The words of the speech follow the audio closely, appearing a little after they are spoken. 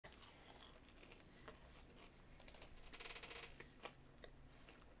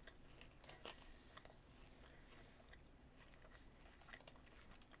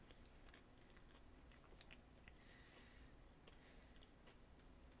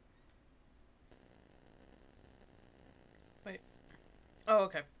Oh,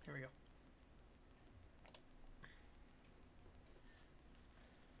 okay. Here we go.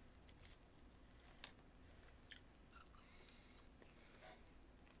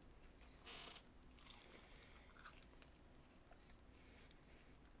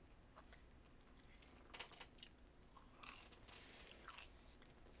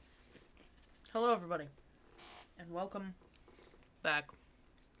 Hello, everybody, and welcome back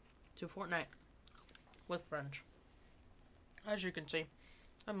to Fortnite with friends. As you can see,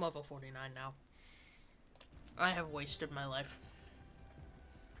 I'm level 49 now. I have wasted my life.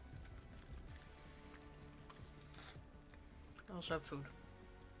 I also have food.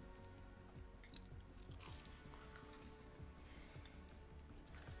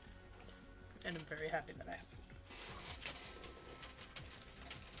 And I'm very happy that I have food.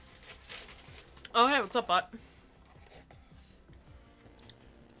 Oh, hey, what's up, bot?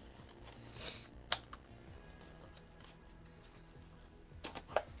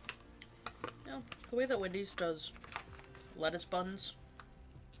 You know, the way that Wendy's does lettuce buns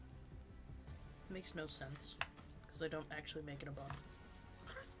makes no sense, because they don't actually make it a bun.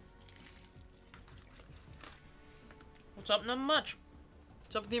 What's up? Not much.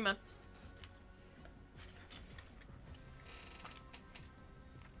 What's up with you, man?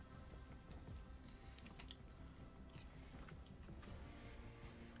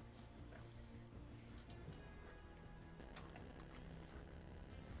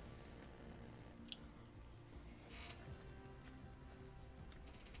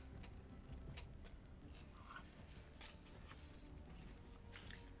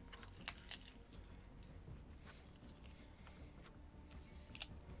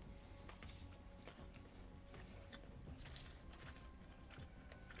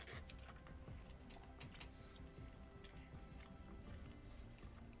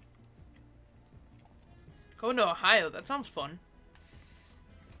 Going to Ohio, that sounds fun.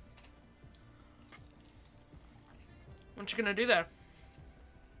 What you gonna do there?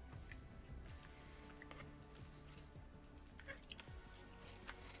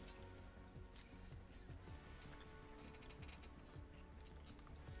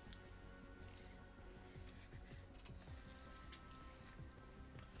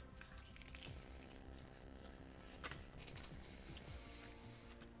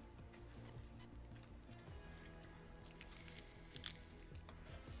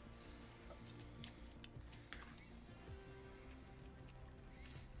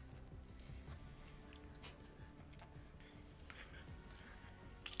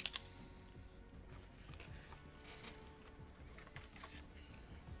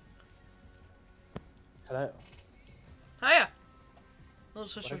 Hello. Hiya! Little What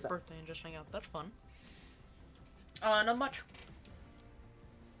sister's is that? birthday and just hang out. That's fun. Not much.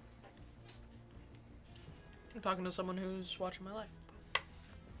 I'm talking to someone who's watching my life.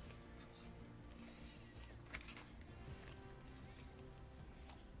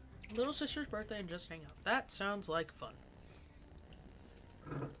 Little sister's birthday and just hang out. That sounds like fun.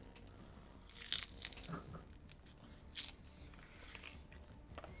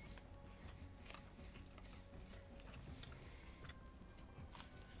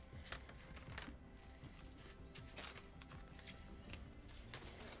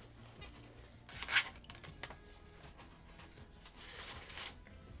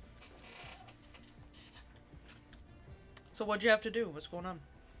 So what'd you have to do? What's going on?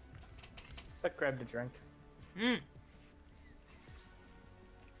 I grabbed a drink.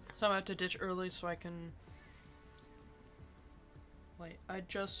 So I have to ditch early so I can... Wait, I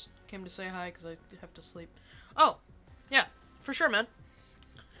just came to say hi because I have to sleep. Oh, yeah, for sure, man.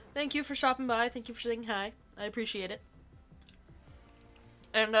 Thank you for stopping by. Thank you for saying hi. I appreciate it.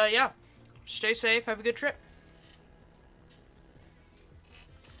 And, yeah, stay safe. Have a good trip.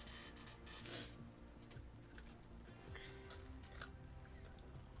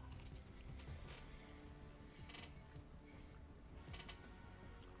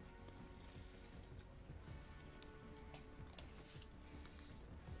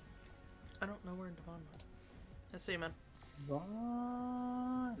 I don't know where Devon went. Let's see, man.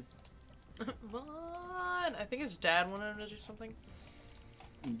 Vaughn. Vaughn! I think his dad wanted him to do something.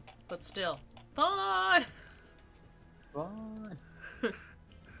 But still. Vaughn! Vaughn.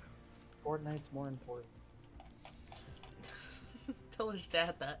 Fortnite's more important. Tell his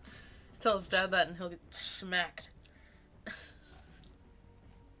dad that. Tell his dad that and he'll get smacked.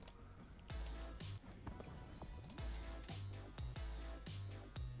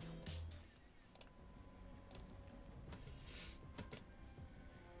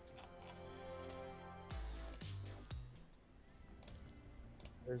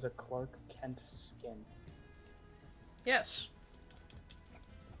 There's a Clark Kent skin. Yes.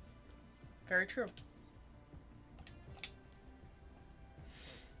 Very true.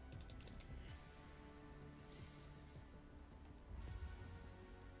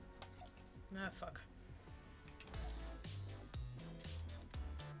 Ah, fuck.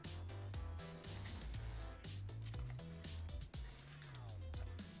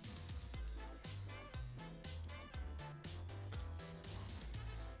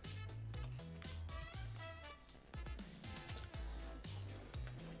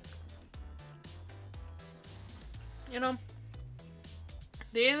 You know,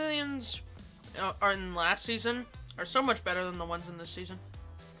 the aliens are in last season are so much better than the ones in this season.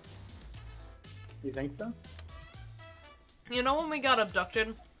 You think so? You know when we got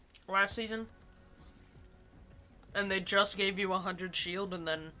abducted last season? And they just gave you 100 shield and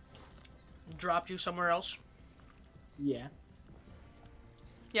then dropped you somewhere else? Yeah.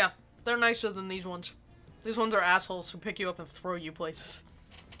 Yeah, they're nicer than these ones. These ones are assholes who pick you up and throw you places.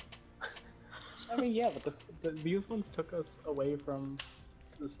 I mean, yeah, but these ones took us away from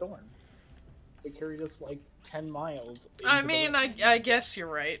the storm. They carried us like 10 miles. I mean, I guess you're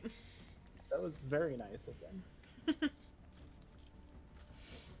right. That was very nice of them.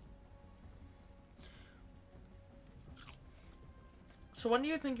 So when do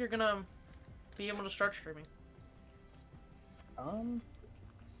you think you're gonna be able to start streaming?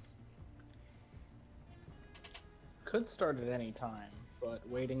 Could start at any time, but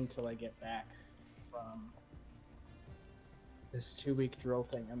waiting till I get back from this 2-week drill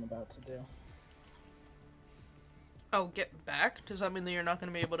thing I'm about to do. Oh, get back? Does that mean that you're not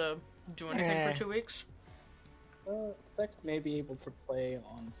gonna be able to do anything for 2 weeks? Effect may be able to play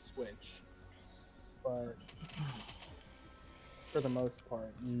on Switch, but for the most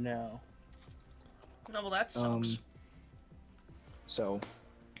part, no. No, well that sucks. So,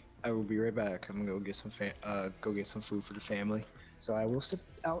 I will be right back. I'm gonna go get some food for the family. So I will sit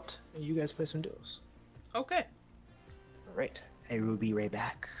out and you guys play some duos. Okay. All right, I will be right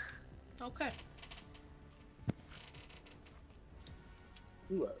back. Okay.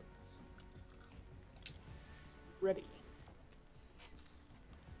 Duos. Ready.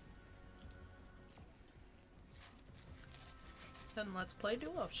 Then let's play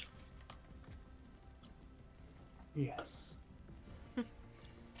duos. Yes.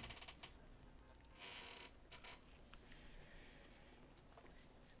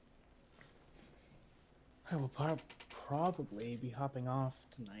 I will probably be hopping off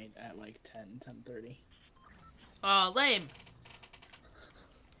tonight at like 10:30. Lame.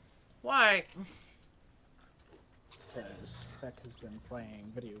 Why? Because Beck has been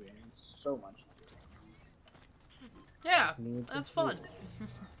playing video games so much. Yeah, Need to that's do fun.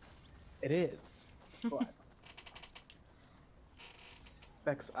 It is, but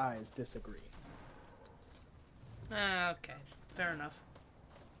Beck's eyes disagree. Okay, fair enough.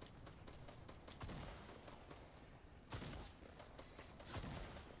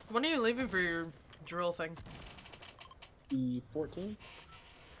 When are you leaving for your drill thing? The 14th?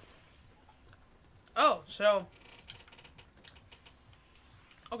 Oh, so...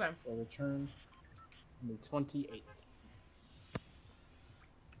 Okay. Will return on the 28th.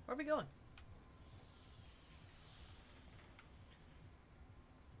 Where are we going?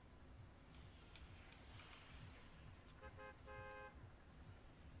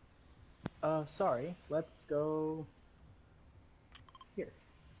 Sorry. Let's go here.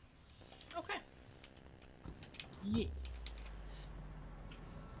 Okay. Yeah.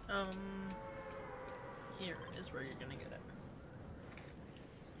 Here is where you're gonna get it.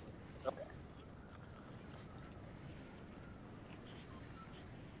 Okay.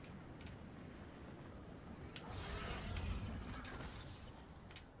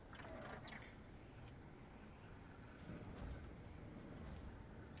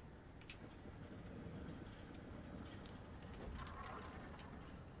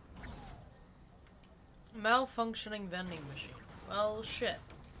 Malfunctioning vending machine. Well, shit.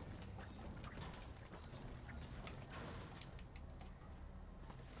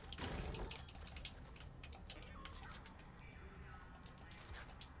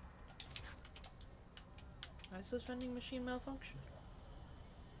 Why is this vending machine malfunctioning?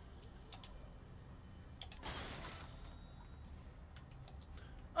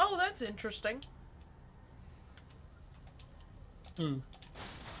 Oh, that's interesting. In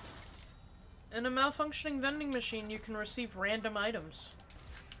a malfunctioning vending machine, you can receive random items.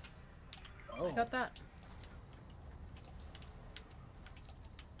 Oh. I got that.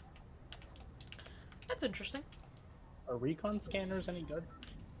 That's interesting. Are recon scanners any good?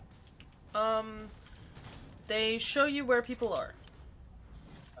 They show you where people are.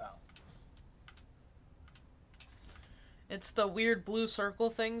 Oh. It's the weird blue circle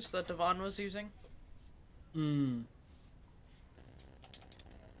things that Devon was using. Hmm.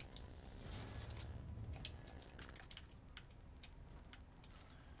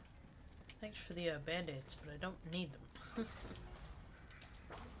 Thanks for the band-aids, but I don't need them.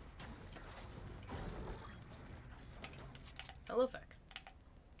 Hello, Feck.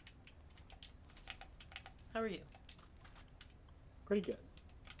 How are you? Pretty good.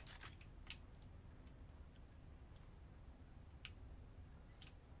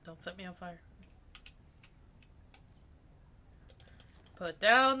 Don't set me on fire. Put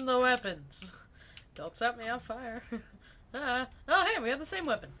down the weapons. Don't set me on fire. Oh, hey, we have the same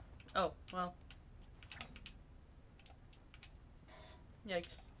weapon. Oh, well.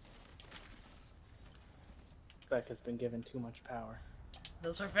 Yikes. Beck has been given too much power.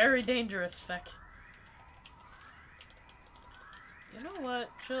 Those are very dangerous, Feck. You know what?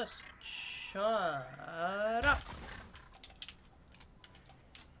 Just shut up.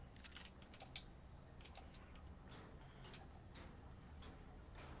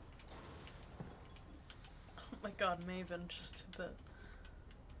 Oh my god, Maven just did that.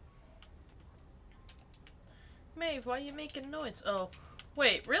 Maeve, why are you making noise? Oh.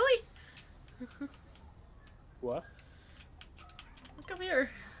 Wait, really? What? Come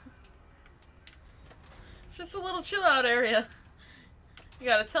here. It's just a little chill out area. You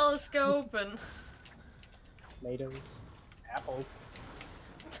got a telescope and Tomatoes. Apples.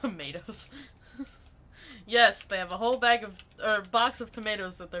 tomatoes. Yes, they have a whole bag of or box of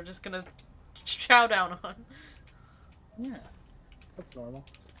tomatoes that they're just gonna chow down on. Yeah. That's normal.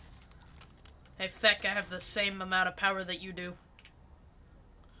 Hey Feck, I have the same amount of power that you do.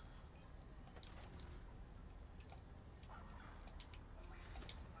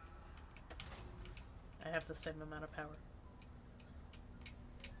 I have the same amount of power.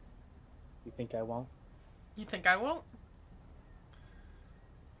 You think I won't? You think I won't?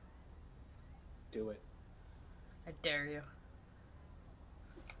 Do it. I dare you.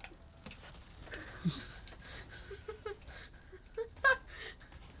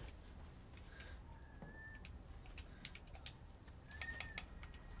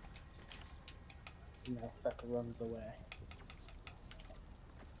 Now Beck runs away.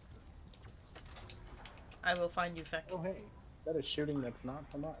 I will find you, Feck. Oh hey, that is shooting that's not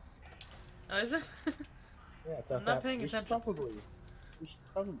from us. Oh, is it? Yeah, it's I'm not paying attention. We should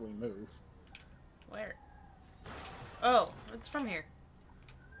probably move. Where? Oh, it's from here.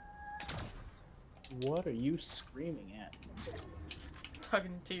 What are you screaming at?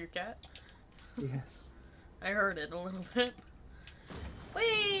 Talking to your cat? Yes. I heard it a little bit.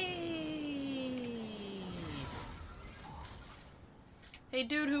 Whee! Hey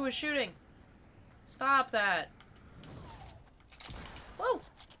dude who was shooting. Stop that. Whoa!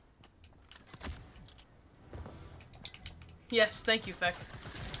 Yes, thank you, Feck.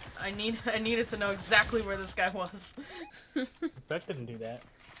 I needed to know exactly where this guy was. Beck didn't do that.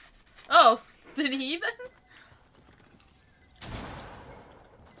 Oh, did he even?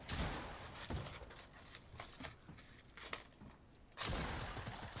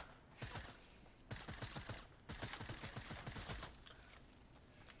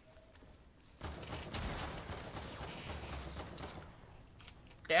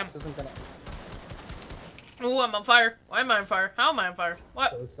 Damn. This isn't gonna. Ooh, I'm on fire. Why am I on fire? How am I on fire? What?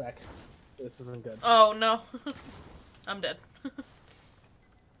 So is Beck. This isn't good. Oh, no. I'm dead.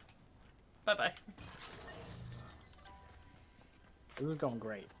 Bye-bye. This is going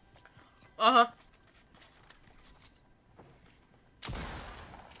great. Uh-huh.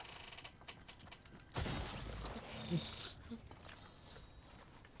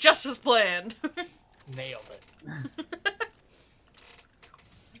 Just as planned. Nailed it.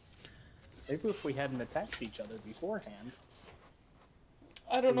 Maybe if we hadn't attacked each other beforehand.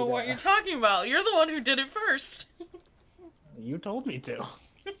 I don't know what you're talking about. You're the one who did it first. You told me to.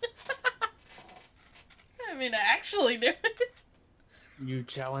 I mean, I actually did it. You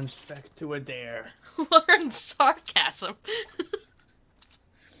challenged Feck to a dare. Learn sarcasm.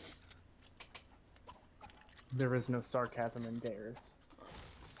 There is no sarcasm in dares.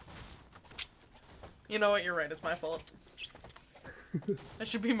 You know what? You're right. It's my fault. I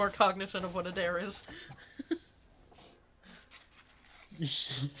should be more cognizant of what a dare is. You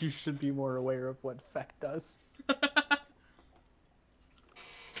should be more aware of what Feck does.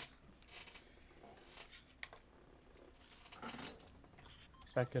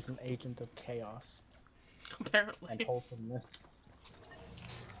 Feck is an agent of chaos Apparently. and wholesomeness.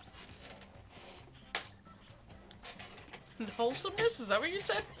 And wholesomeness? Is that what you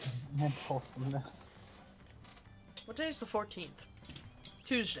said? And wholesomeness. What day is the 14th?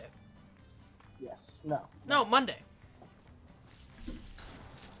 Tuesday. Yes. No. No, Monday.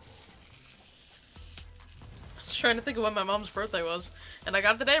 trying to think of when my mom's birthday was, and I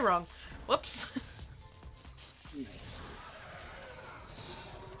got the day wrong. Whoops. Nice.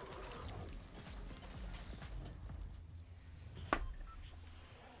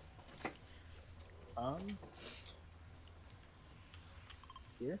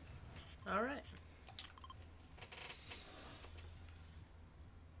 Here? Alright.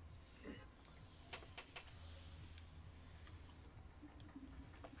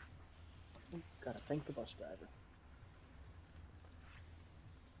 Gotta thank the bus driver.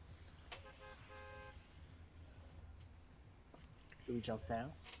 Do we jump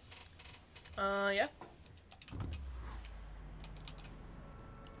down? Yeah.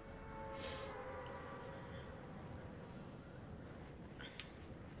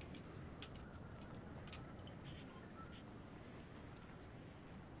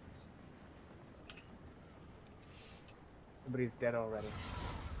 Somebody's dead already.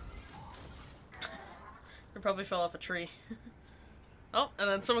 They probably fell off a tree. Oh, and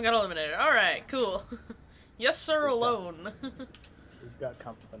then someone got eliminated. Alright, cool. Yes, sir, alone. We've got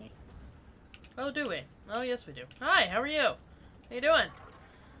company. Oh, do we? Oh, yes, we do. Hi, how are you? How you doing?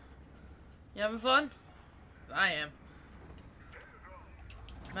 You having fun? I am.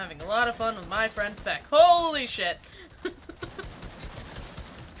 I'm having a lot of fun with my friend Feck. Holy shit!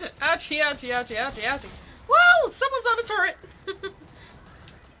 Ouchie, ouchie, ouchie, ouchie, ouchie. Whoa! Someone's on a turret!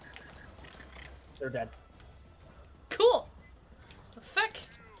 They're dead. Cool! Feck!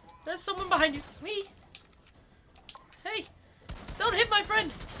 There's someone behind you. Me! Hey! Don't hit my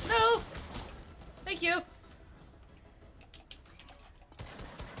friend! No! Thank you!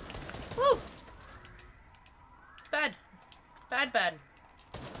 Woo! Bad. Bad, bad.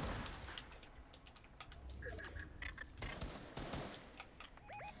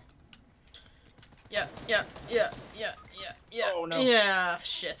 Yeah, yeah, yeah, yeah, yeah, yeah. Oh, no. Yeah,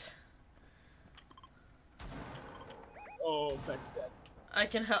 shit. Oh, Beck's dead. I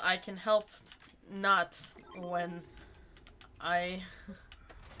can help not when I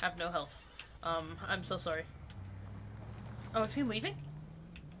have no health. I'm so sorry. Oh, is he leaving?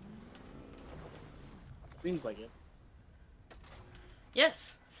 Seems like it.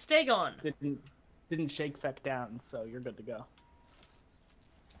 Yes, stay gone. Didn't shake Feck down, so you're good to go.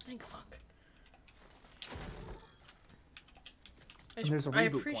 Thank fuck. And there's a I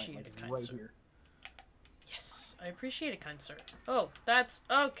reboot appreciate point, like, it, kind right sir. here. Yes, I appreciate it, kind sir. Oh, that's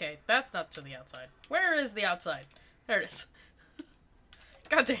okay. That's not to the outside. Where is the outside? There it is.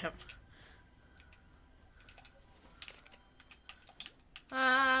 Goddamn.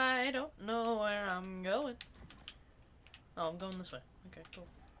 I don't know where I'm going. Oh, I'm going this way. Okay, cool.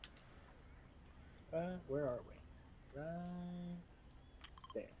 Where are we? Right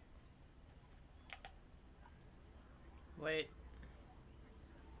there. Wait.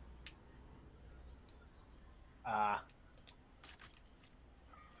 Ah.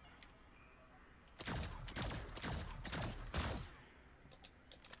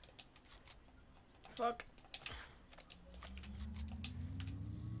 Fuck.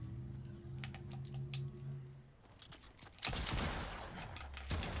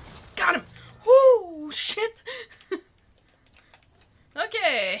 Got him! Whoo! Shit!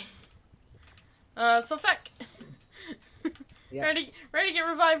 Okay. So Feck. Yes. Ready to get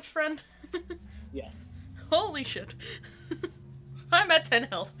revived, friend? Yes. Holy shit. I'm at 10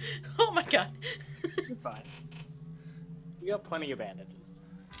 health. Oh my god. You're fine. You got plenty of bandages.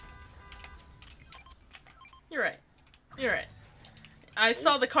 You're right. You're right. I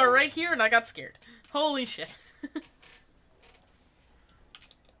saw the car right here and I got scared. Holy shit.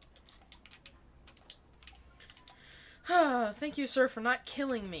 Thank you, sir, for not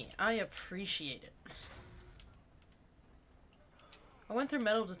killing me. I appreciate it. I went through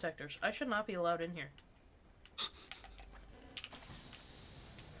metal detectors. I should not be allowed in here. I'm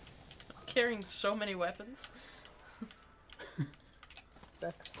carrying so many weapons.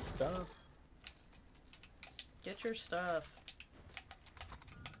 Beck's stuff. Get your stuff.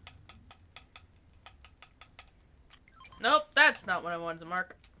 Nope, that's not what I wanted to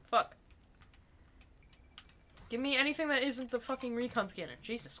mark. Fuck. Give me anything that isn't the fucking recon scanner.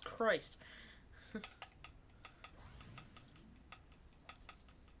 Jesus Christ.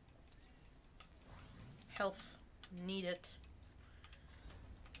 Health. Need it.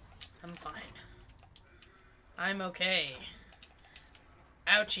 I'm fine. I'm okay.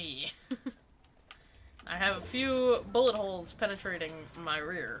 Ouchie. I have a few bullet holes penetrating my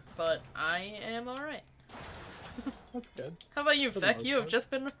rear, but I am alright. That's good. How about you, For the Feck? most You have part. just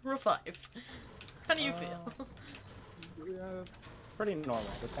been revived. How do you feel? Pretty normal.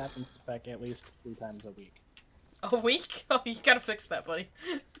 This happens to Beck at least 3 times a week. A week? Oh, you gotta fix that, buddy.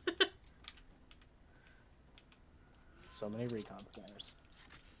 so many recon flares.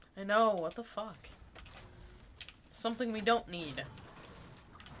 I know, what the fuck? It's something we don't need.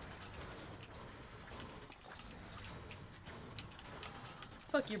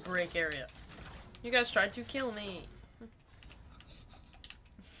 Fuck your break area. You guys tried to kill me.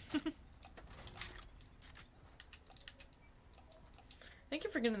 Thank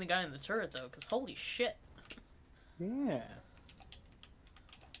you for getting the guy in the turret, though, because holy shit. Yeah.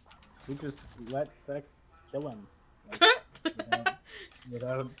 We just let that kill him. Like,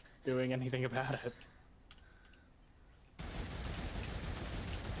 without doing anything about it.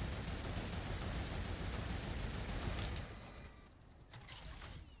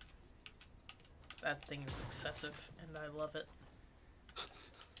 That thing is excessive, and I love it.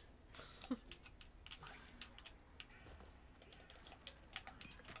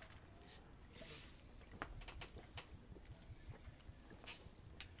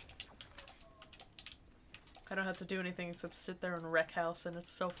 I don't have to do anything except sit there and wreck house, and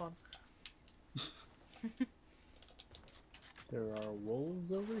it's so fun. There are wolves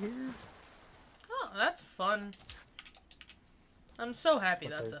over here? Oh, that's fun. I'm so happy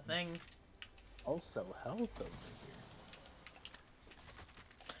But that's a thing. Also health over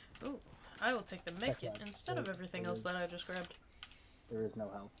here. Ooh, I will take the Mickey Backline. instead of everything else that I just grabbed. There is no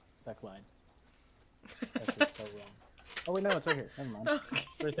health. Backline. That's just so wrong. Oh wait, no, it's right here. Never mind. Okay.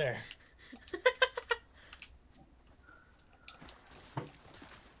 It's right there.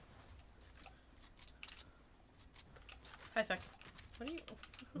 Hi, Feck. What are you...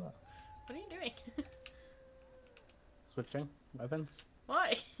 What are you doing? Switching weapons?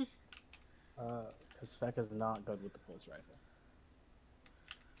 Why? Because Feck is not good with the pulse rifle.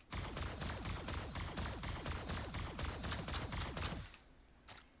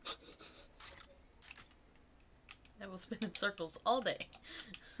 I will spin in circles all day.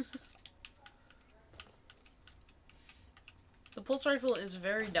 The pulse rifle is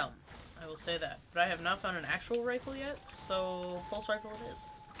very dumb. I will say that. But I have not found an actual rifle yet, so pulse rifle it is.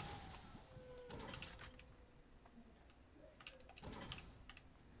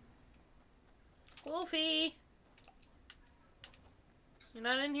 Wolfie! You're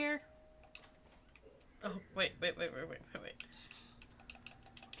not in here? Oh, wait.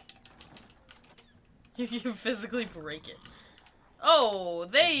 You can physically break it. Oh,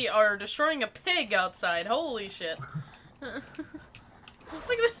 they are destroying a pig outside. Holy shit. Look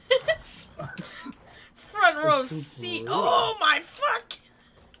at this! Front row seat. Oh my fuck!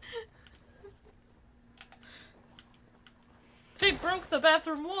 They broke the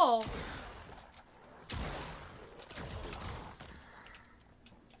bathroom wall.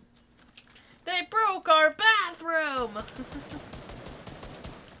 They broke our bathroom!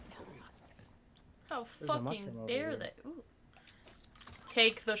 How fucking dare they? Ooh.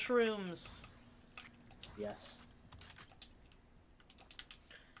 Take the shrooms. Yes.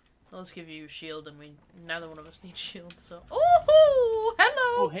 Let's give you shield, and neither one of us needs shield, so. Ooh!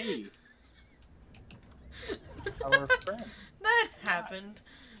 Hello! Oh, hey! Our friend. That happened.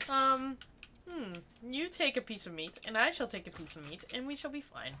 You take a piece of meat, and I shall take a piece of meat, and we shall be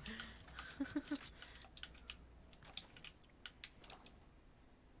fine.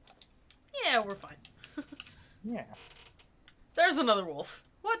 Yeah, we're fine. Yeah. There's another wolf.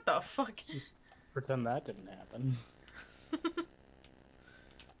 What the fuck? Just pretend that didn't happen.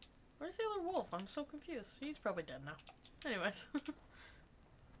 Where's the other wolf? I'm so confused. He's probably dead now. Anyways.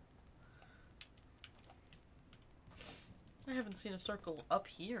 I haven't seen a circle up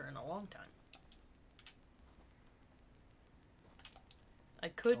here in a long time. I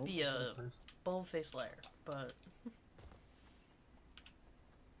could be a bald-faced liar, but...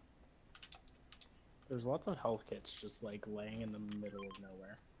 There's lots of health kits just like laying in the middle of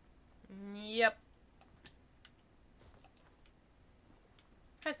nowhere. Yep.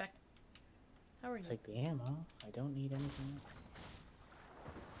 Hi, Feck. How are you? Take the ammo. I don't need anything else.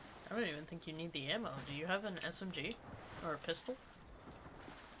 I don't even think you need the ammo. Do you have an SMG? Or a pistol?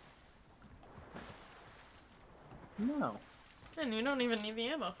 No. Then you don't even need the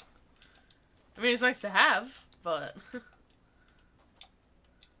ammo. I mean, it's nice to have, but...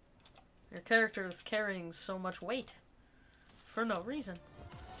 Your character is carrying so much weight. For no reason.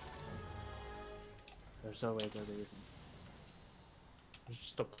 There's always a reason. There's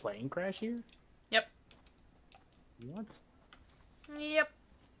just a plane crash here? Yep. What? Yep.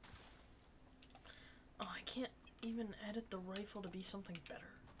 Oh, I can't even edit the rifle to be something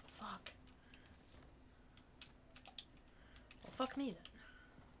better. Fuck. Well, fuck me then.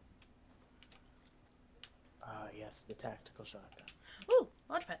 Ah, yes, the tactical shotgun. Ooh,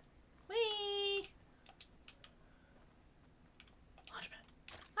 launchpad. Whee! Launchpad.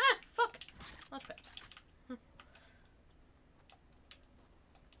 Ah, fuck! Launchpad.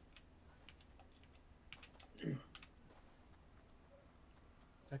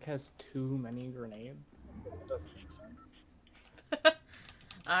 Spec has too many grenades. That doesn't make sense.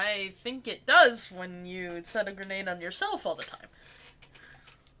 I think it does when you set a grenade on yourself all the time.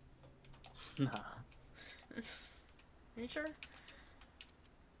 Nah. Are you sure?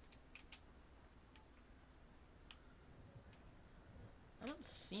 I don't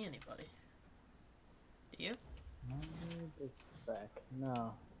see anybody. Do you? The spec.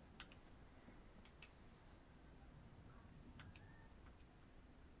 No.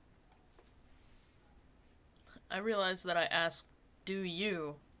 I realized that I asked, do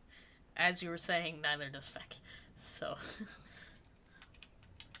you, as you were saying, neither does Feck. So,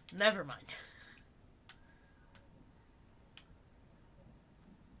 never mind.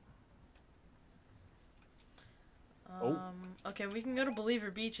 Okay, we can go to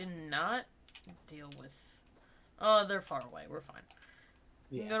Believer Beach and not deal with... Oh, they're far away. We're fine.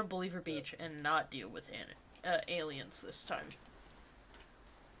 We can go to Believer Beach and not deal with aliens this time.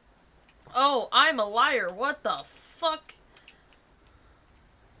 Oh, I'm a liar. What the fuck?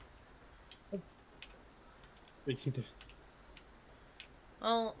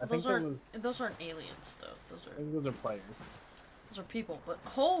 Well, those aren't aliens, though. Those are players. Those are people, but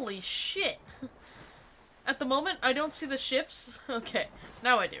holy shit! At the moment, I don't see the ships. Okay,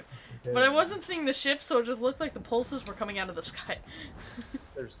 now I do. But I wasn't seeing the ships, so it just looked like the pulses were coming out of the sky.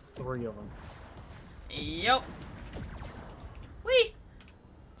 There's 3 of them. Yep. Whee!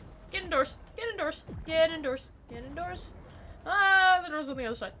 Get indoors. Get indoors. Get indoors. Get indoors. Ah, the door's on the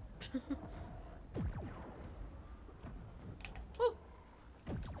other side. Woo!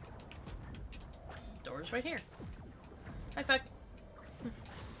 Door's right here. Hi, Feck.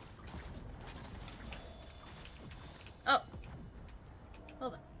 Oh. Well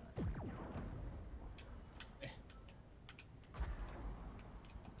then.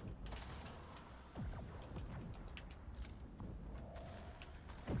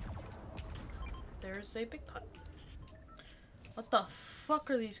 There's a big pot. What the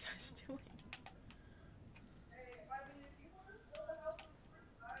fuck are these guys doing?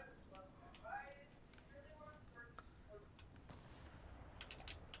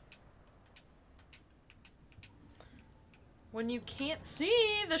 When you can't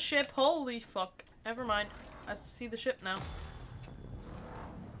see the ship, holy fuck. Never mind. I see the ship now.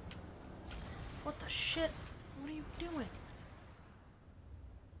 What the shit? What are you doing?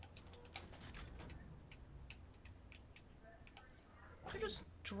 Did you just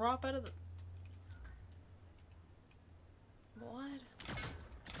drop out of the... What?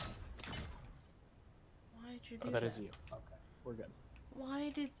 Why'd you do that? That is you. Okay, we're good. Why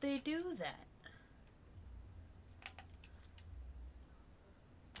did they do that?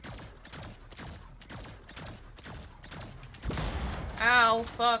 Ow,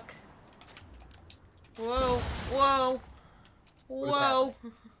 fuck. Whoa, whoa, whoa.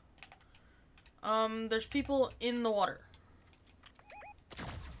 There's people in the water.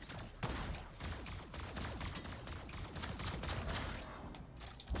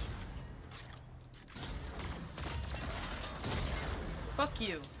 Fuck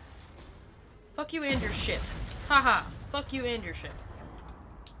you. Fuck you and your ship. Haha. Fuck you and your ship.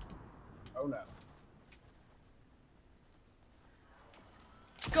 Oh no.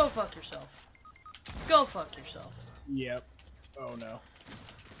 Go fuck yourself. Go fuck yourself. Yep. Oh no.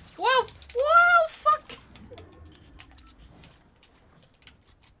 Whoa! Whoa! Fuck!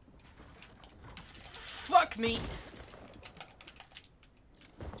 Fuck me.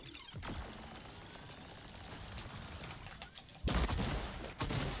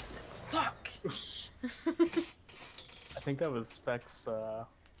 Fuck. I think that was Spec's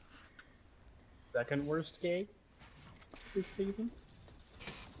second worst game this season.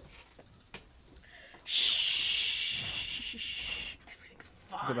 Shh. Everything's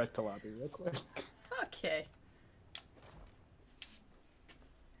fine. Let's go back to lobby real quick. Okay.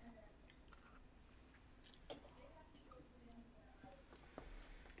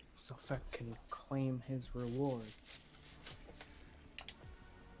 So Feck can claim his rewards.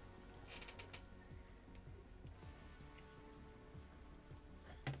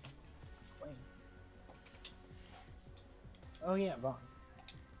 Claim. Oh yeah, Vaughn.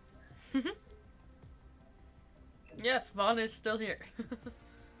 Yes, Vaughn is still here.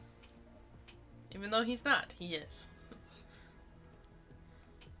 Even though he's not, he is.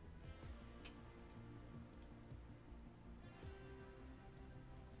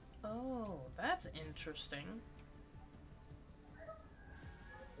 Oh, that's interesting.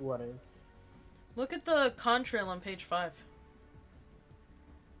 What is? Look at the contrail on page 5.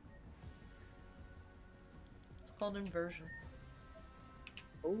 It's called inversion.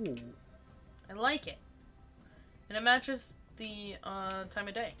 Oh. I like it. And it matches the time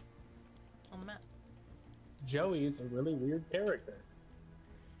of day on the map. Joey's a really weird character.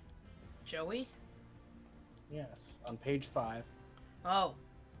 Joey? Yes, on page 5. Oh.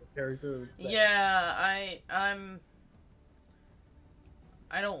 The character that's there. Yeah,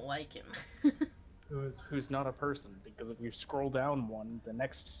 I don't like him. Who's not a person, because if you scroll down one, the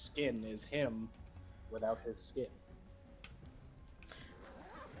next skin is him without his skin.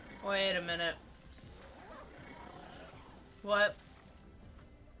 Wait a minute. What?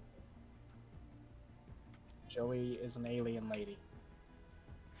 Joey is an alien lady.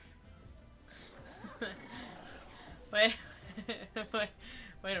 Wait.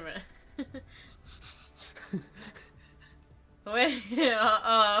 Wait a minute. Wait,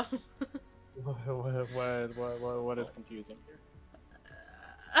 What is confusing here?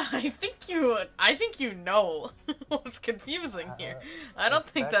 I think you know what's confusing here. I don't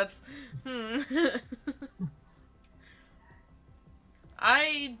think that's...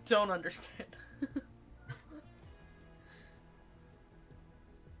 I don't understand.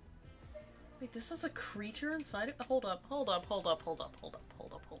 Wait, this has a creature inside it? Hold up.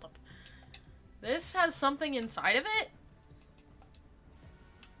 This has something inside of it?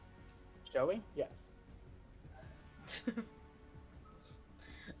 Joey? Yes.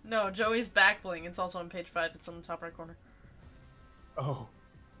 No, Joey's back bling. It's also on page 5. It's on the top right corner. Oh.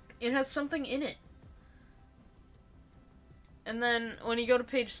 It has something in it. And then when you go to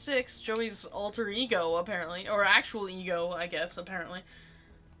page 6, Joey's alter ego, apparently, or actual ego, I guess, apparently,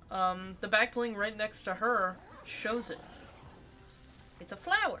 the back bling right next to her shows it. It's a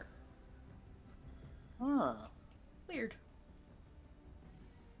flower. Huh. Weird.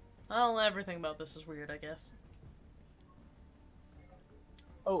 Well, everything about this is weird, I guess.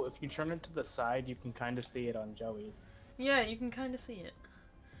 Oh, if you turn it to the side, you can kind of see it on Joey's. Yeah, you can kind of see it.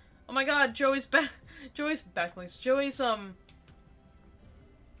 Oh my god, Joey's backlinks. Joey's,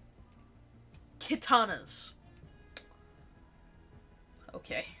 katanas.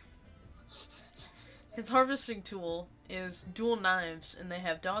 Okay. His harvesting tool is dual knives, and they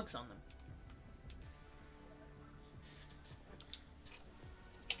have dogs on them.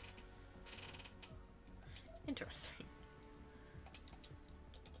 Interesting.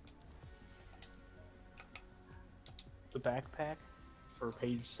 The backpack for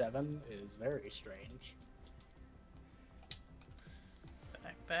page 7 is very strange.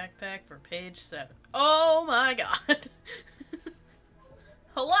 Backpack for page 7. Oh my god!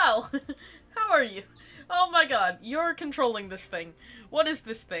 Hello! How are you? Oh my god, you're controlling this thing. What is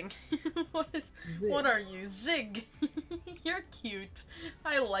this thing? What are you? Zig! You're cute.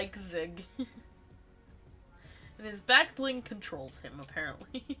 I like Zig. And his back bling controls him,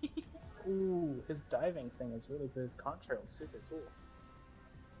 apparently. Ooh, his diving thing is really good. His contrail is super cool.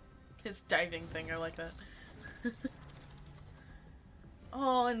 His diving thing, I like that.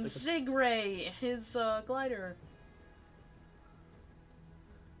 Oh, and It's like Zigray, his glider.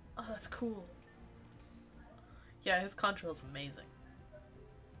 Oh, that's cool. Yeah, his contrail is amazing.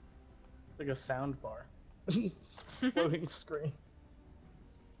 It's like a sound bar. Floating screen.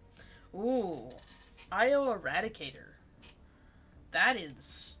 Ooh, IO Eradicator. That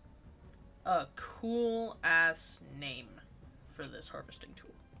is a cool ass name for this harvesting tool.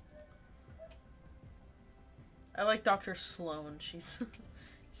 I like Dr. Sloan. She's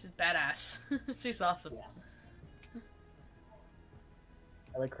badass. She's awesome. Yes.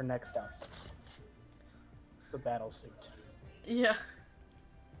 I like her next outfit. The battle suit. Yeah.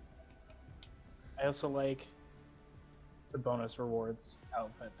 I also like the bonus rewards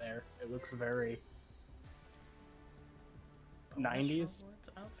outfit there. It looks very 90s. Rewards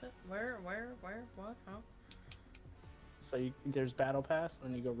outfit? Where, what? Huh? So there's battle pass,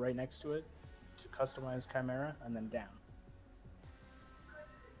 and then you go right next to it to customize Chimera, and then down.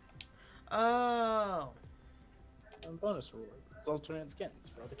 Oh. And bonus rewards. It's alternate skins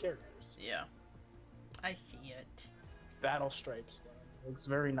for other characters. Yeah. I see it. Battle stripes. Though. It looks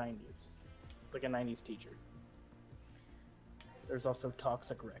very 90s. It's like a 90s teacher. There's also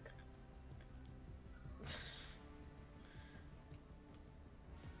Toxic Rick.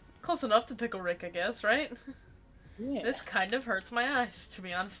 Close enough to Pickle Rick, I guess, right? Yeah. This kind of hurts my eyes, to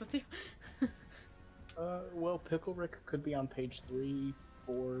be honest with you. Well, Pickle Rick could be on page 3,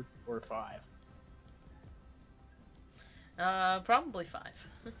 4, or 5. Probably 5.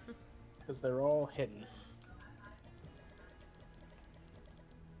 Because they're all hidden.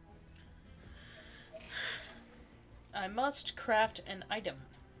 I must craft an item.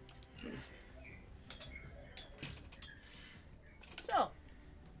 So,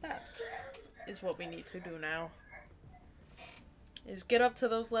 that is what we need to do now. Is get up to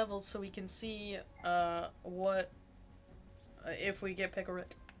those levels so we can see what if we get Pickle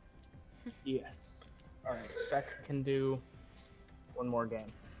Rick. Yes. Alright, Beck can do one more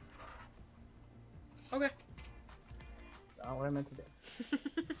game. Okay. Not what I meant to do.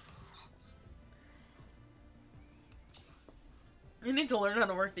 You need to learn how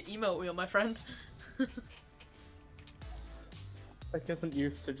to work the emote wheel, my friend. Beck isn't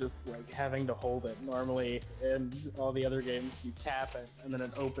used to just like having to hold it. Normally, in all the other games, you tap it and then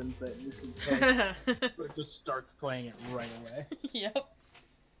it opens it and you can play. But it just starts playing it right away. Yep.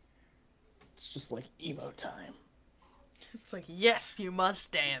 It's just like emo time. It's like, yes, you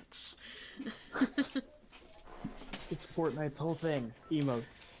must dance. It's Fortnite's whole thing,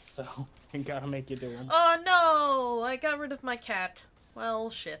 emotes. So I gotta make you do them. Oh no! I got rid of my cat. Well,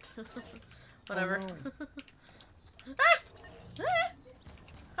 shit. Whatever. Oh, no. Ah! Ah!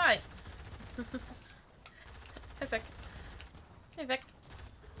 Hi. Hey, Vic. Hey, Vic.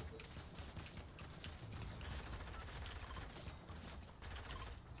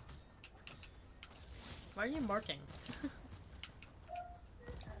 Why are you marking?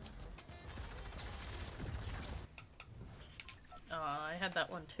 Oh, I had that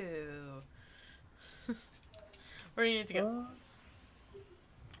one too. Where do you need to go?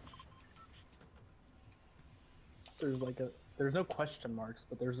 There's no question marks,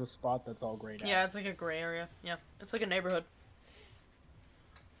 but there's a spot that's all grayed out. Yeah, it's like a gray area. Yeah, it's like a neighborhood.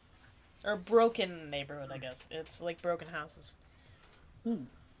 Or broken neighborhood, I guess. It's like broken houses. Hmm.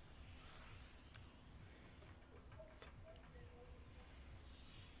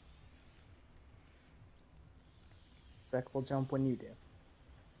 Beck will jump when you do.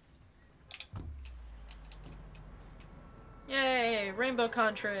 Yay! Rainbow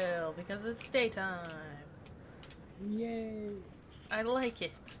contrail, because it's daytime. Yay! I like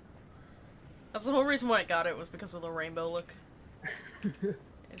it. That's the whole reason why I got it, was because of the rainbow look.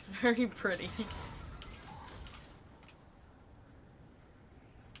 It's very pretty.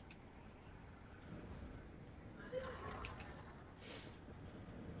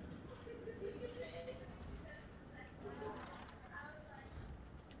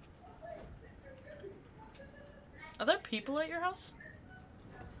 Are there people at your house?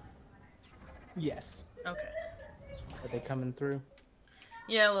 Yes. Okay. Are they coming through?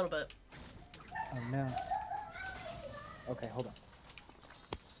 Yeah, a little bit. Oh no. Okay, hold on.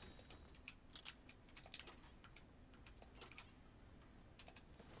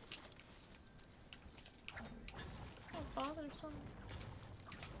 It's not bothersome.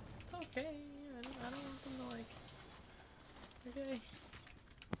 It's okay. I don't want them to, like... Okay.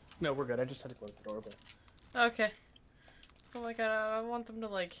 No, we're good. I just had to close the door, but... Okay. Oh my god, I don't want them to,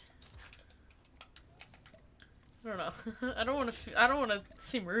 like... I don't know. I don't want to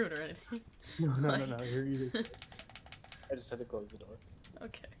seem rude or anything. No, no, you're easy. I just had to close the door.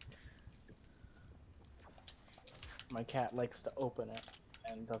 Okay. My cat likes to open it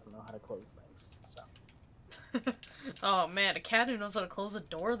and doesn't know how to close things, so... Oh man, a cat who knows how to close a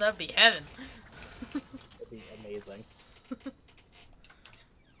door? That'd be heaven. It'd be amazing.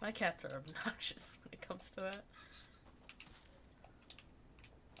 My cats are obnoxious when it comes to that.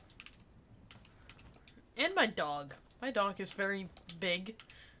 And my dog. My dog is very big,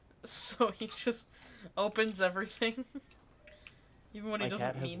 so he just opens everything. Even when he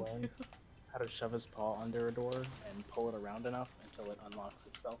doesn't mean to. How to shove his paw under a door and pull it around enough until it unlocks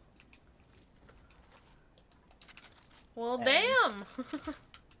itself. Well, And- damn!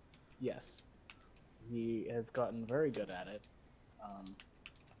 Yes. He has gotten very good at it.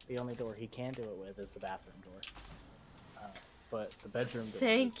 The only door he can do it with is the bathroom door. But the bedroom door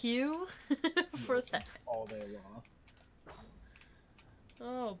Thank you for that. all day long.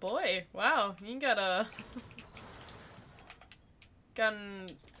 Oh boy, wow, you got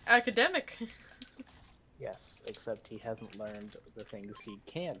gotten academic. Yes, except he hasn't learned the things he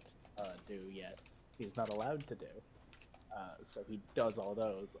can't do yet. He's not allowed to do. So he does all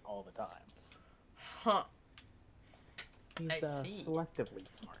those all the time. Huh. He's I see. selectively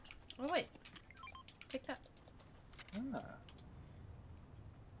smart. Oh wait, take that. Ah.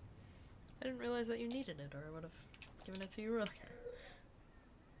 I didn't realize that you needed it, or I would have given it to you earlier.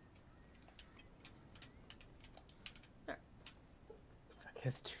 There. Feck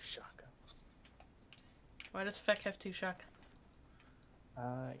has 2 shotguns. Why does Feck have 2 shotguns?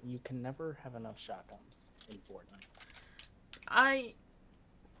 You can never have enough shotguns in Fortnite.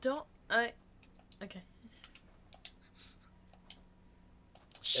 Okay.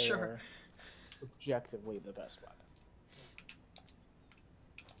 They Sure. are objectively the best weapon.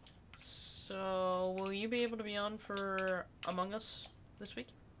 So, will you be able to be on for Among Us this week?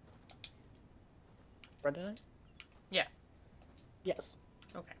 Friday night? Yeah. Yes.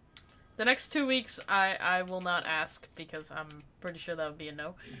 Okay. The next 2 weeks, I will not ask because I'm pretty sure that would be a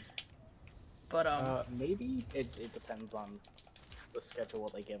no. But maybe it depends on the schedule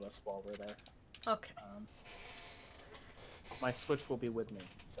they give us while we're there. Okay. My Switch will be with me,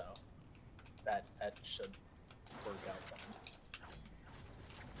 so that should work out fine.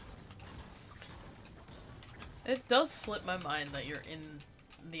 It does slip my mind that you're in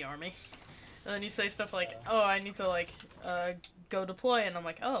the army. And then you say stuff like, "Oh, I need to like go deploy," and I'm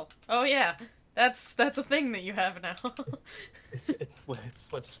like, "Oh yeah, that's a thing that you have now." it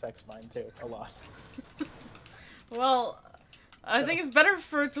slips Feck's mind too a lot. Well, I think it's better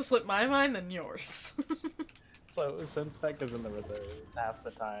for it to slip my mind than yours. So since Feck is in the reserves, half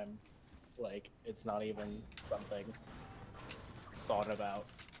the time, like it's not even something thought about.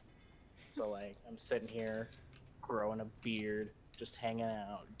 So like I'm sitting here, growing a beard, just hanging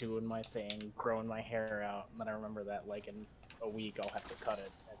out, doing my thing, growing my hair out, and then I remember that like in a week I'll have to cut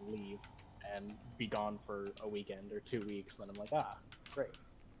it and leave and be gone for a weekend or 2 weeks, and then I'm like, ah, great.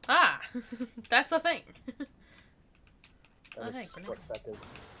 Ah, that's a thing. That is what Feck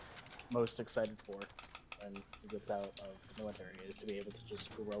is most excited for when he gets out of the military, is to be able to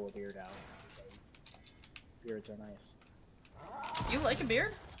just grow a beard out, because beards are nice. You like a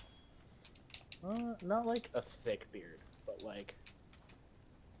beard? Not like a thick beard, but like,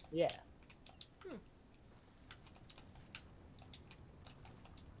 yeah.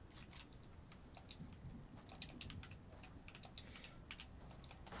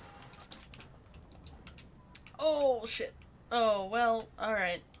 Oh shit. Oh well. All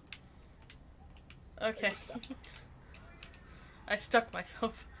right. Okay. I stuck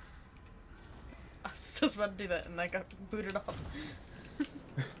myself. I was just about to do that, and I got booted off.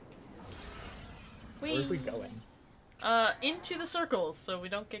 Where are we going? Into the circles, so we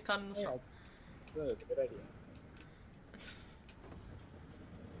don't get caught in the circle. That is a good idea.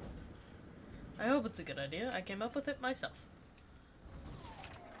 I hope it's a good idea. I came up with it myself.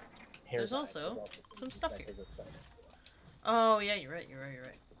 There's also some stuff here. Oh yeah, you're right.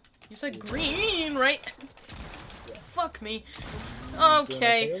 You said green, right? Yes. Fuck me.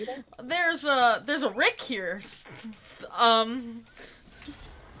 Okay. There's a Rick here.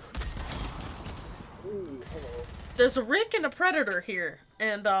 Ooh, hello. There's a Rick and a Predator here,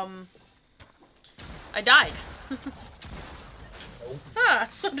 and I died. Nope. Ah,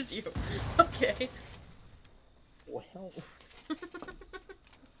 so did you. Okay. Well.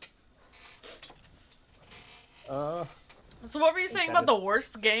 So what were you saying about the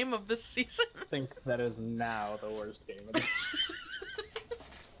worst game of this season? I think that is now the worst game of this.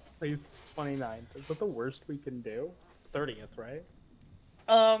 At least 29th. Is that the worst we can do? 30th, right?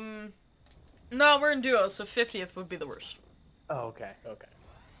 No, we're in duo, so 50th would be the worst. Oh, okay, okay.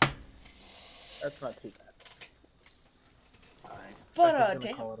 That's not too bad. Alright. But,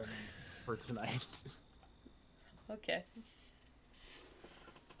 damn. Call it a night for tonight. Okay.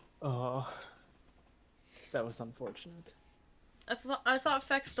 Oh. That was unfortunate. I thought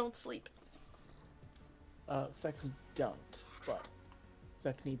Fex don't sleep. Fex don't, but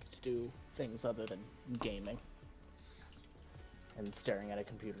Feck needs to do things other than gaming. And staring at a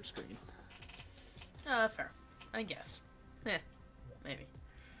computer screen. Fair. I guess. Eh, yes. Maybe.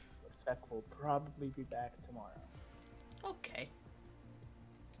 Feck will probably be back tomorrow. Okay.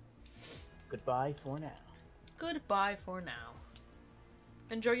 Goodbye for now. Goodbye for now.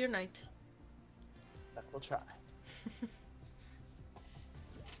 Enjoy your night. Feck will try.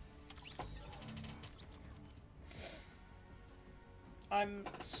 I'm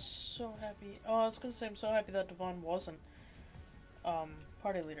so happy. Oh, I was gonna say I'm so happy that Devon wasn't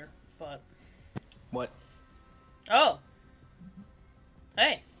party leader, but What? oh,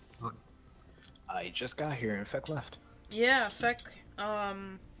 hey, I just got here and Feck left. yeah, Feck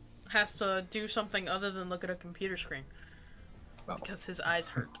has to do something other than look at a computer screen Oh. because his eyes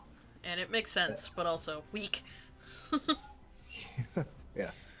hurt, and it makes sense, but also weak.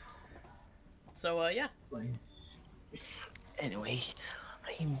 Yeah. So yeah. Anyway,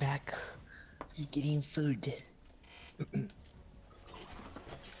 I'm back. I'm getting food.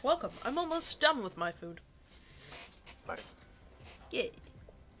 Welcome. I'm almost done with my food. Right. Yeah.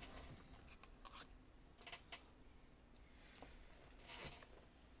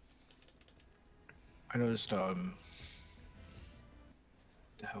 I noticed, the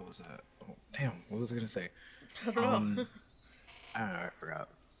hell was that? Oh, damn, what was I gonna say? I don't know. I don't know, I forgot.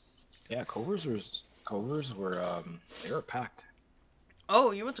 Yeah, Culver's were, they were packed.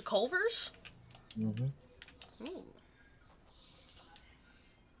 Oh, you went to Culver's? Mm-hmm. Ooh.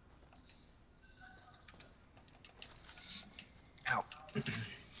 Ow.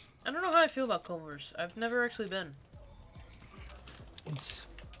 I don't know how I feel about Culver's. I've never actually been. It's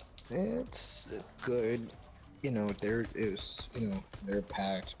It's good. You know, there is, you know, they're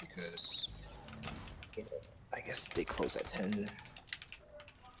packed because, you know, I guess they close at 10.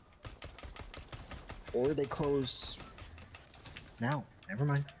 Or they close now. Never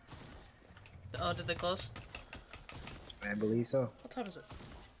mind. Oh, did they close? I believe so. What time is it?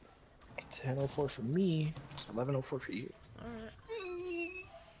 10:04 for me. It's 11:04 for you. Alright.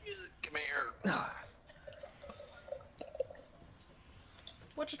 Come here.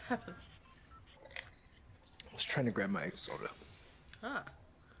 What just happened? I was trying to grab my soda. Ah.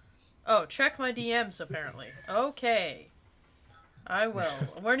 Oh, check my DMs, apparently. Okay. I will.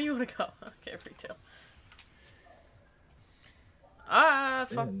 Where do you want to go? Okay, retail. Ah,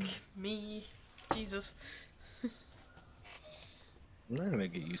 fuck me. Jesus. I'm not gonna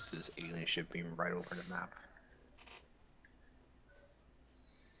get used to this alien ship being right over the map.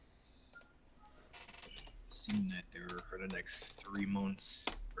 Seen that there for the next 3 months,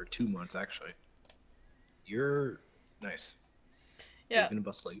 or 2 months actually. You're nice. Yeah. Leaving the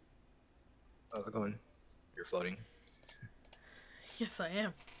bus late. How's it going? You're floating. Yes, I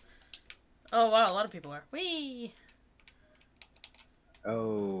am. Oh, wow, a lot of people are. Whee!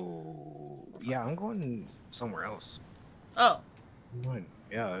 Oh, yeah, I'm going somewhere else. Oh. I'm going,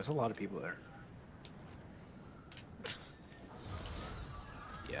 yeah, there's a lot of people there.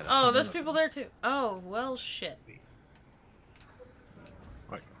 Yeah. Oh, there's people there too. Oh, well, shit.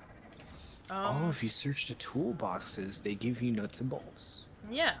 What? Oh, if you search the toolboxes, they give you nuts and bolts.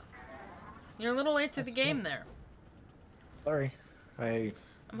 Yeah. You're a little late to the game dope. there. Sorry. I'm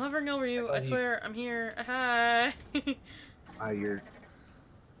hovering over you. I swear, I'm here. Hi. You're...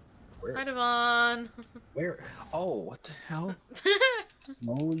 Where? Hi, Devon. Where? Oh, what the hell?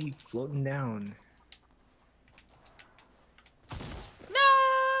 Slowly floating down. No!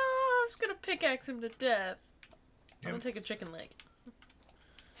 I was gonna pickaxe him to death. I'm gonna Yep. take a chicken leg.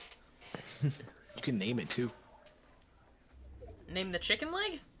 You can name it too. Name the chicken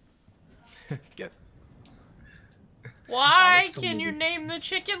leg? Yeah. Why Alex told can me you to- name the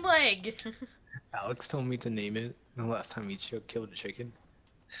chicken leg? Alex told me to name it the last time he killed a chicken.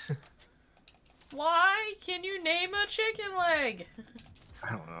 Why can you name a chicken leg?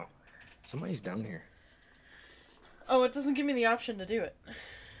 I don't know. Somebody's down here. Oh, it doesn't give me the option to do it.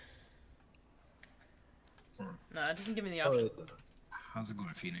 No, it doesn't give me the option. it doesn't. How's it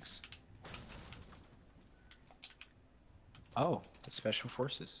going, Phoenix? Oh, it's Special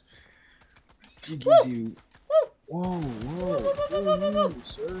Forces. It gives you... Woo! Whoa, whoa,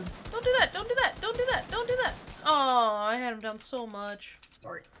 sir. Don't do that! Don't do that! Don't do that! Don't do that! Oh, I had him down so much.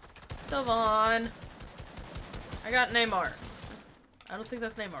 Sorry. Devon. I got Neymar. I don't think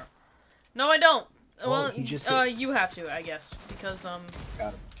that's Neymar. No, I don't. Oh, Well, he just you have to, I guess, because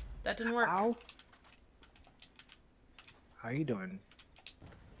Got him. that didn't work. Ow. How you doing?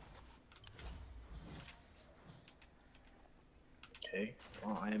 Okay.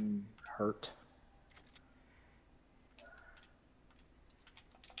 Well, I'm hurt.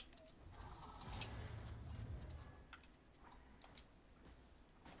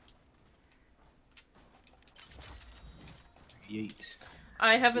 Yeet.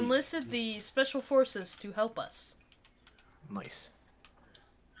 I have enlisted the special forces to help us. Nice.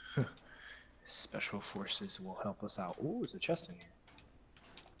 Special Forces will help us out. Ooh, there's a chest in here.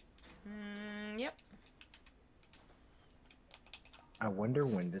 Yep. I wonder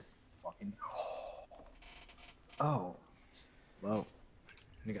when this fucking... Oh. Well,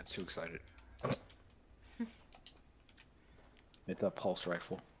 I got too excited. It's a pulse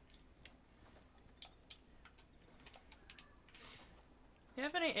rifle. Do you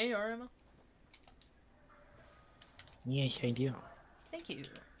have any AR ammo? Yes, I do. Thank you.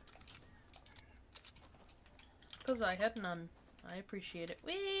 Because I had none. I appreciate it.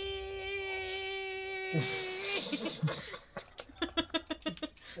 Whee!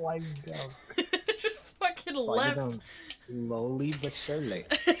 Sliding down. Just fucking Sliding left. down slowly but surely.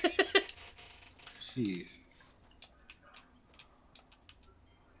 Jeez.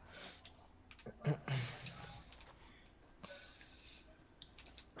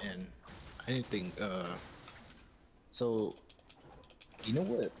 And I didn't think, so, you know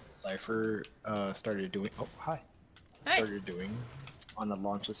what Cypher, started doing? Oh, hi. Hey. Started doing on the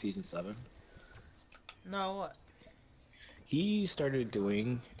launch of Season 7? No, what? He started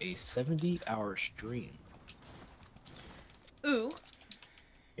doing a 70-hour stream. Ooh.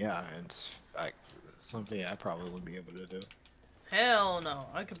 Yeah, it's like something I probably wouldn't be able to do. Hell no.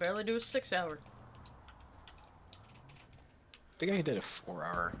 I could barely do a 6 hour. I think I did a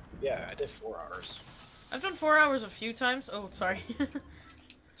 4-hour. Yeah, I did 4 hours. I've done 4 hours a few times. Oh, sorry.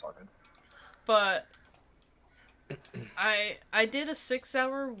 Talking. But I did a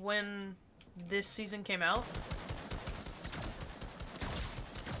 6-hour when this season came out.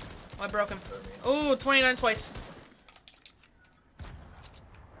 Oh, I broke him. Oh, 29 twice.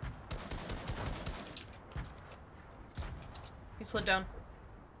 He slid down.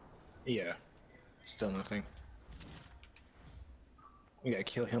 Yeah. Still nothing. We gotta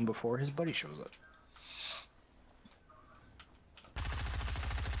kill him before his buddy shows up.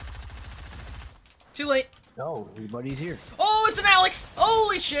 Too late. No, his buddy's here. Oh, it's an Alex!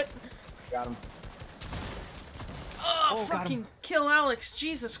 Holy shit! Got him. Oh, got him. fucking kill Alex.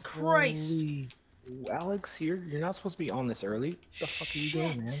 Jesus Christ. Holy... Alex, you're not supposed to be on this early. What the fuck are you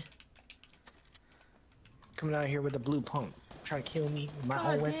doing, man? Coming out here with a blue pump. Trying to kill me with my own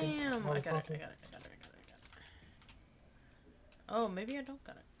God weapon. damn. I got it. Oh, maybe I don't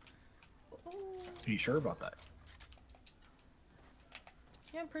got it. Oh. Are you sure about that?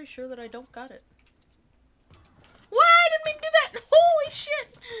 Yeah, I'm pretty sure that I don't got it. What? I didn't mean to do that! Holy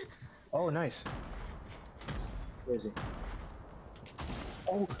shit! Oh, nice. Where is he?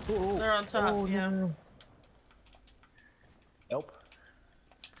 Oh, oh, They're on top, oh, yeah. No. Help.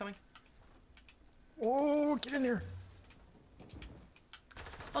 Coming. Oh, get in there.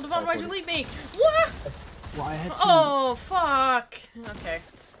 Oh, Devon, why'd you leave me? What? Well, I had to... Oh, fuck. Okay.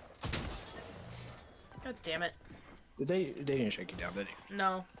 God damn it. They didn't shake you down, did they?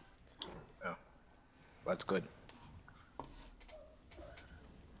 No. Oh. That's good.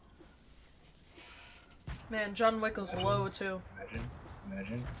 Man, John Wick was low, too.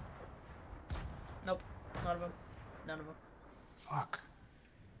 Imagine. Nope. None of them. None of them. Fuck.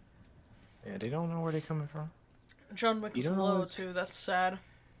 Yeah, they don't know where they're coming from. John Wick was don't know low, what's- too. That's sad.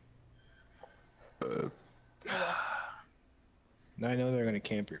 Now I know they're gonna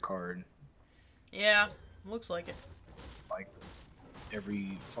camp your card, Yeah. Looks like it. like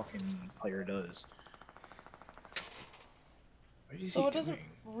every fucking player does. What is So he it doesn't doing?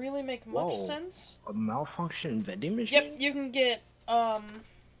 really make much Whoa. sense. A malfunction vending machine? Yep, you can get, a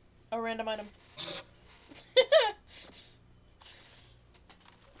random item.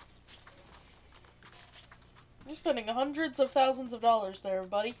 You're spending hundreds of thousands of dollars there,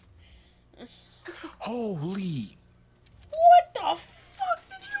 buddy. Holy! What the fuck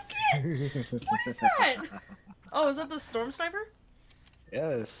did you get? What is that? Oh, is that the storm sniper?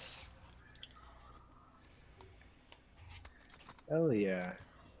 Yes. Hell yeah.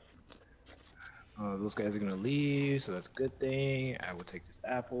 Those guys are gonna leave, so that's a good thing. I will take this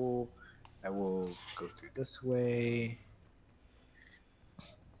apple. I will go through this way.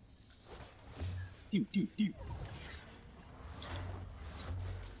 Dew.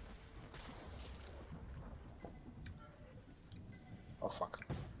 Oh fuck.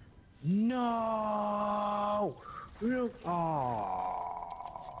 No! No!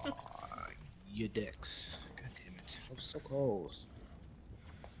 Oh, you dicks. God damn it. I was so close.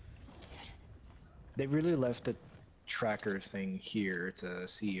 They really left the tracker thing here to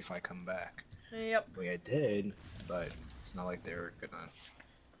see if I come back. Yep. I mean, I did, but it's not like they're gonna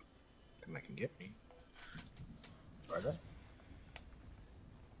come back and get me. Are they?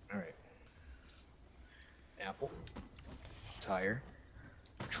 Alright. Apple. Tire.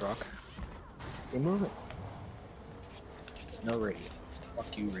 Truck. Let's get moving. No radio.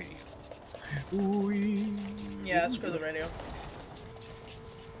 Fuck you, radio. Ooh-wee. Yeah, screw the radio.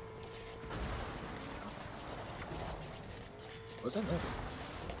 What's that?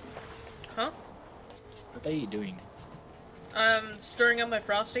 Huh? What are you doing? I'm stirring up my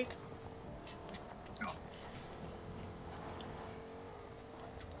Frosty. Oh.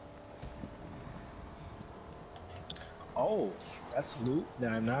 Oh, that's loot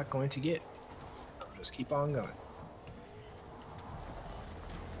that I'm not going to get. I'll just keep on going.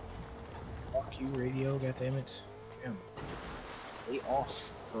 Fuck you, radio, goddammit. Damn. Stay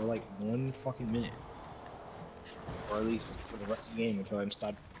off for like 1 fucking minute. Or at least for the rest of the game until I'm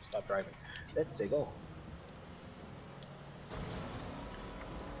stop driving. Let's say go.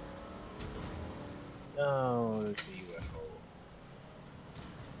 No, it's a UFO.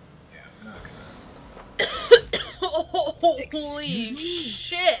 Yeah, I'm not gonna. Holy Excuse me?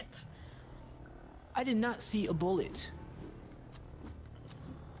 shit! I did not see a bullet.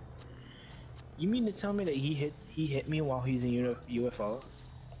 You mean to tell me that he hit me while he's in UFO?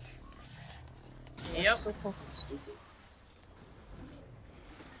 That's Yep. so fucking stupid.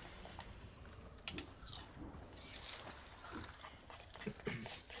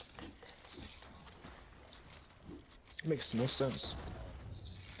 It makes no sense.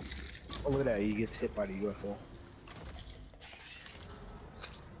 Oh, look at that, he gets hit by the UFO.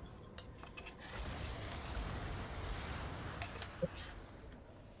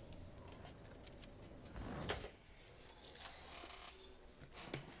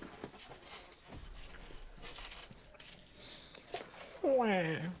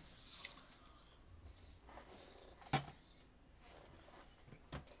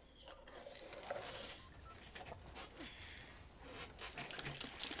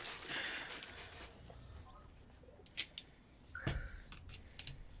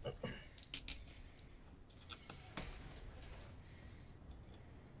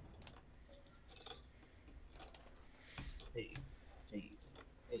 Hey, hey,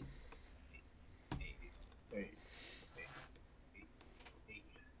 hey, hey, hey, hey, hey,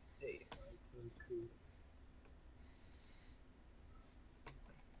 hey, hey.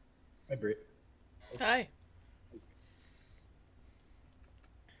 Hi, Britt. Hi.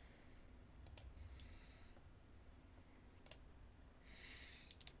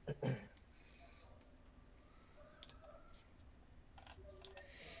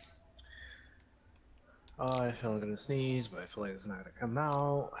 I feel like I'm gonna sneeze, but I feel like it's not gonna come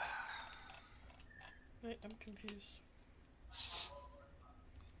out. Wait, I'm confused.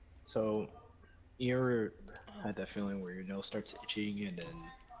 So, you ever had that feeling where your nose starts itching and then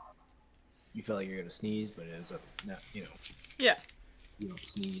you feel like you're gonna sneeze, but it ends up not, Yeah. you don't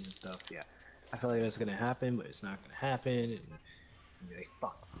sneeze and stuff? Yeah. I feel like that's gonna happen, but it's not gonna happen, and you're like,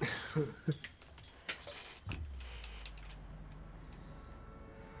 fuck.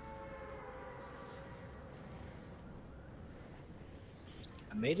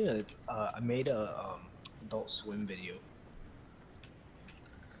 I made a Adult Swim video.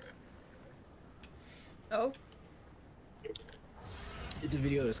 Oh. It's a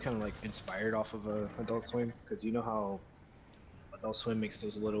video that's kind of like inspired off of Adult Swim, because you know how Adult Swim makes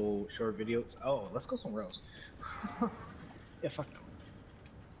those little short videos. Oh, let's go somewhere else. Yeah, fuck no.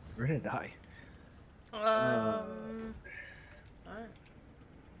 We're gonna die. Alright.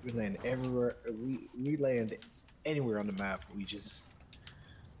 We land everywhere. We land anywhere on the map. We just.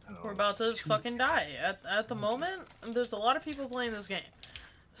 I don't know, We're about to it's too fucking die. At the dangerous. moment, there's a lot of people playing this game.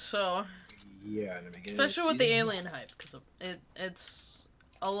 So, Yeah, in the beginning of especially with the season. alien hype, because it's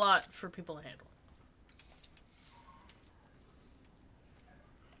a lot for people to handle.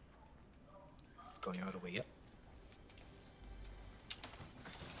 Going all the way up.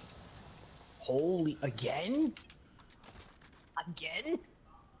 Holy, again? Again?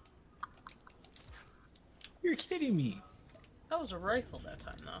 You're kidding me. That was a rifle that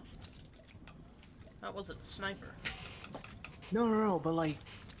time, though. That wasn't a sniper. No, but like,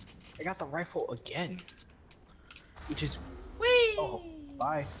 I got the rifle again. Which is, Whee! oh,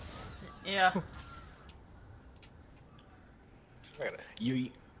 bye. Yeah. You.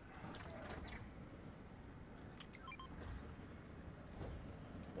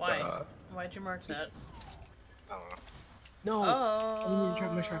 Why? Why'd you mark that? I don't know. No! I didn't even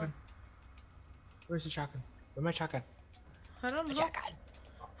drop my shotgun. Where's the shotgun? Where's my shotgun? I don't know. My shotgun!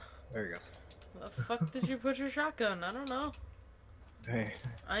 Oh, there he goes. Where the fuck did you put your shotgun? I don't know. Hey.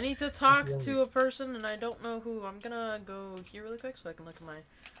 I need to talk to a person and I don't know who. I'm gonna go here really quick so I can look at my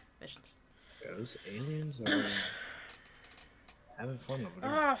missions. Yeah, those aliens are having fun over there.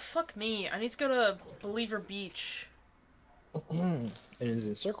 Ah, fuck me. I need to go to Believer Beach. And is it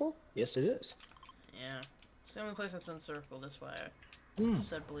in circle? Yes, it is. Yeah. It's the only place that's in circle. This way I Mm.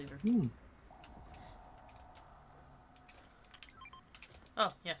 said Believer. Mm.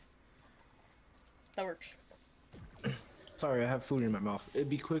 Oh, yeah. That works. Sorry, I have food in my mouth. It'd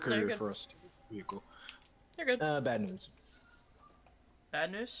be No, you're quicker good. for us to vehicle. You're good. Bad news.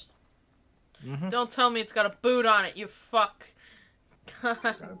 Bad news? Mm-hmm. Don't tell me it's got a boot on it, you fuck. God.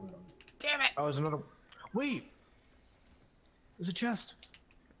 Damn it! Oh, there's another. Wait! There's a chest.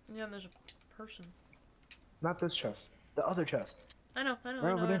 Yeah, there's a person. Not this chest. The other chest. I know. Right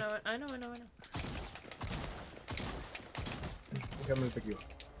I over there. know. Okay, I'm gonna pick you up.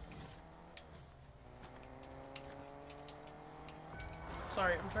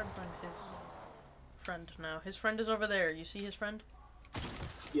 Sorry, I'm trying to find his friend now. His friend is over there. You see his friend?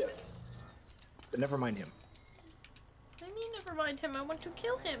 Yes. But never mind him. I mean, never mind him. I want to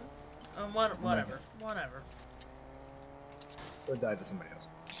kill him. Whatever. Or die to somebody else.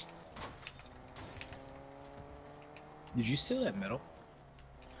 Did you steal that medal?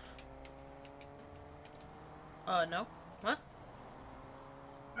 No. What?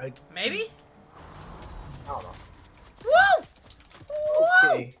 I Maybe? I don't know. Woo! Whoa!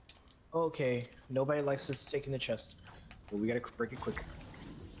 Okay. Okay. Nobody likes us taking the chest. But we gotta break it quick.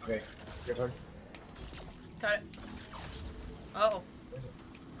 Okay. Your turn. Got it. Uh-oh. Where's it?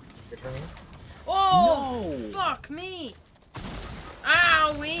 Your turn. Oh! No! Fuck me!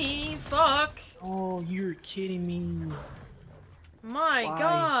 Owie! Fuck! Oh, you're kidding me. My Why?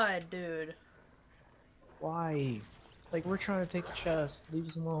 god, dude. Why? Like, we're trying to take the chest. Leave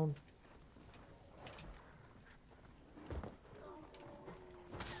us alone.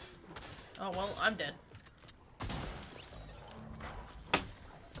 Oh, well, I'm dead.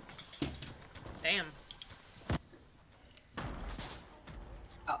 Damn.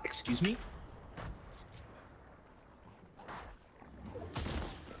 Excuse me?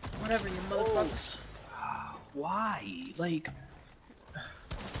 Whatever, you motherfuckers. Why? Like,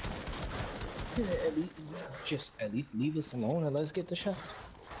 at least leave us alone and let's get the chest.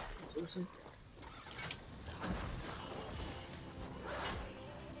 Seriously?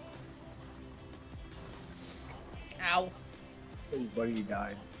 Ow. Hey, buddy, you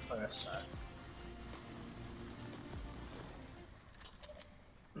died. Oh, that's sad.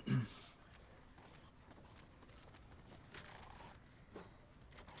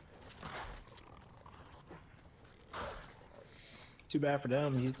 Too bad for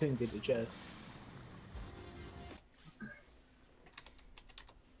them, he couldn't get the chest.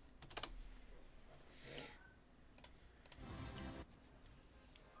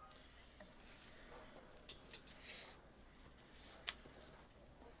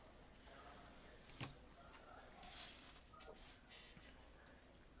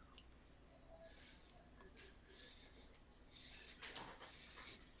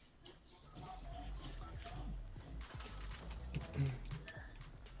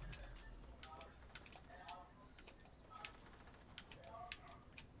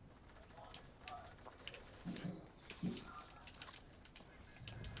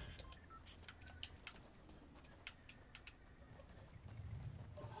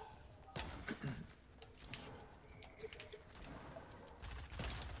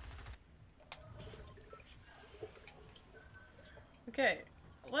 Okay,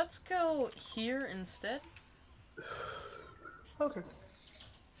 let's go here instead. Okay.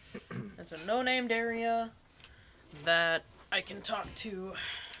 It's a no-named area that I can talk to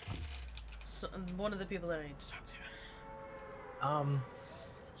one of the people that I need to talk to.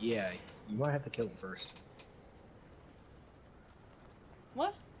 Yeah, you might have to kill him first.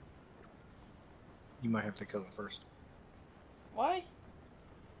 What? You might have to kill him first. Why?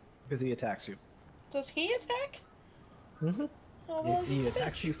 Because he attacks you. Does he attack? Mm-hmm. Oh, well, He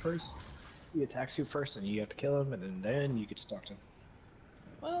attacks you first. He attacks you first, and you have to kill him, and then you get to talk to him.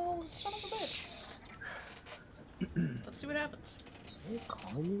 Well, son of a bitch. Let's see what happens. Someone's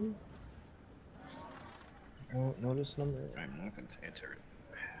calling you? I don't know this number. I'm not going to answer it.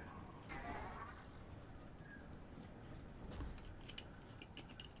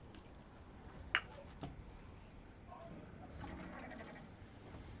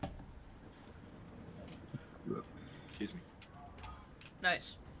 Excuse me.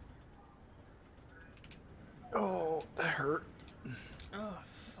 Nice. Oh, that hurt. Oh,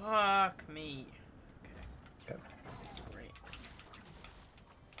 fuck me. Okay. Great.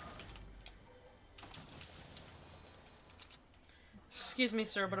 Excuse me,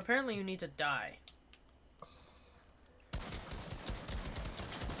 sir, but apparently you need to die.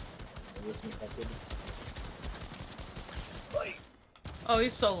 Oh,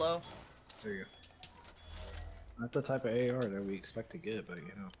 he's so low. There you go. Not the type of AR that we expect to get, but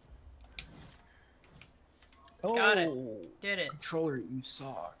you know. Oh, Got it. Did it. Controller, you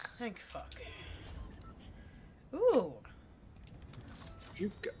suck. Thank fuck. Ooh.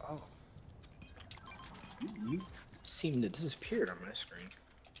 You got. Oh. You seem to disappear on my screen.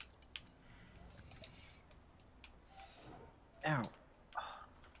 Ow.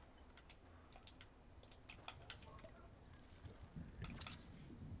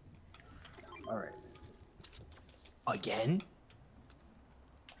 Alright. Again?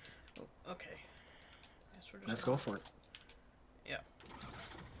 Oh, okay. Guess we're just Let's gonna- go for it. Yeah.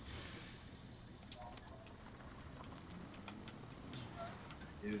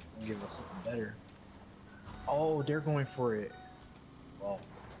 Dude, give us something better. Oh, they're going for it. Well,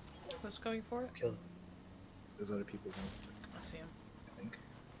 Who's going for let's it? kill them. There's other people going for it, I see him. I think.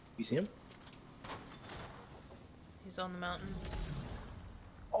 You see him? He's on the mountain.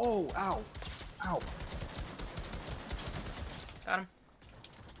 Oh, ow. Ow. Got him.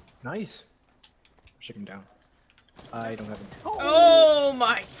 Nice. Shook him down. I don't have him. Oh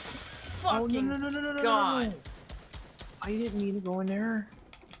my Oh, fucking god. no. I didn't mean to go in there.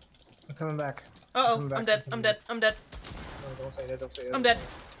 I'm coming back. Uh-oh, Coming back, I'm dead, I'm I'm coming dead, I'm dead, No, don't say that, don't say that. I'm dead,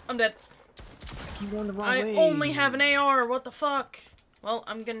 I'm dead. I keep going the wrong I way. only have an AR, what the fuck? Well,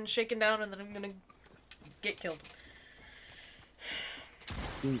 I'm getting shaken down and then I'm gonna get killed.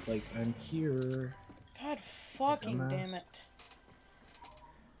 Dude, like, I'm here. God fucking Dumbass. damn it.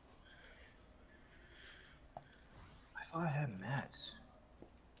 I thought I had mats.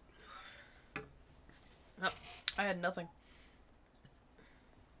 Oh, I had nothing.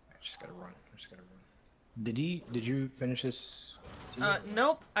 I just gotta run. Did you finish this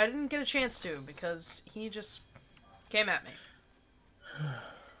Nope, I didn't get a chance to because he just came at me.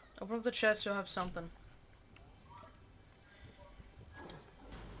 Open up the chest, you'll have something.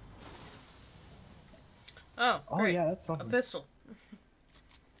 Oh, Oh great. yeah, that's A something. pistol.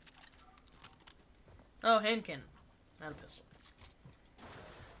 Oh, hand cannon. Not a pistol.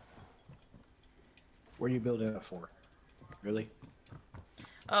 What are you building it for? Really?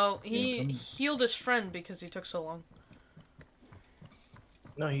 Oh, he Yeah, healed his friend because he took so long.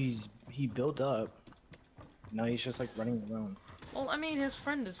 No, he built up. Now he's just like running around. Well, I mean, his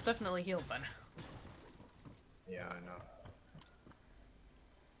friend is definitely healed by now. Yeah, I know.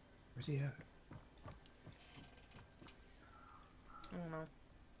 Where's he at? I don't know.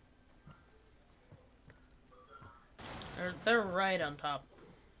 They're right on top.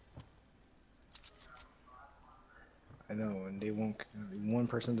 I know, and they won't. One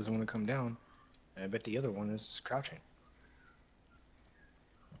person doesn't want to come down, and I bet the other one is crouching.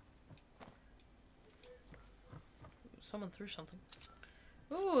 Someone threw something.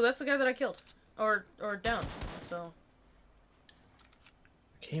 Ooh, that's the guy that I killed. Or downed. So.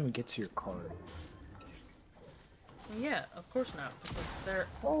 I can't even get to your car. Yeah, of course not. Because they're.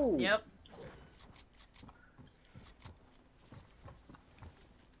 Oh! Yep.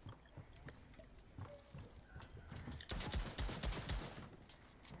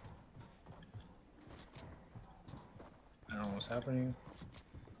 I don't know what's happening.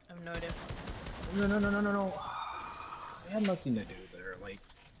 I have no idea. No. I had nothing to do there, like...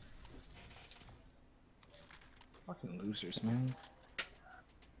 Fucking losers, man.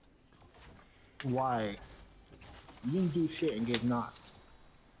 Why? You didn't do shit and get knocked.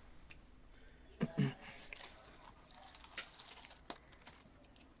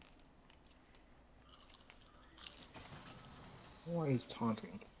 Why is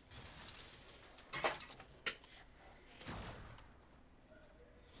taunting?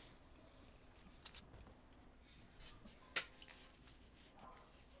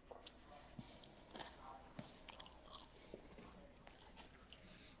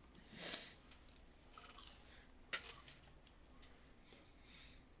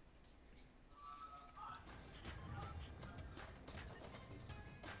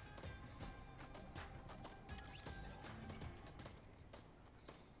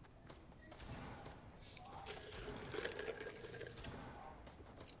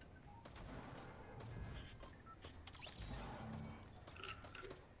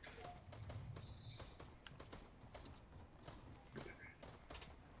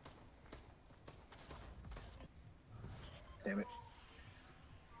 Damn it.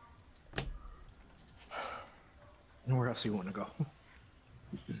 Where else do you want to go?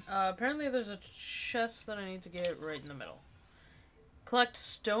 Apparently there's a chest that I need to get right in the middle. Collect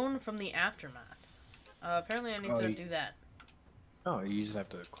stone from the aftermath. Apparently I need to do that. Oh, you just have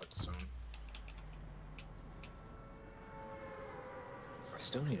to collect stone. I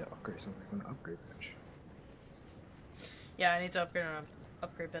still need to upgrade something from the upgrade bench. Yeah, I need to upgrade an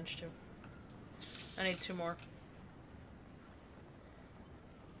upgrade bench too. I need 2 more.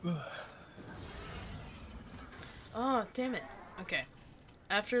 Oh, damn it. Okay.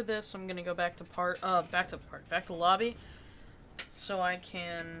 After this, I'm gonna go back to back to lobby, so I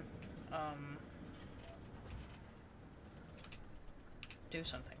can, do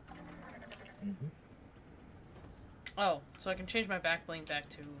something. Mm-hmm. Oh, so I can change my back bling back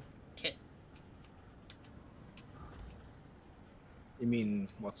to Kit. You mean,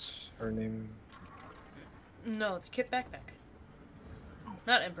 what's her name? No, it's Kit Backpack.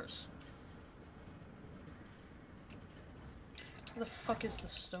 Not Empress. Where the fuck is the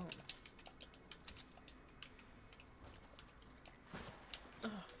stone? Oh,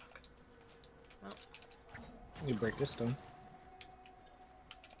 fuck. Well. You break this stone.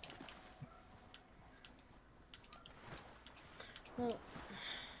 Well,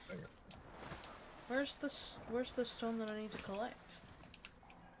 where's the stone that I need to collect?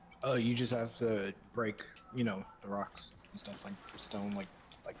 Oh, you just have to break, you know, the rocks and stuff like stone, like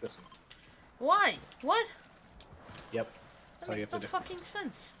this one. Why? What? Yep. That That's all you makes have no to do. fucking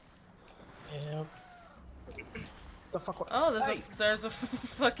sense. Yep. The fuck? What? Oh, there's a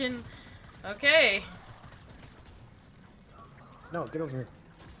fucking. Okay. No, get over here.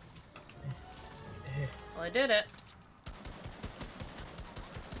 Well, I did it.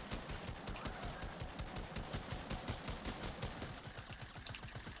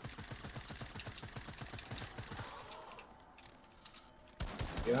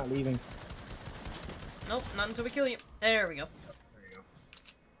 You're not leaving. Nope, not until we kill you. There we go. There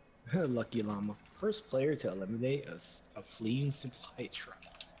you go. Lucky llama. First player to eliminate a fleeing supply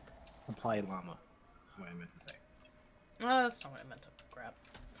llama. What I meant to say. Oh, that's not what I meant to grab.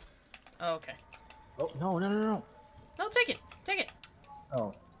 Oh, okay. Oh, no, no, no, no. No, take it. Take it.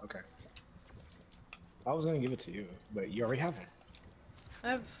 Oh, okay. I was gonna give it to you, but you already have one. I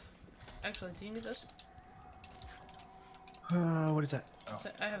have... Actually, do you need this? What is that? Oh. So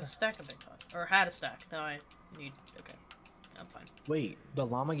I have a stack of big pots. Or had a stack. Now I need... Okay. I'm fine. Wait, the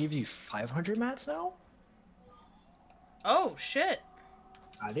llama gives you 500 mats now? Oh, shit.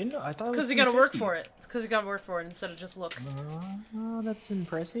 I didn't know. I thought it was Because you gotta work 250. for it. It's because you gotta work for it instead of just look. Oh, that's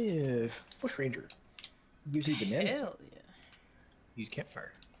impressive. Bush Ranger. Gives you bananas. Hell yeah. Use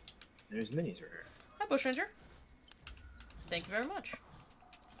campfire. There's minis right here. Hi, Bush Ranger. Thank you very much.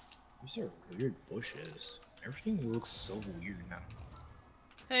 These are weird bushes. Everything looks so weird now.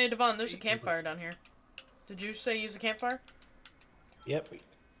 Hey, Devon, there's a campfire down here. Did you say use a campfire? Yep.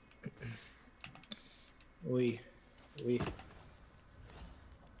 We.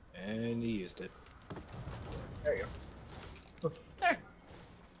 And he used it. There you go. There.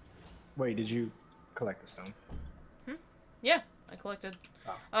 Wait, did you collect the stone? Yeah, I collected.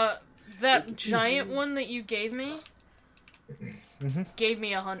 Oh. That giant one that you gave me gave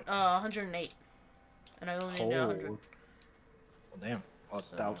me 108. And I only need 100. Well, damn. Well,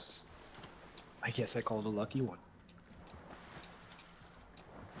 So- that was... I guess I called a lucky one.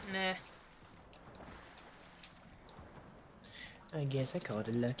 Nah. I guess I called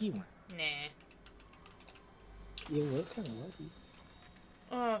a lucky one. Nah. It was kind of lucky.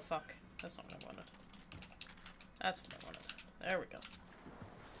 Oh, fuck. That's not what I wanted. That's what I wanted. There we go.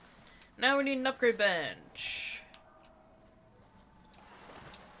 Now we need an upgrade bench.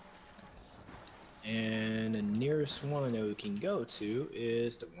 And the nearest one I know we can go to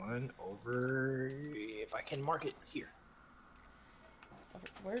is the one over... If I can mark it here.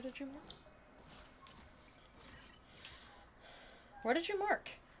 Where did you mark? Where did you mark?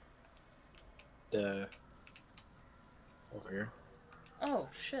 The... Over here. Oh,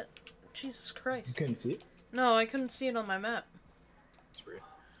 shit. Jesus You Christ. couldn't see it? No, I couldn't see it on my map. That's weird.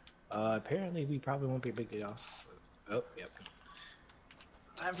 Apparently we probably won't be able to get off. Oh, yep.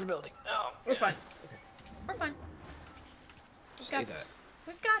 Time for building. Oh, We're yeah. fine. Okay. We're fine. We've Say got that. this.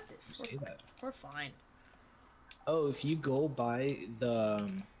 We've got this. You say that. We're fine. Oh, if you go by the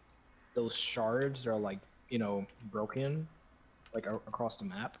those shards that are like, you know, broken, like across the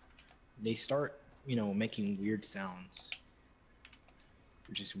map, they start, you know, making weird sounds,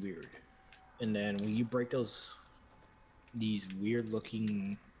 which is weird. And then when you break these weird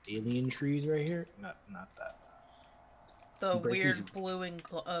looking alien trees right here, not that. The break weird these- blue and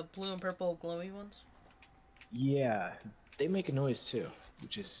purple glowy ones. Yeah, they make a noise too,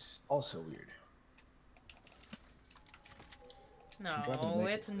 which is also weird. dropping No,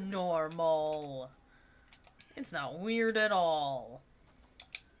 weight. it's normal. It's not weird at all.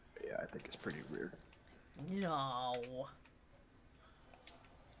 Yeah, I think it's pretty weird. No.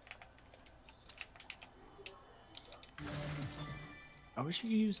 I wish you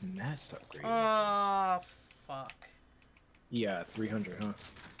could use mass to upgrade. Ah, fuck. Yeah, 300, huh?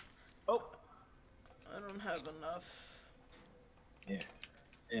 Oh. I don't have enough.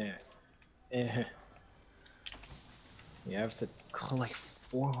 Yeah. You have to collect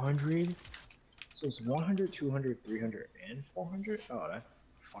 400? So it's 100, 200, 300, and 400? Oh, that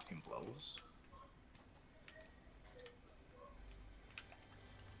fucking blows.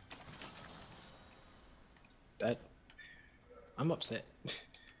 I'm upset.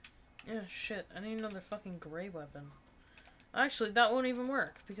 Yeah, shit. I need another fucking gray weapon. Actually, that won't even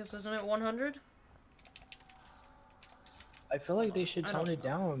work, because isn't it 100? I feel like they should I tone don't it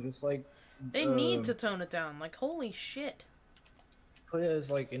down, just like... They need to tone it down. Like, holy shit. Put it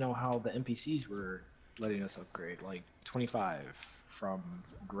as like, you know, how the NPCs were letting us upgrade. Like, 25 from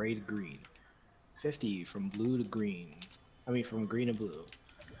gray to green. 50 from blue to green. I mean, from green to blue.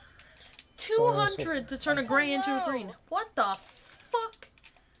 200 to turn a gray into a green. What the fuck?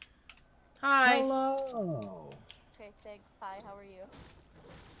 Hi. Hello! Okay, thanks. Hi, how are you?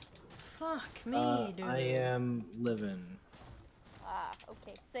 Fuck me, dude. I am living. Ah,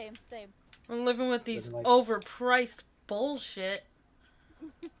 okay, same. I'm living with these Living like- overpriced bullshit.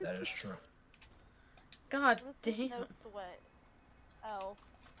 That is true. God What is this damn. no sweat? Oh.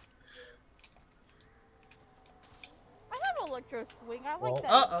 I have electro swing. I Well- like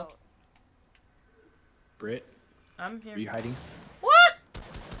that. Uh-oh. emote. Britt, I'm are you here. hiding? What?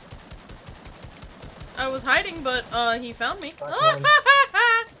 I was hiding, but he found me. Back on.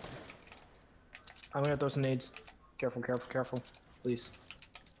 I'm gonna throw some nades. Careful, careful, careful. Please.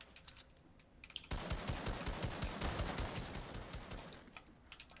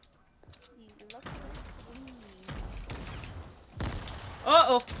 Electro swing.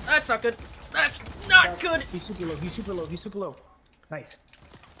 Uh-oh, that's not good. That's not good. He's super low. He's super low. He's super low. Nice.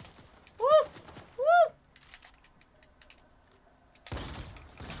 Woo! Woo!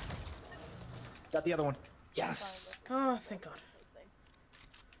 Got the other one. Yes. Oh, thank God.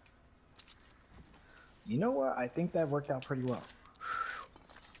 You know what? I think that worked out pretty well.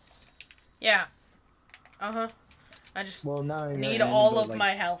 Yeah. Uh-huh. I just Well, now in your need end, all but, of like...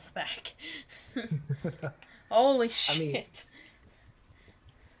 my health back. Holy shit. mean-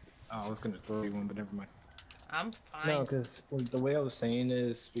 Oh, I was gonna throw you one, but never mind. I'm fine. No, because the way I was saying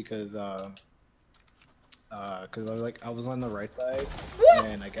is because I was on the right side, Woo!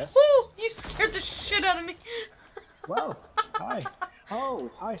 and I guess. Woo! You scared the shit out of me. Wow. Hi.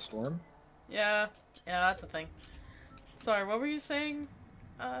 Oh, hi, Storm. Yeah. Yeah, that's a thing. Sorry, what were you saying,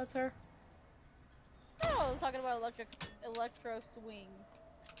 Tara? No, I was talking about electro swing.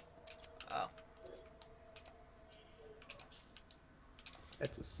 Oh.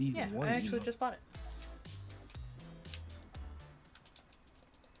 That's a season Yeah, one. I actually emote. just bought it.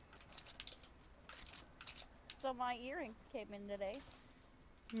 So my earrings came in today.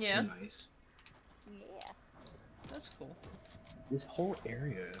 Yeah, Nice. Yeah. that's cool. This whole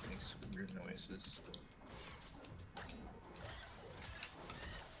area makes weird noises.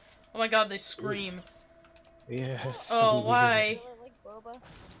 Oh my God, they scream. Yes. Oh, why? Like boba.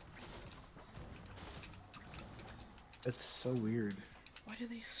 It's so weird. Why do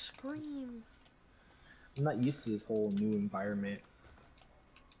they scream? I'm not used to this whole new environment.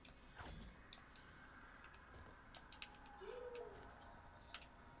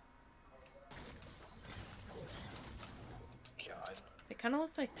 God. They kind of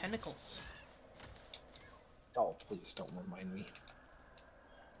look like tentacles. Oh, please don't remind me.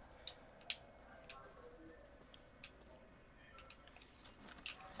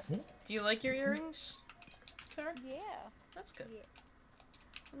 Do you like your earrings, Tara? Yeah. That's good. Yeah.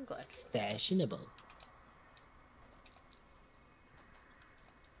 I'm glad. Fashionable.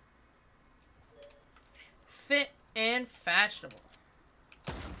 Fit and fashionable.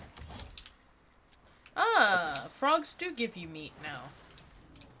 Ah, That's- frogs do give you meat now.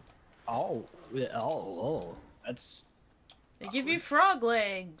 Oh, oh, that's They give you frog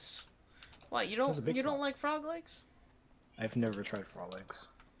legs. What, you That's a don't big you don't frog. like frog legs? I've never tried frog legs.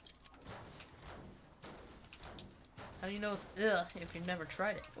 How do you know it's ugh if you've never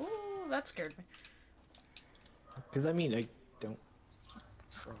tried it? Ooh, that scared me. Because I mean, I don't eat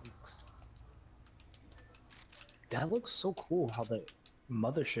frogs. That looks so cool how the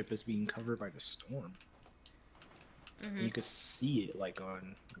mothership is being covered by the storm. Mm-hmm. You could see it like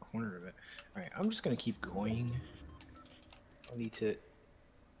on the corner of it. Alright, I'm just gonna keep going. I need to...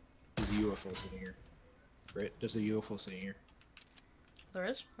 There's a UFO sitting here. Right? There's a UFO sitting here. There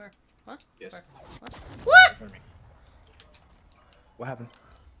is? Where? What? Yes. Where? What? In What? front of me. What happened?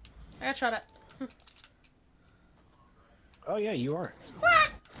 I got shot at. Oh yeah, you are. Ah!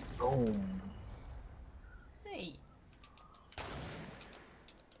 Boom. Hey.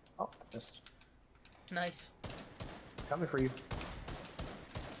 Oh, missed. Nice. Coming for you.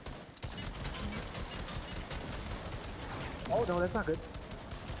 Oh no, that's not good.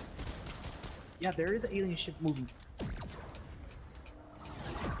 Yeah, there is an alien ship moving.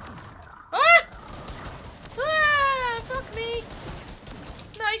 Ah! Ah! Fuck me!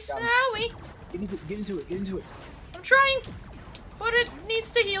 Nice, Got him. owie! Get into it, get into it. I'm trying! But it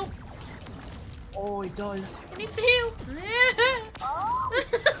needs to heal. Oh, it does. It needs to heal. Oh.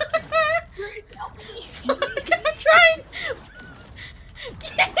 I'm trying!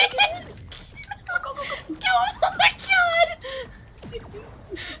 Get in! Oh my god!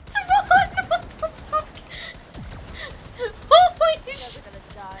 Devon, what the fuck? Holy You guys shit! are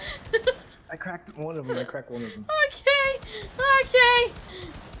gonna die. I cracked one of them, I cracked one of them. Okay, okay.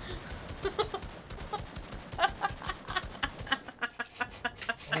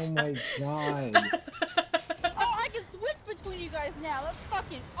 Oh my god. Oh, I can switch between you guys now. That's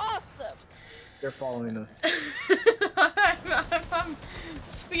fucking awesome. They're following us. I'm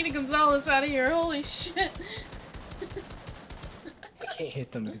Speedy Gonzalez out of here. Holy shit. I can't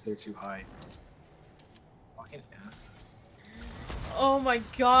hit them because they're too high. Fucking asses. Oh my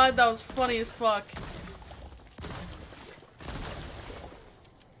god, that was funny as fuck.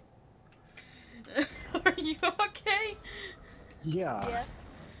 Are you okay? Yeah. Yeah.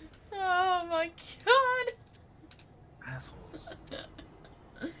 Oh my god. Assholes.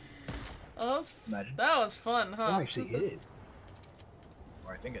 Oh, Imagine. that was fun, huh? I actually hit it.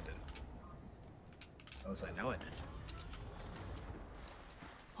 Or I think I did. I was like, no, I did.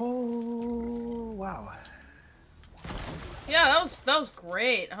 Oh, wow. Yeah, that was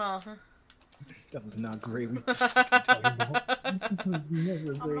great, huh? That was not great. What the fuck are you talking about? That was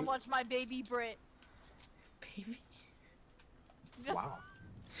never I'm gonna great. watch my baby Brit. Baby. Wow.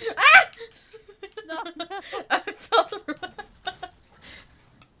 Ah! No. I felt the.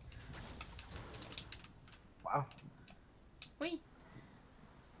 Wow. Wait.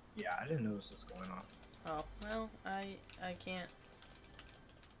 Yeah, I didn't notice this going on. Oh well, I can't.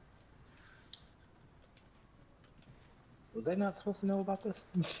 Was I not supposed to know about this?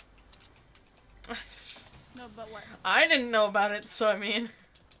 No, but what? I didn't know about it, so I mean.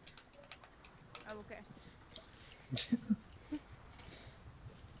 Oh, okay.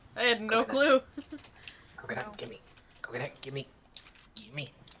 I had no clue. Go get it, No. gimme. Go get it, gimme. Gimme.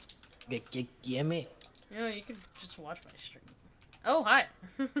 Gimme. You know, you could just watch my stream. Oh, hi.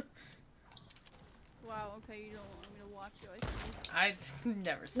 Wow, okay, you don't want me to watch you, I see. I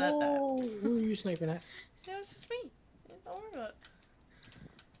never said Whoa, who are you sniping at? that. It was just me. Don't worry about it.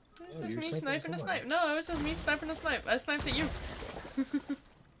 It was Oh, just you're me sniping sniping a someone. snipe. No, it was just me sniping a snipe. I sniped at you.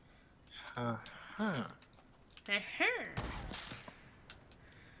 Uh-huh.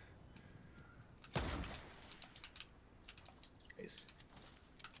 Nice.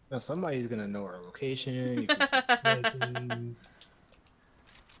 Now somebody's gonna know our location. You can keep sniping.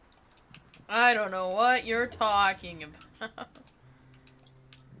 I don't know what you're talking about.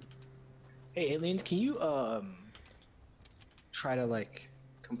 Hey, aliens, can you try to like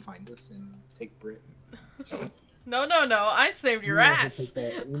come find us and take Brit? No, no, no. I saved your You might ass. as well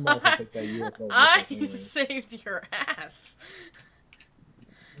take that- you might as well take that UFO with I us anyway. saved your ass.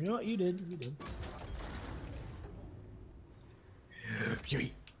 You know what? You did. You did.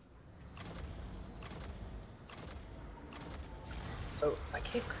 Yui. So I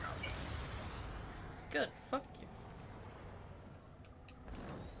can't crouch. So- Good. Fuck you.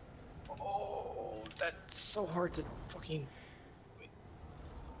 Oh, that's so hard to fucking. Wait.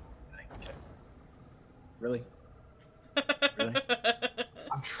 Okay. Really? Really?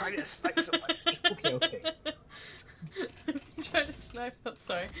 I'm trying to snipe somebody. Okay, okay. Trying to snipe. I'm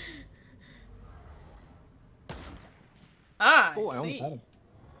sorry. Ah. Oh, I almost see. had him.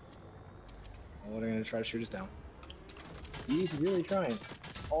 Oh, they're gonna try to shoot us down. He's really trying.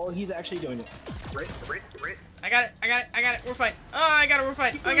 Oh, he's actually doing it. Brit. I got it. I got it. I got it. We're fine. Oh, I got it. We're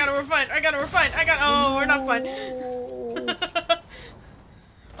fine. I got it. We're fine. I got it. We're fine. I got. Oh, we're not fine.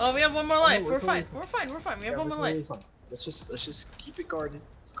 Oh, we have one more life. we're We're fine. totally We're fine. We're fine. We have Yeah, one we're more totally life. fine. Let's just keep it guarded.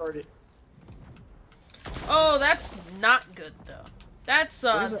 Let's guard it. Oh, that's not good though. That's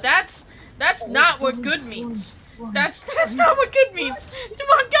What is it? that's Oh, not what run, good run, means. run. That's not what good means. Come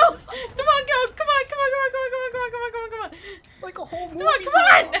on, go. Come on, go. Come on, come on, come on, come on, come on, come on, come on, come on, come on. It's like a whole movie. Come on, come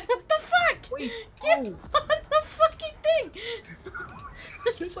on. What the fuck? Wait. Get Oh, on the fucking thing.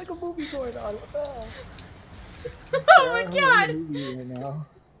 there's like a movie going on. What the hell? Oh my I'm in a god. movie right now.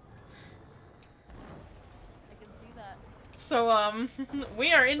 I can see that. So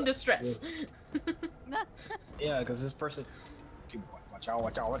we are in distress. Yeah, because this person. Dude, watch out!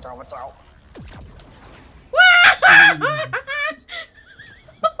 Watch out! Watch out! Watch out!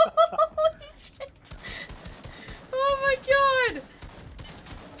 Holy shit. Oh my god.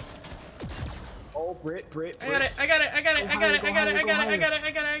 Oh, Brit. I got it. I got it. I got it. I got it. I got it. I got it. I got it.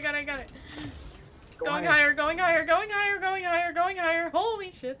 I got it. I got it. I got it. Going higher. Going higher. Going higher. Going higher. Going higher.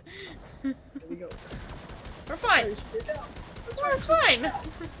 Holy shit. There we go. We're fine. We're fine.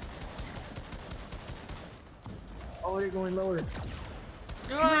 Oh, you're going lower.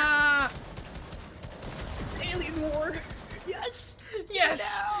 Ah. Alien war. Yes. Yes.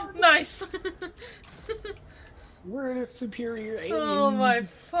 Down. Nice. We're superior aliens. Oh my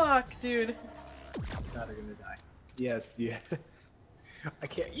fuck, dude. Now they're gonna die. Yes. Yes. I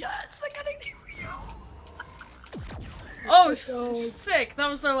can't. Yes. I got a Oh, Let's go. sick. That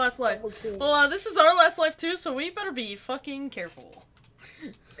was their last life. Okay. Well, this is our last life too, so we better be fucking careful.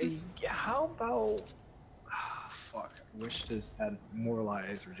 Hey, how about? Ah, fuck. I wish this had more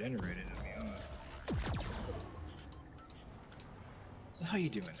lives regenerated. To be honest. So how you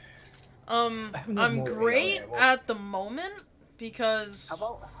doing? I haven't had I'm more great AI. Well, at the moment because.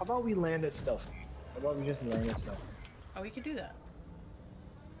 How about we land at stealth? How about we just land at stealth? Oh, we could do that.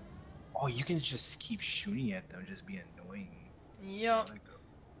 Oh, you can just keep shooting at them, just be annoying. See Yup. how that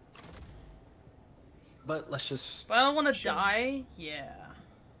goes. But let's just. But I don't want to Sure. die. Yeah.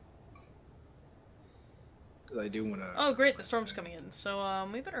 Because I do want to. Oh, great. The storm's coming in, so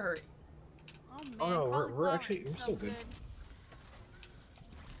we better hurry. Oh man, Oh, no, we're cauliflower actually- is we're so still good.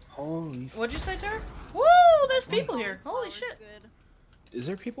 Holy. What'd you say, Tara? Woo! There's people here. Holy Cauliflower's shit. good. Is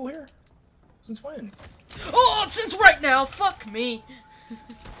there people here? Since when? Oh, since right now. Fuck me.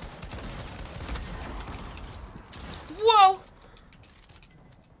 Whoa.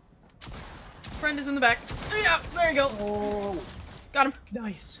 Friend is in the back. Yeah, there you go. Oh, Got him.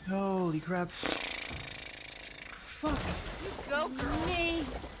 nice. Holy crap. Fuck Go, girl. me.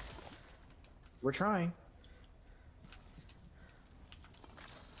 We're trying.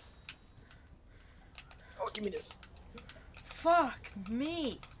 Oh, give me this. Fuck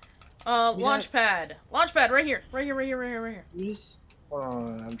me. Launch pad. Launch pad right here. Right here, right here, right here, right here. Give me this. Hold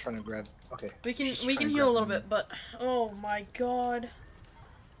on, I'm trying to grab. Okay. We can just we try can and heal a grab little one. bit, but oh my god.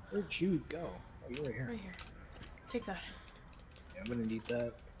 Where'd you go? Oh, you're right here. Right here. Take that. Yeah, I'm gonna need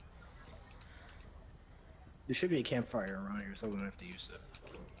that. There should be a campfire around here, so I'm gonna have to use it.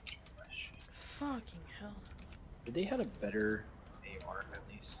 Fucking hell. Did they had a better AR at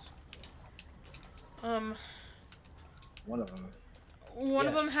least? One of them. One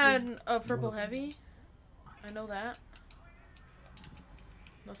of them Yes, had a purple heavy. I know that.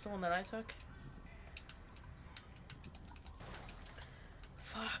 That's the one that I took.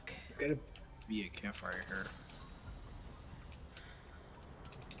 Fuck. It's gotta be a campfire here.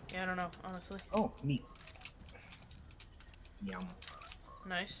 Yeah, I don't know, honestly. Oh, meat. Yum.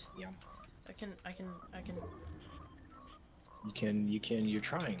 Nice. Yum. I can. You're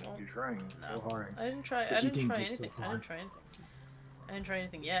trying. Oh, You're trying so no. hard. I didn't try. But I you didn't try didn't get so anything. I far. didn't try anything. I didn't try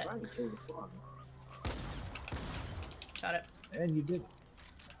anything yet. Trying to kill the frog. Got it. And you did.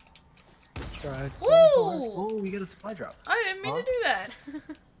 Tried so Woo! hard. Oh, we got a supply drop. I didn't mean to do that.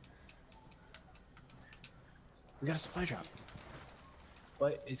 We got a supply drop.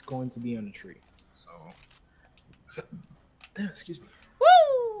 But it's going to be on a tree. So. Excuse me.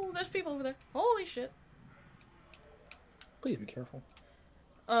 Woo! There's people over there. Holy shit. Please be careful.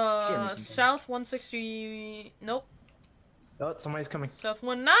 sometimes. South 160. Nope. Oh, somebody's coming. South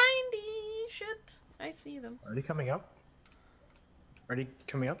 190. Shit. I see them. Are they coming up? Are they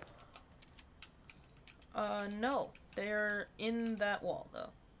coming up? No. They're in that wall, though.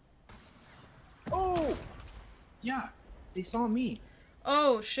 Oh! Yeah, they saw me.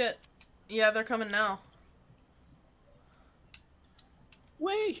 Oh, shit. Yeah, they're coming now.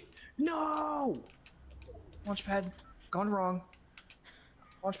 Wait! No! Launchpad, gone wrong.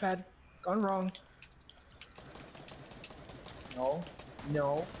 Launchpad, gone wrong. No.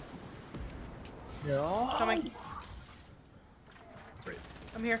 No. No. Coming. Great.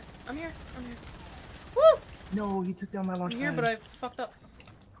 I'm here. I'm here. I'm here. Woo! No, he took down my launch I'm here, pad. but I fucked up.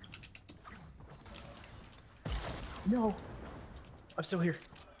 No. I'm still here.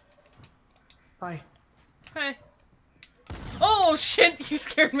 Hi. Hey. Oh, shit! You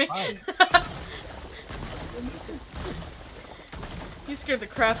scared me. Hi. You scared the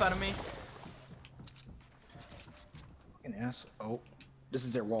crap out of me. Fucking ass. Oh. This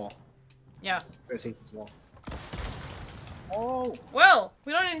is their wall. Yeah. Better take this wall. Oh! Well,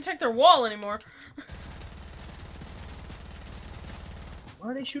 we don't even take their wall anymore.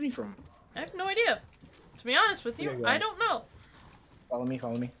 Where are they shooting from? I have no idea. To be honest with you, Okay, go I on. don't know. Follow me,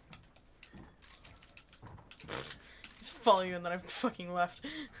 follow me. Just follow you and then I fucking left.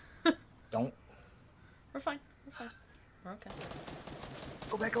 Don't. We're fine. We're fine. We're okay.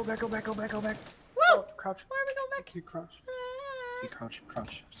 Go back, go back, go back, go back, go back. Woo! Oh, crouch. Where are we going back? See crouch. See crouch,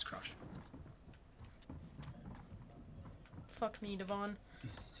 crouch. Just crouch. Fuck me, Devon.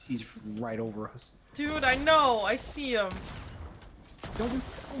 He's right over us. Dude, I know. I see him. Don't do.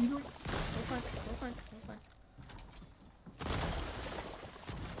 Oh, you know. We're fine. We're fine. We're fine.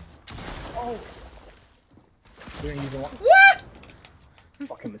 Oh. We didn't even want. What?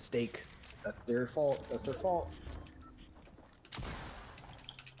 Fucking mistake. That's their fault. That's their fault.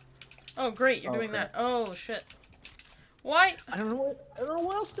 Oh, great. You're Oh, doing crap. that. Oh, shit. Why? I don't know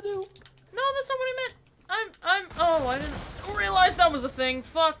what else to do. No, that's not what I meant. Oh, I didn't realize that was a thing.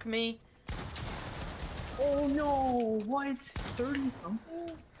 Fuck me. Oh no! What? 30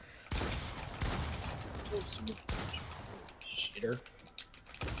 something? Oops. Shitter.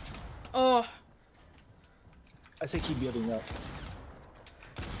 Oh. I say keep building up.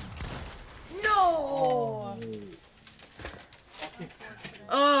 No!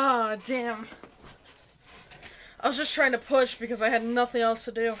 Oh, damn. I was just trying to push because I had nothing else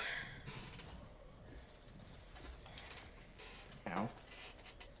to do. Ow.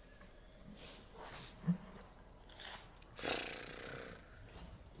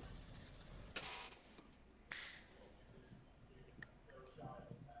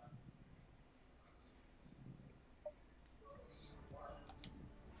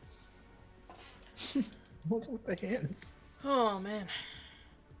 What's with the hands? Oh, man.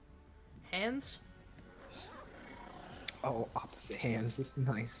 Hands? Oh, opposite hands. That's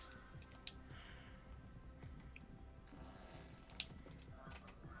nice.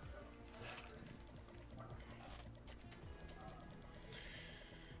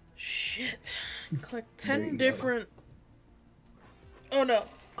 Shit. Click There 10 you go. different... Oh no.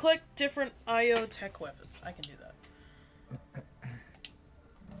 Click different IO tech weapons. I can do that.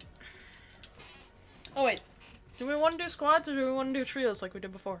 Oh wait. Do we want to do squads or do we want to do trios like we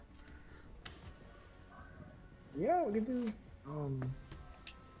did before? Yeah, we can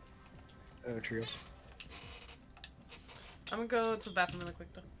do trios. I'm gonna go to the bathroom really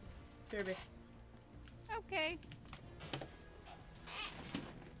quick though. Here, B. Okay.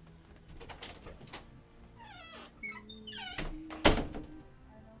 I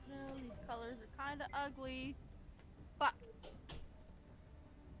don't know. These colors are kind of ugly. Fuck.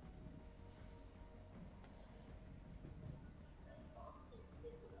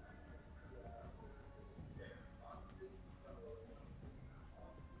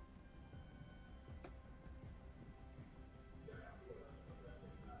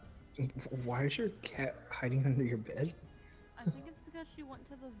 Why is your cat hiding under your bed? I think it's because she went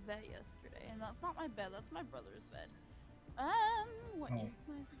to the vet yesterday, and that's not my bed. That's my brother's bed. What is Oh.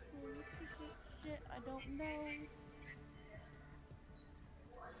 my Victoria's Secret shit? I don't know.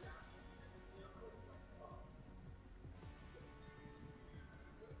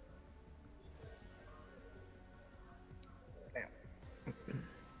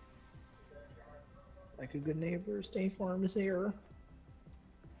 Like a good neighbor, State Farm is here. Is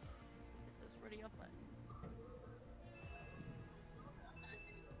this ready up button?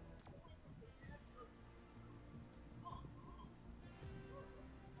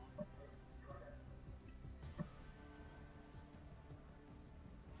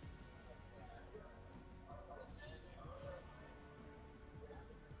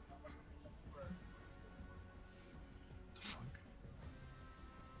 The fuck?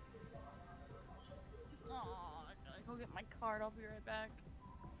 Oh, I gotta go get my card. I'll be right back.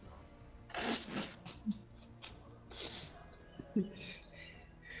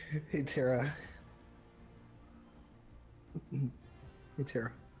 Hey Tara. Hey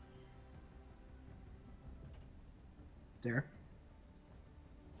Tara. There.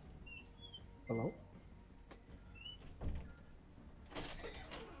 Hello?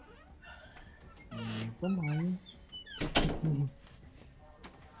 Never mind.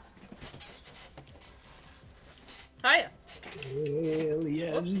 Hiya.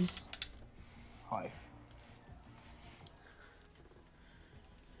 Aliens. Hi.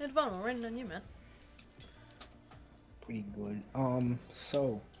 Hey, Devon, we're waiting on you, man. Pretty good.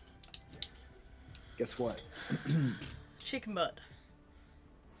 So guess what? Chicken butt.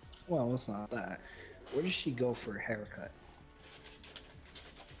 Well, it's not that. Where does she go for a haircut?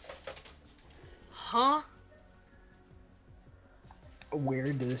 Huh?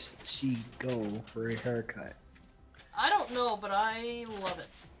 Where does she go for a haircut? I don't know, but I love it.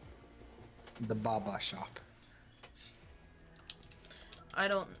 The Baba shop. I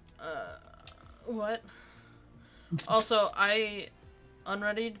don't, what? Also, I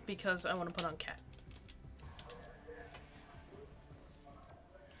unreadied because I want to put on cat.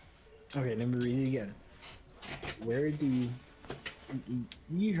 Okay, let me read it again. Where do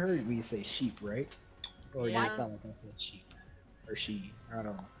you heard me say sheep, right? Or did Yeah. it sound like I said sheep? Or she? I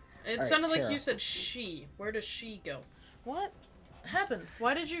don't know. It Alright, sounded like Tara. you said she. Where does she go? What happened?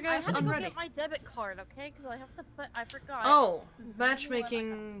 Why did you I guys had to go unready? get my debit card, okay? Because I have to put. I forgot. Oh, This is the new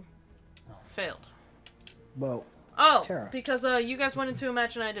matchmaking failed. Well, Oh, Tara. because you guys went into a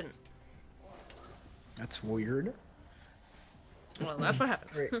match and I didn't. that's weird. Well, that's what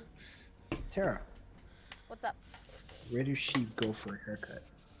happened. Right. Tara, What's up? where does she go for a haircut?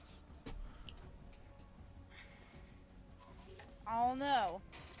 I don't know.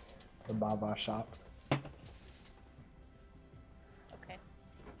 The Baba shop. Okay.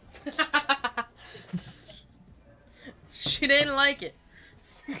 She didn't like it.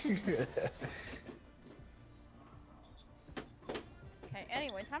 Okay.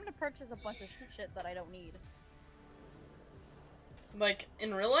 Anyway, time to purchase a bunch of shit that I don't need. Like,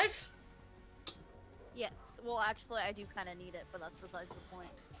 in real life? Yes. Well, actually, I do kind of need it, but that's besides the point.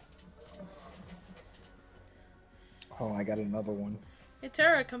 Oh, I got another one. Hey,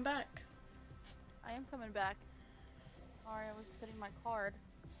 Tara, come back. I am coming back. Sorry, I was putting my card.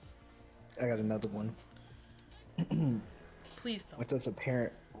 I got another one. Please don't. What does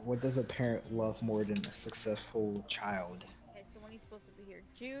a parent love more than a successful child? Okay, so when are you supposed to be here?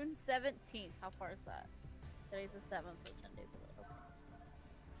 June 17th. How far is that? Today's the 7th, so 10 days away. Okay.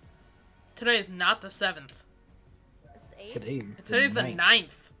 Today is not the 7th. It's 8th? Today's the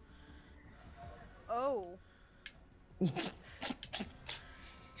 9th. Oh. I'm just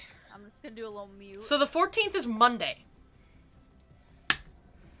gonna do a little mute. So the 14th is Monday.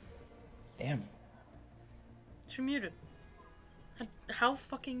 Damn. She muted. How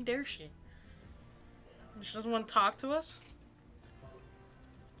fucking dare she? She doesn't want to talk to us?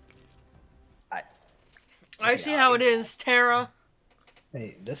 I see how it is, Tara.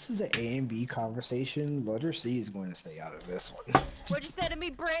 Hey, this is an A and B conversation. Letter C is going to stay out of this one. What'd you say to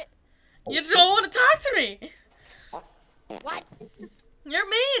me, Britt? You don't want to talk to me! What? You're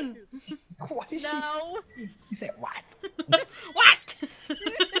mean! What did No. she said what? What?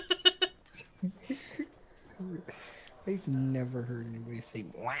 I've never heard anybody say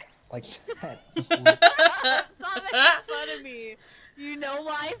what like that. Stop making fun of me. You know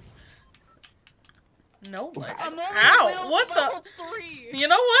lives? No, like, I'm only ow, what level the? 3. You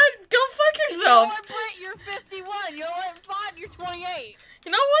know what? Go fuck You know yourself! what, Britt? You're 51. You know what, Vaughn? You're 28.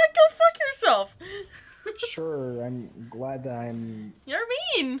 You know what? Go fuck yourself! Sure, I'm glad that I'm You're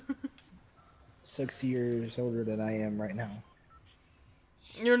mean! 6 years older than I am right now.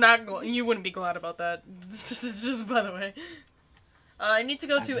 You're not you wouldn't be glad about that. Just by the way. I need to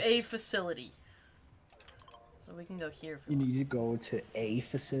go to a facility. So we can go here. You need to go to A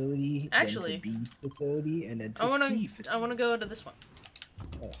facility, Actually, then to B's facility, and then to I C facility. I wanna go to this one.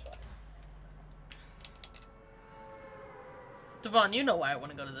 Oh, fuck. Devon, you know why I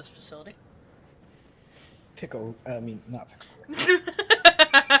wanna go to this facility. Pickle, I mean, not pickle.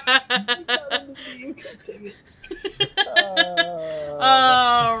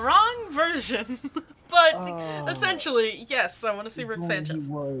 Wrong version. But essentially, yes, I want to see Rick Sanchez.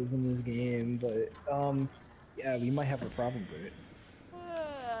 He was in this game, but yeah, we might have a problem with it.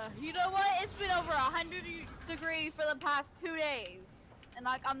 You know what? It's been over 100 degrees for the past 2 days, and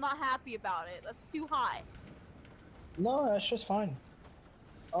like I'm not happy about it. That's too high. No, that's just fine.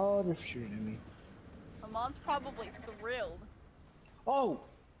 Oh, they're shooting at me. My mom's probably thrilled. Oh!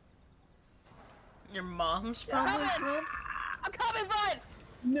 Your mom's probably thrilled? I'm coming, bud!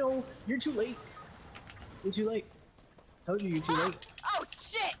 No, you're too late. You're too late. Told you you're too late. Oh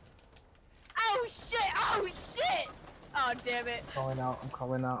shit! Oh shit! Oh shit! Oh damn it! I'm crawling out, I'm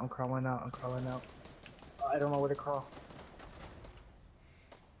crawling out, I'm crawling out, I'm crawling out. I don't know where to crawl.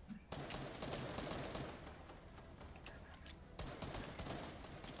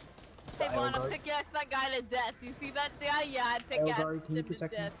 Hey, Vaughn, I'll pickaxe that guy to death. You see that guy? Yeah, I pickaxe Elgar, can you him to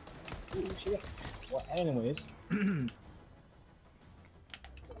protect me? death. Ooh, shit. Well, anyways. Don't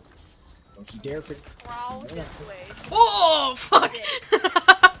you dare for Crawl this way. Oh, fuck!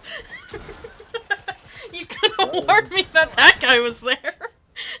 You could have warned me that that guy was there.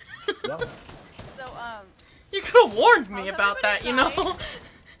 well, So, You could have warned me How's about that, everybody you know?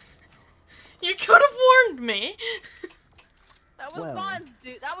 You could have warned me. that was Well. Vaughn's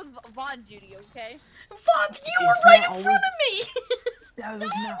duty. That was Vaughn's duty, okay? Vaughn, you It's were right in not front always- of me! that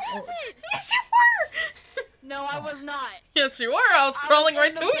was not. Yes, you were! No, I was not. Yes, you were. I was crawling I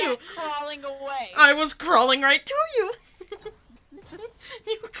was right in the to you. back Crawling away. I was crawling right to you.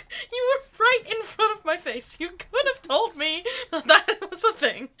 You were right in front of my face. You could have told me that that was a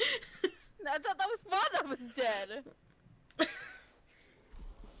thing. I thought that was Vaughn that was dead.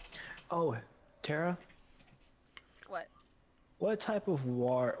 Oh, Tara, What? what type of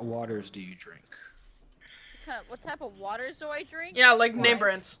waters do you drink? What type of waters do I drink? Yeah, like name Yes.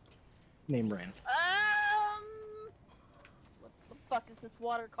 brands. Name brand. What the fuck is this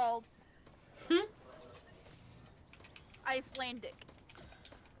water called? Icelandic.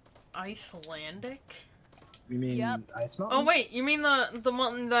 Icelandic? You mean Yep. Ice Mountain? Oh wait, you mean the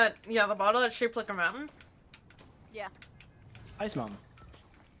one that the bottle that's shaped like a mountain? Yeah. Ice Mountain.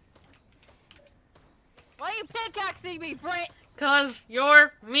 Why are you pickaxing me, Brent? Cause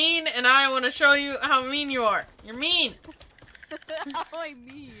you're mean and I want to show you how mean you are. You're mean. How I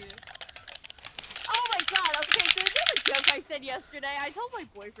mean? Oh my god, okay, so there's a joke I said yesterday. I told my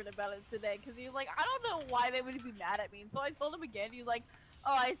boyfriend about it today, because he was like, I don't know why they would be mad at me. And so I told him again, he's like,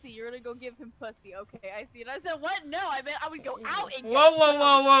 oh, I see, you're gonna go give him pussy. Okay, I see. And I said, what? No, I meant I would go out and get Whoa, whoa,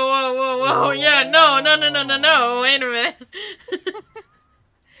 whoa, whoa, whoa, whoa, whoa. Yeah, no. Wait a minute.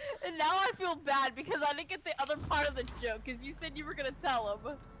 And now I feel bad because I didn't get the other part of the joke, because you said you were gonna tell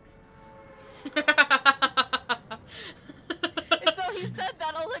him. And so he said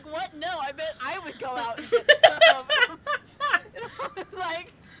that, I was like, what? No, I meant I would go out and get some. And I was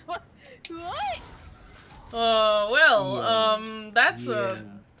like, what? That's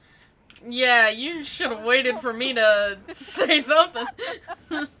yeah, you should have waited for me to say something.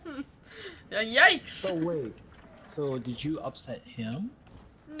 Yikes. So wait. So did you upset him?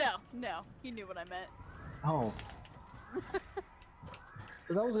 No, he knew what I meant. Oh.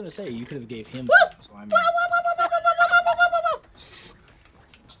 Because I was gonna say you could have gave him some, so I mean.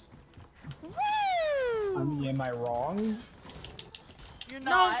 Woo! I mean, am I wrong? You're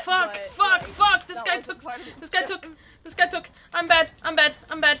No, not. fuck. But, like, This that guy wasn't took. part of the This guy joke. took. I'm bad.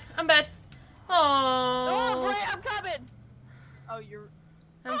 Oh, Oh, Bray, I'm coming! Oh, you're...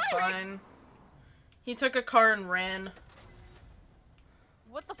 I'm Hi, fine. He took a car and ran.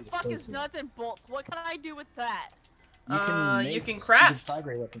 What the He's a fuck is pussy. nuts and bolts? What can I do with that? You can make you can stupid craft. side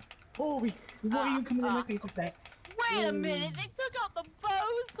grade weapons. Holy, why are you coming in my face like that? Wait a minute, they took out the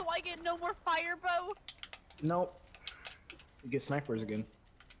bows, so I get no more fire bow? Nope. You get snipers again.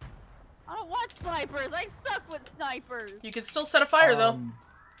 I don't want snipers, I suck with snipers! You can still set a fire though.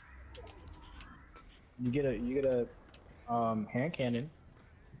 You get a hand cannon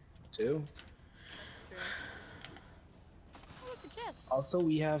too. Oh, what's the chest? Also,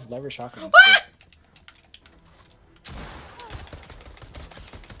 we have lever shotguns. What?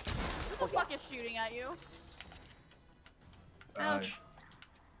 Who the fuck is shooting at you? Ouch.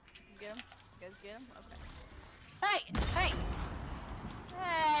 You get him? You guys get him? Okay. Hey! Hey!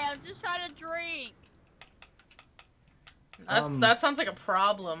 Hey, I'm just trying to drink! That sounds like a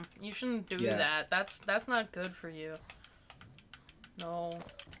problem. You shouldn't do Yeah. that. That's not good for you. No.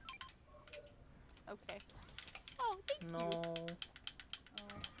 Okay. Oh, thank you. No. Oh.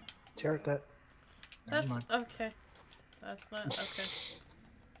 Tear at that. Never That's mind. okay. That's not okay.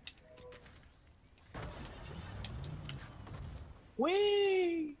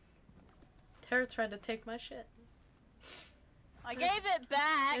 Whee! Tara tried to take my shit. I gave it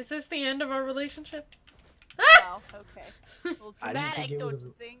back! Is this the end of our relationship? Oh, okay. Well, I didn't think dramatic, it don't was-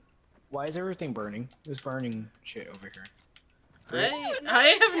 you think? Why is everything burning? There's burning shit over here.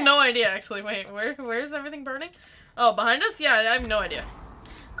 I have no idea actually. Wait, where's everything burning? Oh, behind us? Yeah, I have no idea.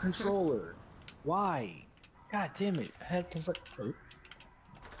 Controller. Why? God damn it. I had to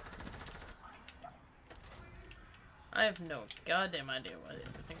I have no goddamn idea why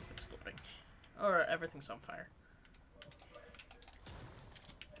everything's exploding. Or everything's on fire.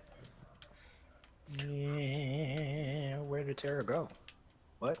 Yeah, where did Tara go?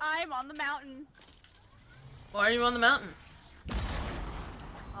 What? I'm on the mountain. Why are you on the mountain?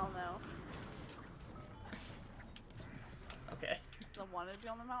 Oh no. Okay. Don't want to be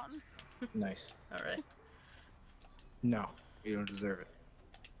on the mountain? Nice. Alright. No, you don't deserve it.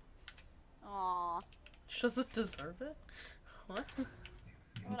 Aw. She doesn't deserve it? What?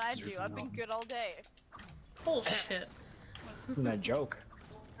 What I do? I've been good all day. Bullshit. That joke.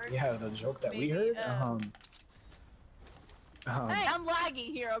 Yeah, the joke that we Maybe, heard. Hey, I'm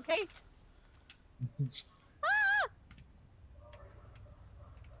lagging here, okay? Ah!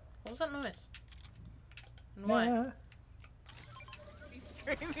 What was that noise? And why? Yeah. He's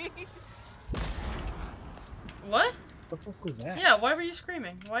screaming. What? The fuck was that? Yeah, why were you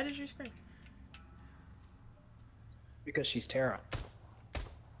screaming? Why did you scream? Because she's Tara.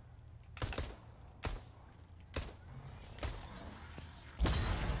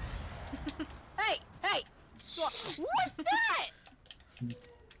 Hey, hey! What's that? Eh,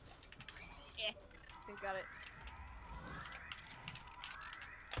 okay, got it.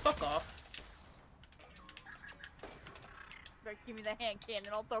 Fuck off. Right, give me the hand cannon,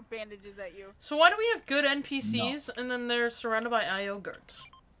 I'll throw bandages at you. So why do we have good NPCs and then they're surrounded by IO guards?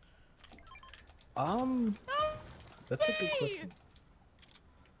 That's a good Hey! question.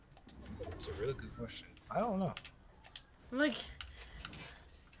 That's a really good question. I don't know. Like,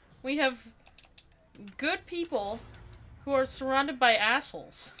 we have good people who are surrounded by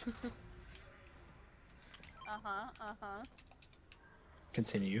assholes. Uh-huh, uh-huh.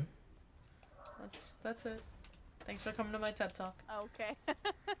 Continue. That's it. Thanks for coming to my TED Talk. Okay.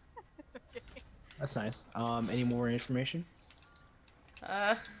 Okay. That's nice. Any more information?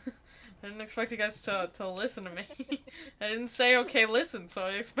 I didn't expect you guys to listen to me. I didn't say okay listen, so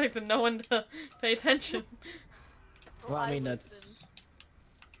I expected no one to pay attention. Well, I mean, listen.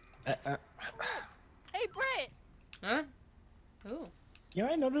 that's... Hey, Britt! Huh? Ooh. You know,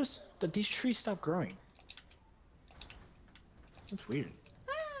 I noticed that these trees stopped growing. That's weird.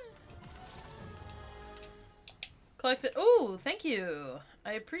 Collected. Ooh, thank you.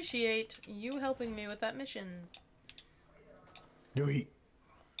 I appreciate you helping me with that mission. Do we?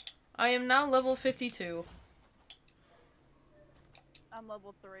 I am now level 52. I'm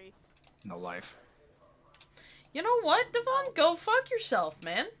level 3. No life. You know what, Devon? Go fuck yourself,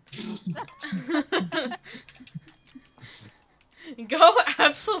 man. Go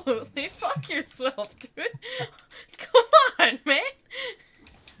absolutely fuck yourself, dude. Come on, man.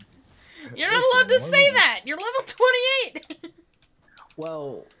 You're not allowed to say that. You're level 28.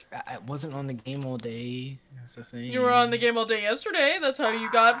 Well, I wasn't on the game all day. That's the thing. You were on the game all day yesterday. That's how you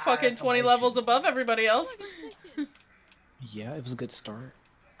got fucking that's 20 how I levels should- above everybody else. Yeah, it was a good start.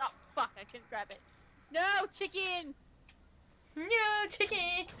 Oh, fuck, I couldn't grab it. No, chicken! No,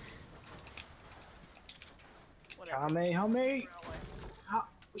 chicken. Whatever. Kame, help me!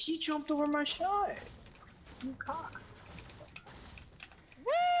 He jumped over my shot. You cock.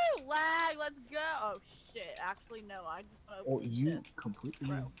 Woo! Lag, let's go! Oh shit, actually no, I just wanna Oh, open you this. completely.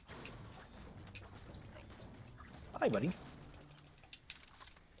 Bro. Hi, buddy.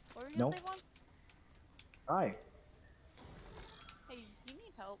 What were you No. gonna say, Vaughn? Hi. Hey, you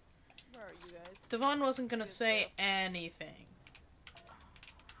need help. Where are you guys? Devon wasn't gonna Good say girl. anything.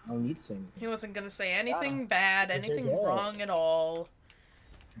 I don't need to say anything. He wasn't gonna say anything bad, because they're anything dead. wrong at all.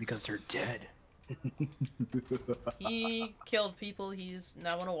 Because they're dead. He killed people. He's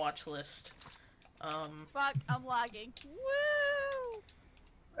now on a watch list. Fuck, I'm lagging. Woo!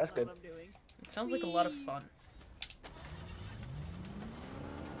 That's I don't good. know what I'm doing. It sounds like a lot of fun.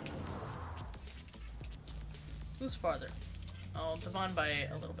 Who's farther? Oh, Devon by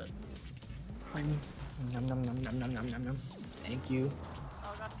a little bit. Nom nom nom nom nom nom nom nom. Thank you.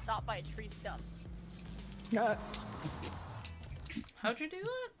 Oh, I got stopped by a tree stump. Ah. How'd you do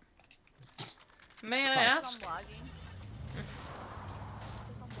that? May I Fuck. ask? I'm lagging.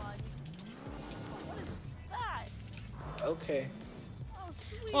 I'm lagging. Oh, what is that? Okay. Oh,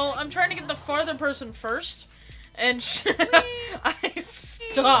 sweet. Well, I'm trying to get the farther person first, and I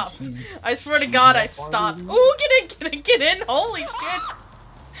stopped. I swear to God, I stopped. Ooh, get in! Holy shit!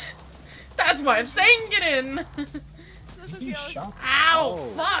 That's why I'm saying get in. This You is so- shot. Ow! Oh.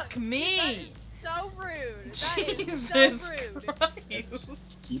 Fuck me! so rude. That is Jesus so rude. Christ!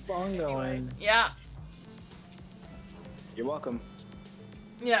 Keep on going. Yeah, You're welcome.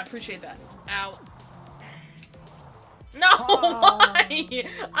 yeah, appreciate that. Ow. No, Ah. why?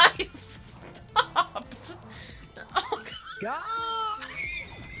 I stopped. Oh, God. God.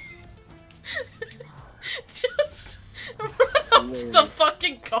 Just run up to the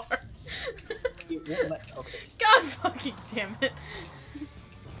fucking car. It won't let. Okay. God fucking damn it.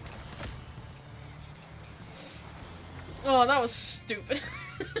 Oh, that was stupid.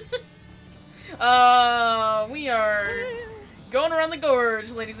 We are going around the gorge,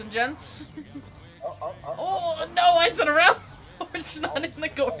 ladies and gents. Oh, no, I said around the gorge, not in the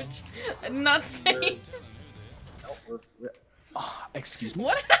gorge. I'm not saying. No, excuse me.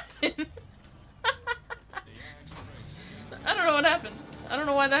 What happened? I don't know what happened. I don't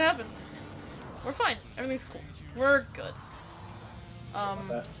know why that happened. We're fine. Everything's cool. We're good.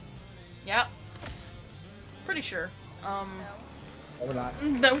 Yeah. Pretty sure. No, we're not.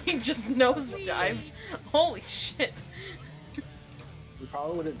 That we just nosedived. Holy shit. We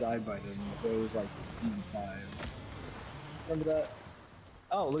probably would have died by then if it was like season 5. Remember that?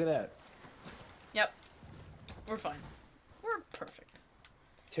 Oh, look at that. Yep. We're fine. We're perfect.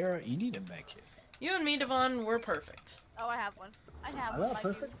 Tara, you need a med kit. You and me, Devon, we're perfect. Oh, I have one. I have I'm one. not I do.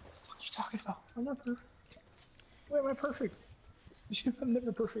 perfect. What the fuck are you talking about? I'm not perfect. Where am I perfect? I'm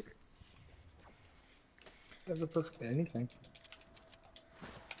never perfect. Never perfect at anything.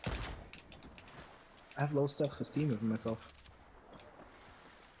 I have low self-esteem of myself.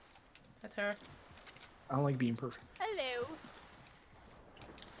 Hi, Tara. I don't like being perfect. Hello.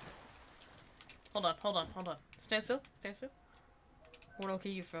 Hold on. Stand still. I wanna look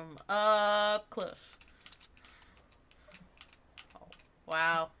at you from up close. Oh,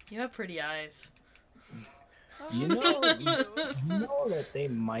 wow. You have pretty eyes. You know that they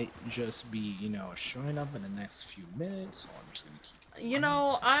might just be, showing up in the next few minutes, so I'm just gonna keep. You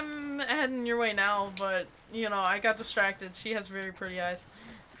know, I'm heading your way now, but, I got distracted. She has very pretty eyes.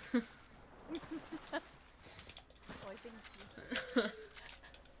 Oh, I think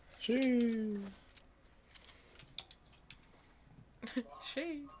She.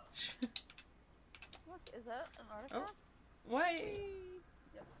 She. Look, is that an artifact? Oh. Why?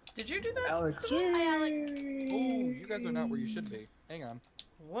 Did you do that? Alex. Hi, Alex. Oh, you guys are not where you should be. Hang on.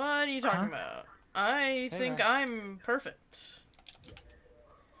 What are you talking about? I think on. I'm perfect.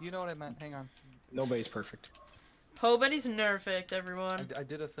 You know what I meant. Hang on. Nobody's perfect. Pobody's nerfect, everyone. I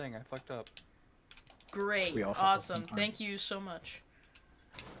did a thing. I fucked up. Great. We all fuck up Awesome. sometimes. Thank you so much.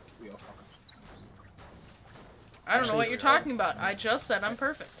 We all fuck up sometimes. I don't know Actually, what you're it's all talking the about. time. I just said I'm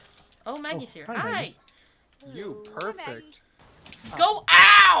perfect. Oh, Maggie's here. hi, Hi. Maggie. You Hello. Hi, Maggie. perfect. Go.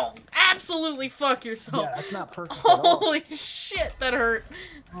 Ow! Absolutely fuck yourself. Yeah, that's not perfect at all. Holy shit, that hurt.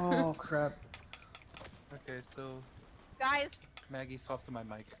 Oh crap. Okay, so Guys, Maggie swapped to my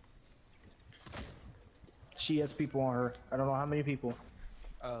mic. She has people on her. I don't know how many people.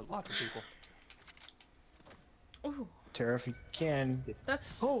 Lots of people. Ooh, Tara, if you can.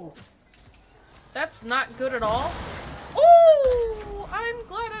 that's Oh. not good at all. Ooh, I'm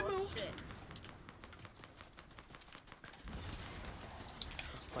glad I moved. shit.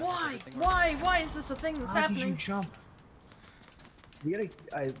 Just finding Why? everything right. Why is this a thing that's How did you happening? jump? We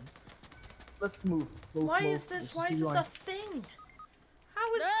gotta. Let's move. Why is this? Why is this a thing?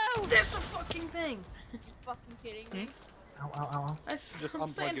 How is this a fucking thing? Fucking kidding me? Ow, ow, ow, ow. Just I'm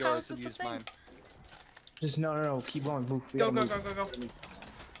saying, unplug how yours is and this a use thing? mine. Just no. Keep going. Move. We Go, gotta go, move. go, go, go.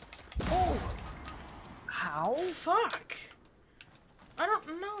 Oh, How? fuck. I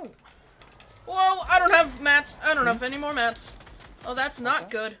don't know. Whoa, I don't have mats. I don't have any more mats. Oh, that's not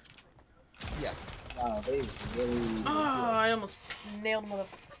good. Yes. Wow, they really. Oh, I almost nailed him with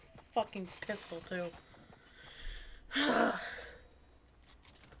a fucking pistol, too.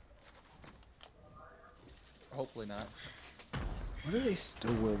 Hopefully not. Why do they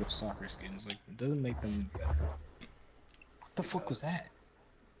still wear the soccer skins? Like, it doesn't make them better. What the fuck was that?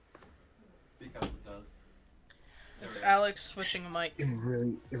 Because it does. It's Alex switching a mic. It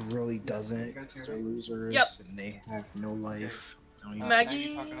really doesn't. You guys Because hear they're me? losers Yep. and they have no life. Don't even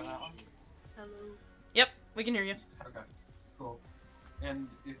Maggie? Talking to that one? Hello. Yep, we can hear you. Okay, cool. And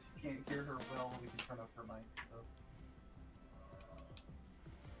if you can't hear her well, we can turn up her mic, so.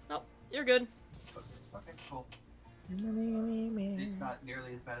 Nope, you're good. Okay, cool. It's not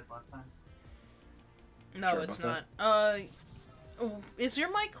nearly as bad as last time. No, Sure it's about not. Is your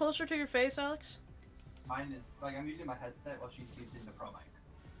mic closer to your face, Alex? Mine is, like, I'm using my headset while she's using the pro mic.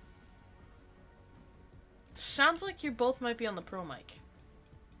 Sounds like you both might be on the pro mic.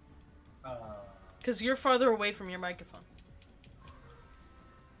 Uh, Because you're farther away from your microphone.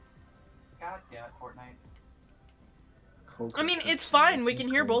 God damn it, Fortnite. I mean, it's fine. We can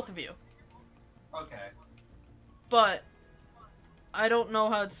hear both of you. Okay. But I don't know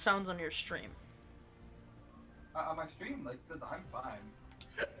how it sounds on your stream. On my stream, like, says I'm fine.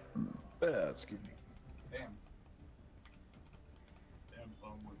 Excuse me. Damn. Damn,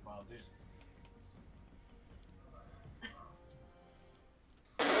 phone with wild hits.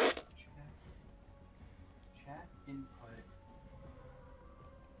 Chat input.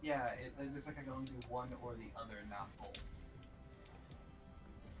 Yeah, it looks like I can only do one or the other, not both.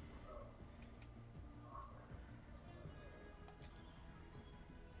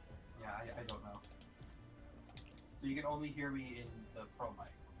 Yeah, I don't know. So you can only hear me in the pro mic.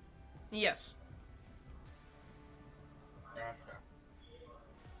 Yes. Gotcha.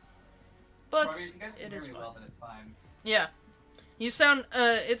 But Well, I mean, if you guys can it hear is me fine. well, then it's fine. Yeah. You sound,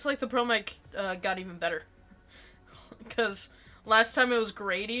 it's like the pro mic got even better. Because last time it was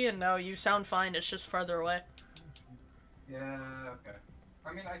grady and now you sound fine, it's just farther away. Yeah, okay.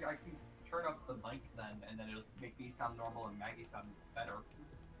 I mean, I can turn up the mic then, and then it'll make me sound normal and Maggie sound better.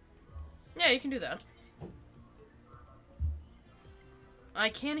 Yeah, you can do that. I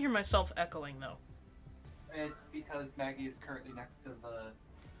can hear myself echoing, though. It's because Maggie is currently next to the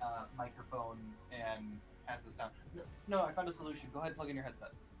microphone and has the sound. No, I found a solution. Go ahead and plug in your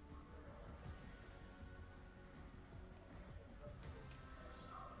headset.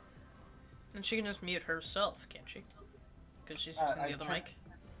 And she can just mute herself, can't she? Because she's I using the other tried- mic.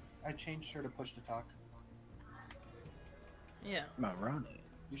 I changed her to push to talk. Yeah. I'm not running.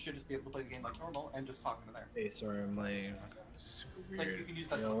 You should just be able to play the game like normal and just talk into there. Hey, sorry, I'm like super Like, weird. you can use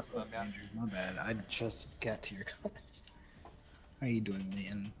that Yo, to what's up, yeah. Andrew? My bad. I just got to your comments. How you doing,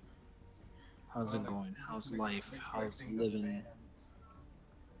 man? How's it going? How's life? How's living?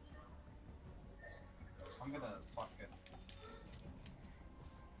 I'm gonna swap skins.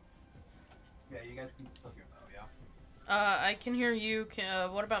 Yeah, you guys can still hear though, yeah? I can hear you.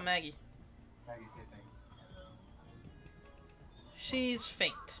 What about Maggie? Maggie say things. She's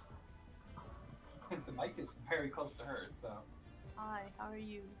faint. The mic is very close to her, so Hi, how are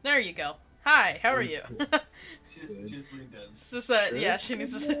you? There you go. Hi, how are you? she just leaned in. It's just that, Sure. yeah, she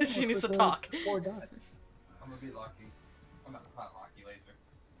needs to, she needs to With the talk. 4 dots. I'm gonna be lucky. I'm not lucky, laser.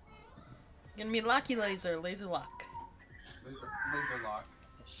 Gonna be Lucky Laser, Laser Lock. Laser lock.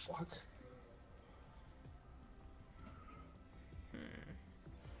 What the fuck?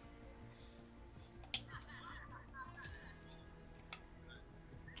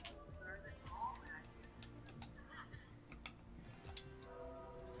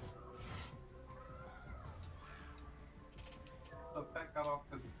 So Fett got off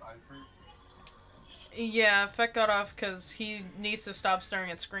because his eyes hurt. Yeah, Feck got off because he needs to stop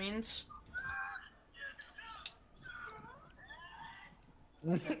staring at screens.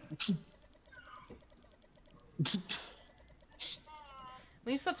 At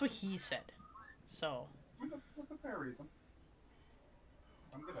least that's what he said. So, That's a fair reason.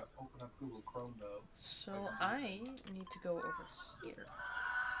 I'm gonna open up Google Chrome though. so I need to go over here.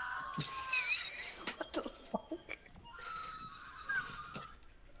 What the fuck?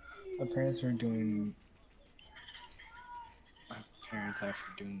 My parents are doing. My parents after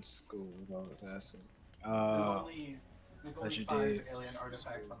doing school was always asking. There's How'd only you 5 do? alien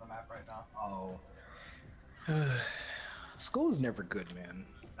artifacts on the map right now. Oh. School is never good, man.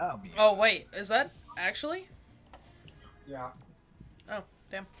 I'll be Oh, honest. wait. Is that actually? Yeah. Oh,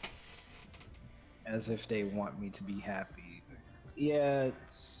 damn. As if they want me to be happy. Yeah,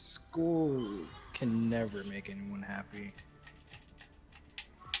 school can never make anyone happy.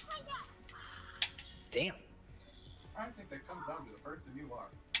 Damn. I think that comes down to the person you are.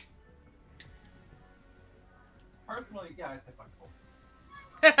 Personally, yeah, I say fuck school.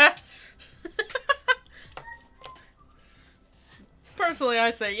 Personally,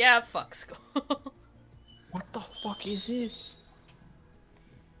 I say, yeah, fuck school. What the fuck is this?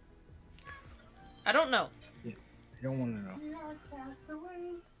 I don't know. I don't want to know. We are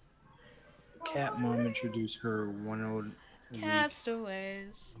castaways. Cat mom introduced her 1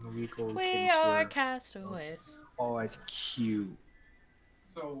 Castaways. week old We kitten to are her. castaways. Oh, it's cute.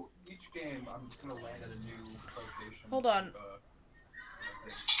 So each game, I'm just gonna land at a new location. Hold on.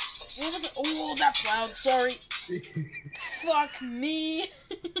 with, What was it? Oh, that's loud. Sorry. Fuck me.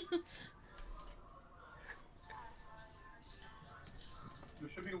 There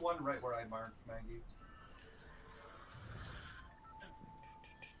should be one right where I marked Maggie.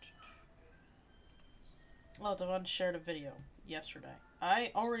 Oh, Devon shared a video yesterday.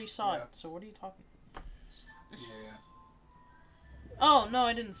 I already saw it, so what are you talking? Yeah. Oh, no,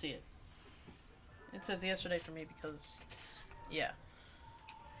 I didn't see it. It says yesterday for me because... Yeah.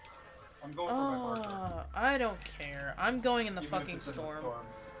 I'm going for my marker. I don't care. I'm going in the Even if fucking it's in the storm.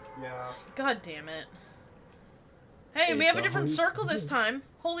 Yeah. God damn it. Hey, we It's have a different always circle this good. time.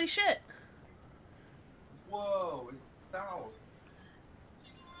 Holy shit. Whoa, it's south.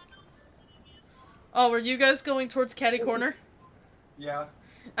 Oh, were you guys going towards Catty Corner? Yeah.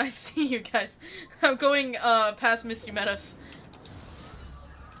 I see you guys. I'm going past Misty Meadows.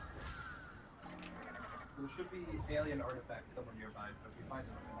 There should be alien artifacts somewhere nearby, so if you find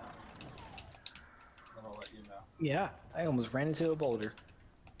them, let me know. Then I'll let you know. Yeah, I almost ran into a boulder.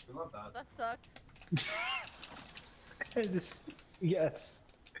 We love that. That sucks. I just, yes.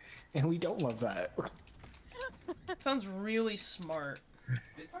 And we don't love that. Sounds really smart.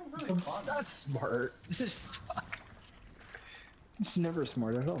 It sounds really It's fun. not smart. Fuck. It's never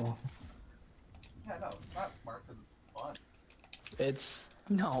smart at all. Yeah, no, it's not smart because it's fun. It's,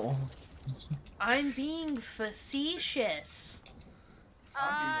 no. I'm being facetious.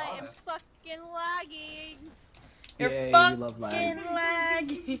 I am honest. fucking lagging. You're Yay, we fucking love lag.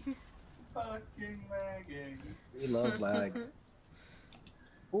 lagging. Fucking lagging. We love lag.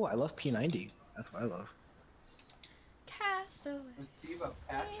 Oh, I love P90. That's what I love. Castaways. Receive a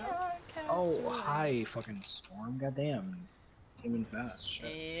patch We up? are Oh, castaways. hi, fucking storm. Goddamn. Came in fast.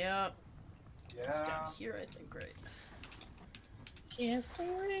 Shit. Yep. It's Yeah. down here, I think, right?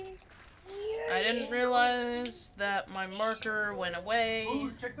 Castaway. I didn't realize that my marker went away.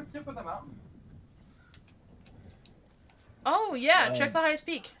 Ooh, check the tip of the mountain. Oh, yeah, check the highest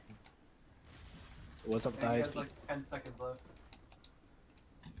peak. What's up, I think he guys? has like 10 seconds left.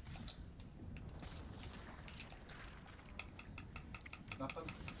 Nothing?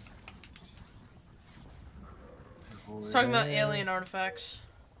 It's talking about alien artifacts.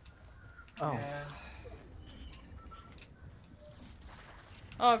 Oh. Yeah.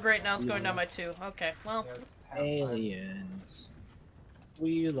 Oh, great, now it's going down by 2. Okay, well, Yeah, it's half time. Aliens.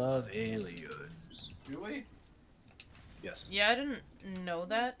 We love aliens. Do we? Yes. yeah, I didn't know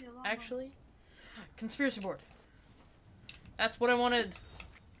that, actually. Conspiracy board. That's what I wanted.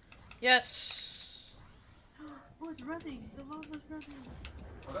 Yes. Oh, it's running. The llama's running.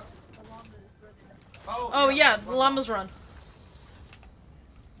 What? The llama is running. Oh, yeah, the llama's run.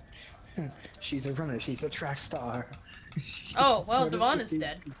 She's a runner. She's a track star. Oh, well, Devon is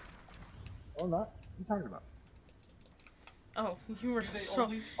dead. Oh, not. What are you talking about? Oh, you were Do they so...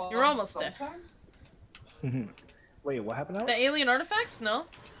 only spawn You're almost dead. sometimes? Wait, what happened now? The alien artifacts? No.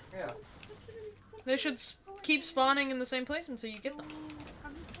 Yeah. They should keep spawning in the same place until you get them.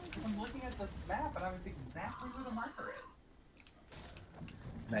 I'm looking at this map and I was exactly where the marker is.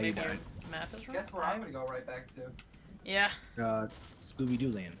 Now you Maybe died. your map is wrong? Guess where I'm gonna go right back to. Yeah,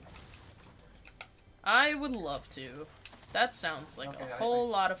 Scooby-Doo land. I would love to. That sounds like Okay, a I- whole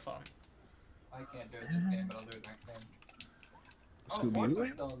lot of fun. I can't do it this game, but I'll do it next game. Scooby-Doo Boars are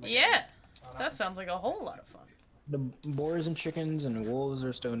land? still in the Yeah, game. Oh, no. that sounds like a whole lot of fun. The boars and chickens and wolves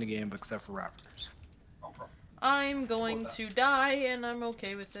are still in the game, except for raptors. Oh, bro. I'm going Hold to die, and I'm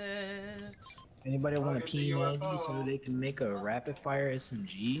okay with it. Anybody want a Look at the P90 so UFO. they can make a rapid fire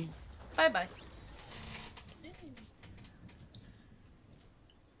SMG? Bye-bye.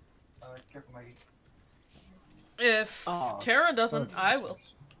 Careful, Maggie. If Oh, Tara doesn't, son of a I will.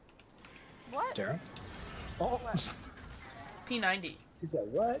 bitch. What? Tara? Oh, What? P90. she said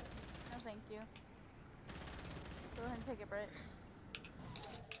what? No, thank you. Go ahead and take it, Britt.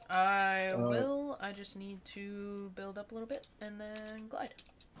 I will. I just need to build up a little bit and then glide.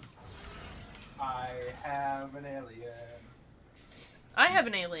 I have an alien. I have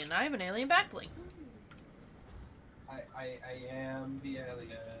an alien. I have an alien backbling. I am the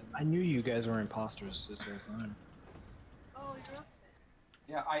alien. I knew you guys were imposters this whole time. Oh, you're up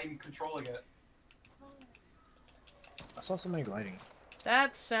Yeah, I'm controlling it. I saw somebody gliding.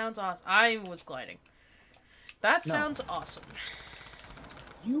 That sounds awesome. I was gliding. That No. sounds awesome.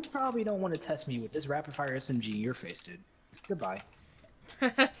 You probably don't want to test me with this rapid fire SMG your face did. Goodbye.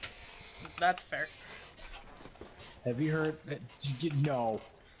 That's fair. Have you heard that? No.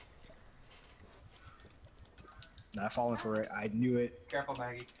 Not falling for it. I knew it. Careful,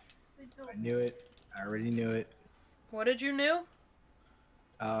 Maggie. I knew it. I already knew it. What did you know?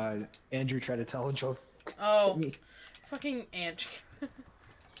 Andrew tried to tell a joke. Oh, to me. fucking Ange.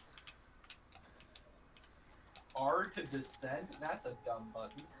 R to descend? That's a dumb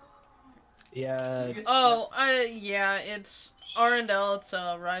button. Yeah. You get Oh, yeah, it's R and L. It's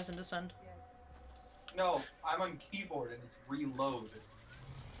rise and descend. No, I'm on keyboard and it's reload.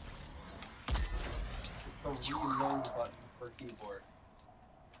 It's the reload button for keyboard.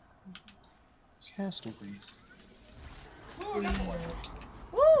 Castaways. Ooh, that's one.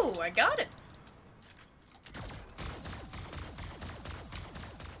 Woo! I got it.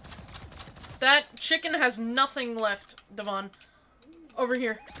 That chicken has nothing left, Devon. Over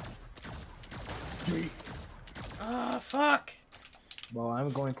here. Ah, fuck. Well,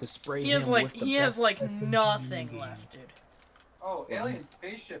 I'm going to spray He him has like with the he has best like SMG nothing in the game. left, dude. Oh, alien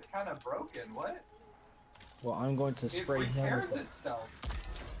spaceship kind of broken. What? Well, I'm going to It spray him repairs with the... itself.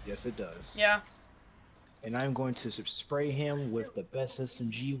 Yes, it does. Yeah. And I'm going to spray him with the best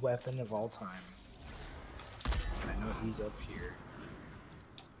SMG weapon of all time. I know he's up here.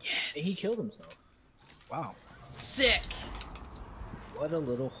 Yes. And he killed himself. Wow. Sick. What a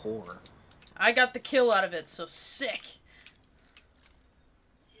little whore. I got the kill out of it, so sick.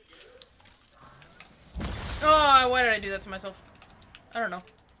 Oh, why did I do that to myself? I don't know.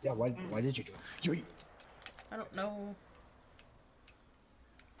 Yeah, why did you do it? I don't know.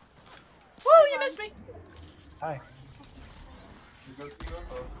 Woo, you missed me. Hi. Here goes the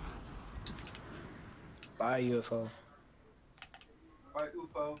UFO. Bye, UFO. Bye,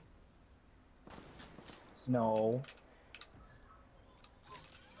 UFO. Snow.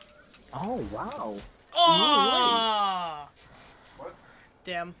 Oh, wow. Oh. What?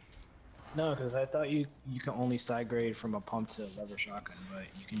 Damn. No, because I thought you can only side grade from a pump to a lever shotgun, but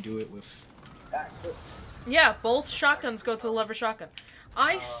you can do it with attack. Yeah, both shotguns go to a lever shotgun.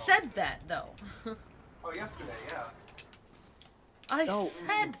 I said that, though. Oh, yesterday, yeah. I No.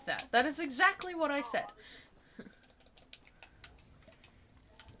 said that. That is exactly what I said. Yeah,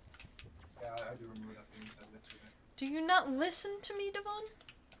 I do remember that being said yesterday. Do you not listen to me, Devon?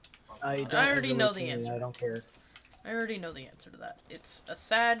 I don't I already ever know listen the and answer. I don't care. I already know the answer to that. It's a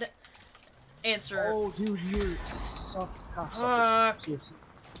sad answer. Oh, dude, you suck. Fuck. Seriously.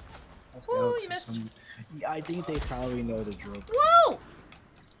 Let's Woo, go you to missed. some... Yeah, I think they probably know the drill. Whoa!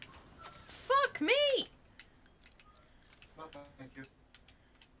 Fuck me! No, thank you.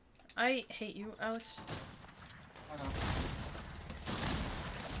 I hate you, Alex. I know.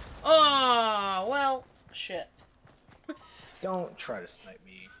 Oh, well, shit. Don't try to snipe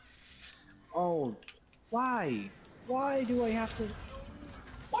me. Oh, why? Why do I have to...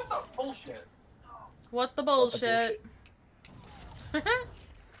 What the bullshit? What the What the bullshit?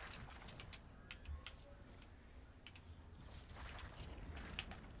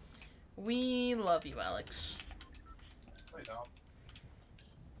 We love you, Alex. Wait, no.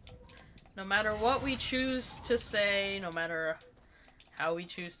 No matter what we choose to say, no matter how we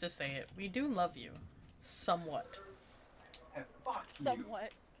choose to say it, we do love you. Somewhat. Hey, fuck you.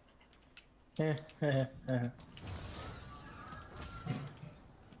 Somewhat.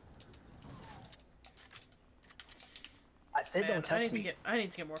 I said Man, don't test me. I need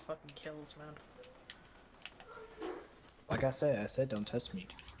to get more fucking kills, man. Like I said don't test me,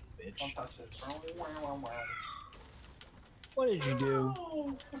 Don't bitch. touch this. What did you do?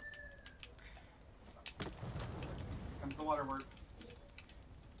 Comes the waterworks.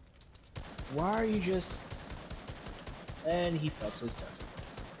 Why are you just... And he felt his death.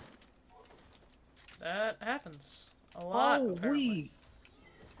 That happens a lot. Oh, apparently.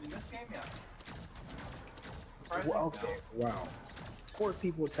 In this game, yeah. Well, okay, wow. 4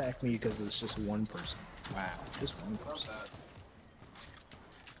 people attack me because it's just one person. Wow, just one Love person. that.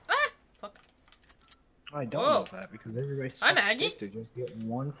 Ah! Fuck. I don't Whoa. love that because everybody Hi, sucks Maggie. dick to just get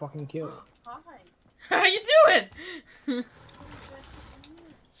one fucking kill. Hi. How you doing?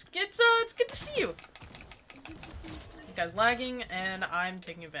 It's good to see you. The guy's lagging, and I'm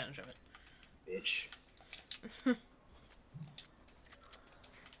taking advantage of it. Bitch.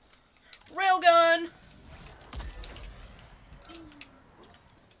 Railgun!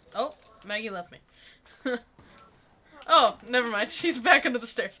 Oh, Maggie left me. Oh, never mind. She's back under the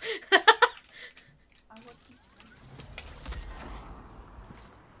stairs.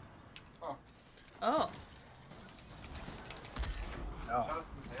 Oh. Oh. Oh. Shout out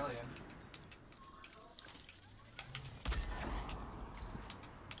to this alien.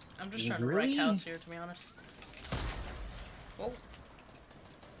 I'm just trying to wreck house here, to be honest. Whoa.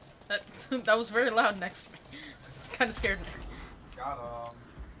 That was very loud next to me. It's kind of scared me. Got him.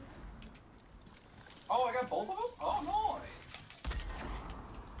 Oh, I got both of them? Oh, nice.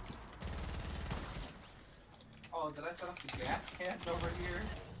 Oh, did I set up the gas cans over here?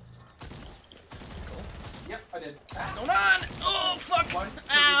 Cool. Yep, I did. Going on! Oh, fuck! What?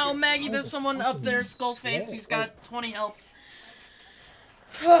 Ow, Maggie, there's someone up there, skull face. He's got 20 health.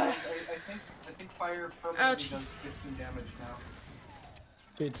 I think fire permanently Ouch. does 15 damage now.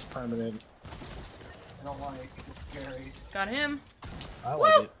 It's permanent. I don't like it. It's scary. Got him. I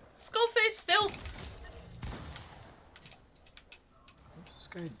like Woo! it. Skull face still. What's this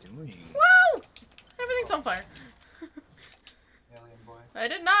guy doing? Woo! Everything's on fire. Alien boy. I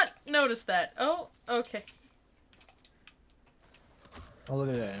did not notice that. Oh, okay. Oh, look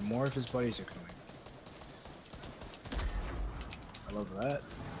at that. And more of his buddies are coming. I love that.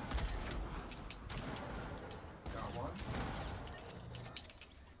 Got one.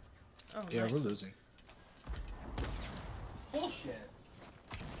 Oh, Yeah, nice. we're losing. Bullshit.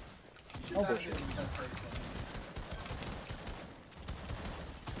 You should Oh, not have bullshit. been that person.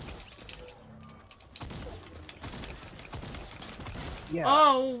 Yeah.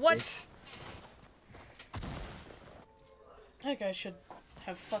 Oh, what? bitch. That guy should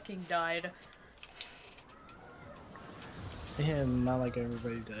have fucking died. Yeah, not like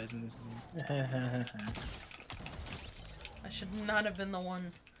everybody dies in this game. I should not have been the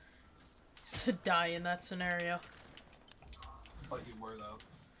one to die in that scenario. But you were, though.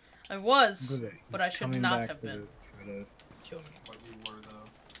 I was, Look at it. but He's I should coming not back have to been. Try to kill me. But you were, though.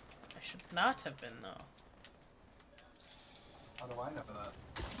 I should not have been, though. How do I know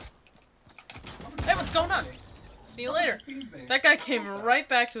that? Hey, what's going on? See you later. That guy came right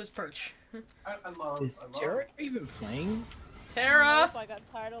back to his perch. I love. Is Tara even playing? Tara! Nope, I got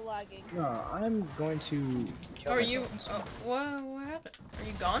tired of lagging. No, I'm going to kill Are myself you? in some- What happened? Are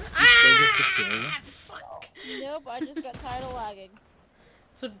you gone? You say this to kill you? Ah! Fuck! Nope, I just got tired of lagging.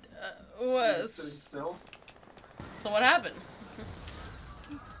 So, what? Sitting still. So what happened?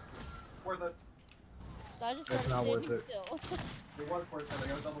 Worth it. I just That's started not worth standing it. still. It was worth it. I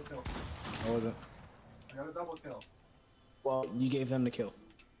got a double kill. I wasn't. I got a double kill. Well, you gave them the kill.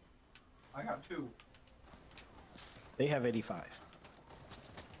 I got 2. They have 85.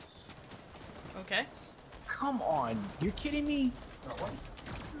 Okay. Come on, you're kidding me? Got 1.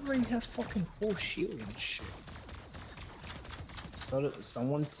 Everybody has fucking full shield and shit. So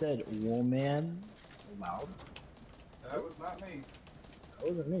someone said "woman" so loud. That was not me. That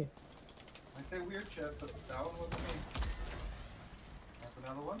wasn't me. I say weird shit, but that one wasn't me. That's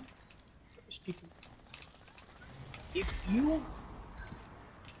another one. Speaking. If you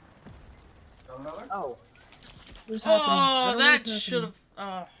Got another. oh, what's happening? I Oh, don't know that what's should happening.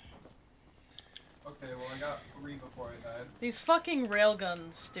 have. Okay, well I got 3 before I died. These fucking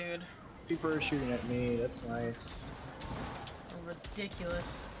railguns, dude. People are shooting at me. That's nice. Are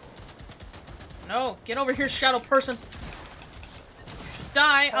ridiculous. No, get over here, shadow person. You should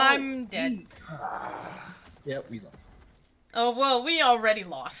die. I'm dead. Yep, we lost. Oh, well, we already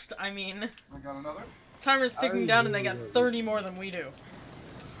lost. I mean, I got another. timer's ticking down and they got 30 more than we do.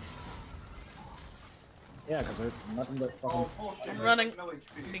 Yeah, because they're nothing but fucking. Oh bullshit. I'm that's running no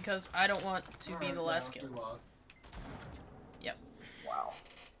HP. because I don't want to be Alright, the last yeah, kill. we lost. Yep. Wow.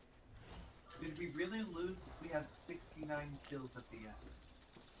 Did we really lose if we had 69 kills at the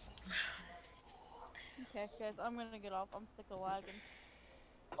end? Okay, guys, I'm gonna get off. I'm sick of lagging.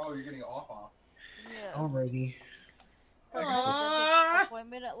 Oh, you're getting off. Yeah. Alrighty. I guess have Ah. an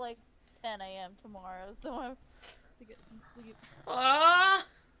appointment at like 10 a.m. tomorrow, so I have to get some sleep. Ah!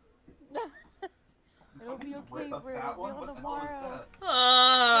 It'll be Fucking okay, rip a bro. fat I'll be one? on What the hell is tomorrow. that?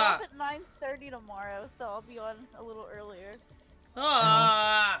 Ah! I'm up at 9:30 tomorrow, so I'll be on a little earlier.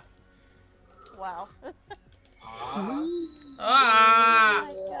 Ah! Wow. Ah, Ah!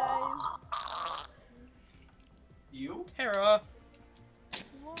 Hi, you? Tara, guys.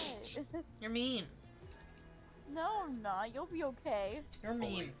 What? you're mean. No, I'm not. You'll be okay. You're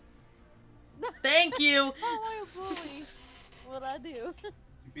mean. Bully. Thank you. How am I a bully? What'd I do?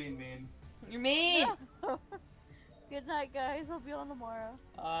 You being mean. You're mean. No. Good night, guys. I'll be on tomorrow.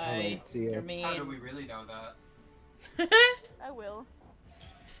 Alright, see ya. You're How do mean. we really know that? I will.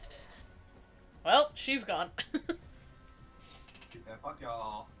 Well, she's gone. Okay, fuck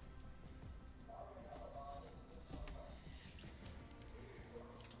y'all.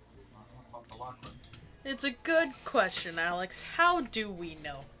 Fuck the Lachlan. It's a good question, Alex. How do we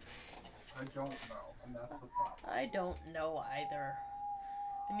know? I don't know, and that's the problem. I don't know either.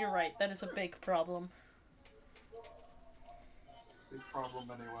 And you're right, that is a big problem. Big problem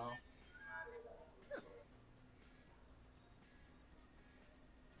anyway.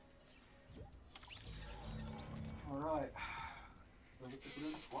 Alright. So let's get rid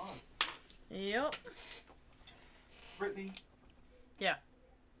of the squads. Yep. Brittany. Yeah.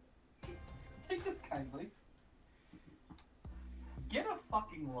 Take this kindly. Get a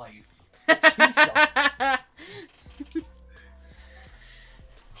fucking life.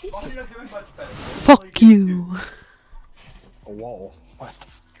 Well, you're not doing much better. Fuck you. A wall. What?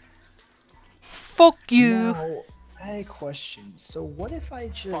 Fuck you. Now, I had a question. So what if I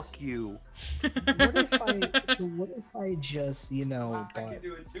just... Fuck you. What if I just, you know, I can bought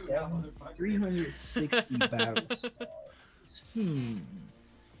do it too now, motherfucker. 360 battle stars? What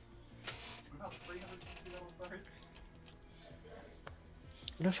about 360 level stars?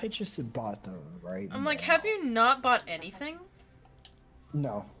 What if I just bought those, right? I'm like, now? have you not bought anything?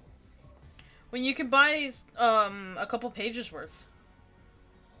 No. When you can buy a couple pages worth.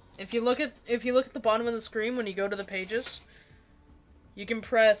 If you look at the bottom of the screen when you go to the pages, you can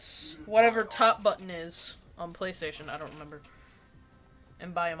press whatever top button is on PlayStation, I don't remember,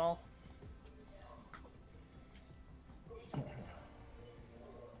 and buy them all.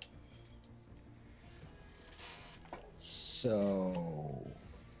 So...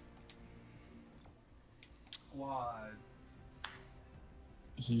 Squads.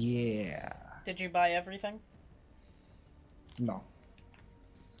 Yeah. Did you buy everything? No.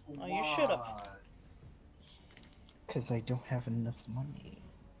 Oh, you should've. Squads. Because I don't have enough money.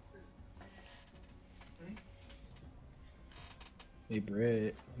 Hey,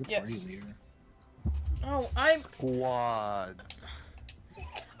 Britt. You're Yes. party leader. Oh, Squads.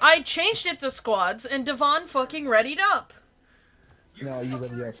 I changed it to squads, and Devon fucking readied up. No, you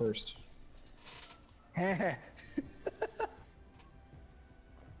ready that first.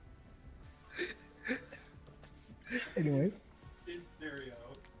 Anyways. In stereo.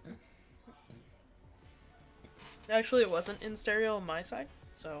 Actually, it wasn't in stereo on my side,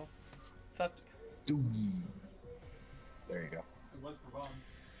 so fuck. Doom. There you go. It was for Vaughn.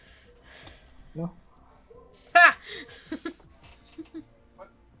 No. Ha! What?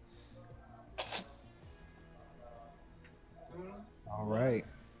 Alright.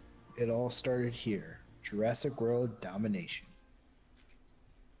 It all started here. Jurassic World Domination.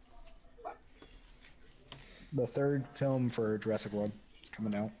 The third film for Jurassic World is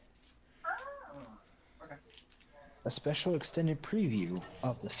coming out. Okay. A special extended preview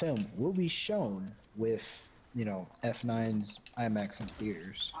of the film will be shown with, you know, F9's IMAX in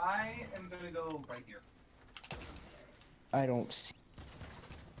theaters. I am gonna go right here. I don't see.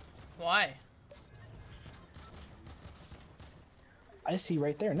 Why? I see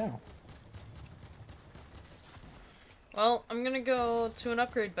right there now. Well, I'm gonna go to an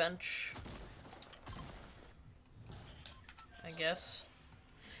upgrade bench. I guess.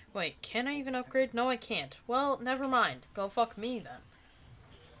 Wait, can I even upgrade? No, I can't. Well, never mind. Go fuck me then.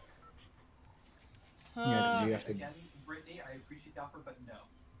 Yeah, you have to. Again, Brittany, I appreciate the offer, but no.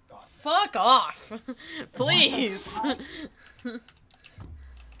 God. Fuck off! Please! No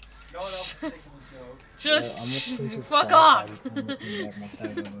one else is taking the joke. Just fuck off!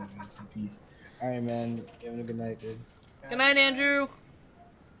 Alright, man. You having a good night, dude. Good night, Andrew.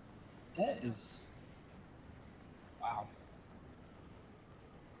 That is. Wow.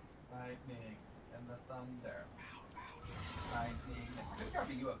 Lightning and the thunder. Lightning. There's gotta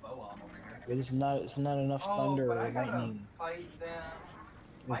be UFO on over here. But it's not enough thunder but or I gotta lightning. fight them.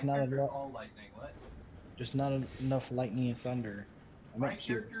 There's My not character's enough. all lightning. What? There's not enough lightning and thunder. I My meant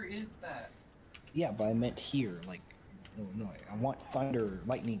here. character is that. Yeah, but I meant here, like Illinois. I want thunder,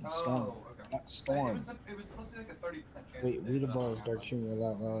 lightning, storm. Oh, okay. Not storm. It was supposed to be like a 30% chance. Wait, that read it, above, but Dark Humor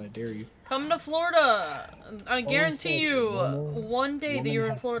out loud. I dare you. Come to Florida! I Someone guarantee said you, woman- one day that woman you're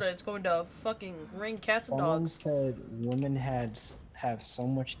in has- Florida, it's going to fucking rain cats and Someone dogs. said women have so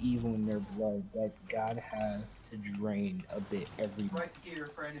much evil in their blood that God has to drain a bit every. Right here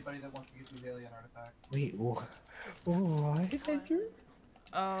for anybody that wants to get these alien artifacts. Wait, what? Andrew?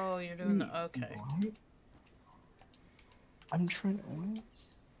 Oh, you're doing the. Wait, Okay. What? I'm trying to. What?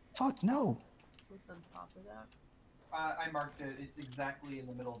 Fuck no. What's on top of that? I marked it. It's exactly in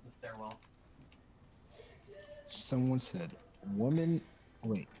the middle of the stairwell. Someone said, women.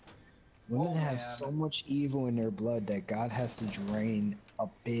 Wait. Women Oh, have man. so much evil in their blood that God has to drain a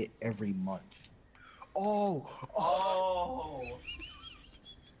bit every month. Oh! Oh.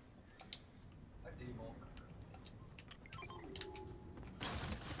 That's evil.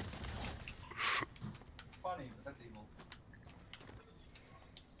 Funny, but that's evil.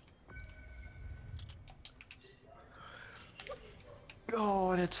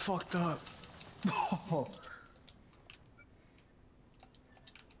 Oh, that's fucked up. Oh.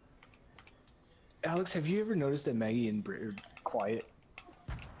 Alex, have you ever noticed that Maggie and Britt are quiet?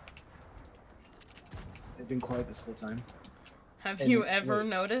 They've been quiet this whole time. Have And you ever wait.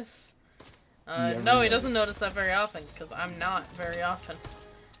 noticed? Never No, he doesn't noticed. notice that very often, because I'm not very often.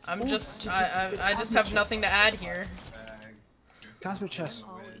 I'm Ooh, just, just- I just have nothing to add here. Bag. Cosmic chest.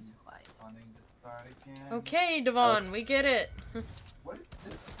 Always quiet. Wanting to start again. Okay, Devon, we get it. What is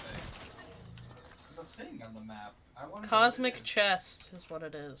this thing? There's a thing on the map. I wonder what Cosmic it is. chest is what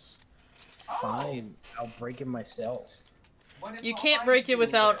it is. Fine, I'll break it myself. What if You all can't I break it do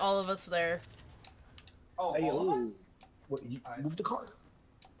without is- all of us there. Oh, Hey, all of ooh. us? What? You Alright. move the car.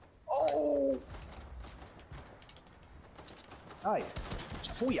 Oh! Hi.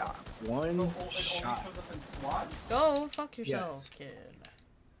 Fooyah. One So, it only shot. shows up in squads? Go fuck yourself, Yes. kid.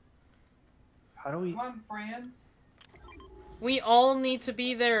 How do we? Come on, friends. We all need to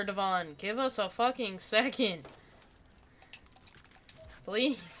be there, Devon. Give us a fucking second.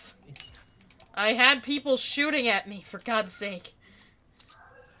 Please. I had people shooting at me, for God's sake.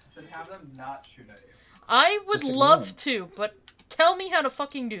 Then have them not shoot at you. I would Just ignore love them. to, but tell me how to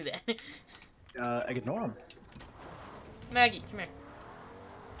fucking do that. Ignore him. Maggie, come here.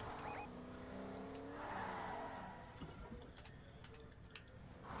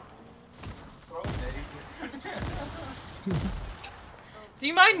 Throw me. Do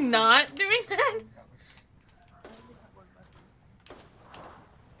you mind not doing that?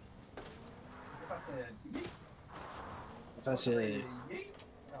 If I said yeet, If I said, yeet.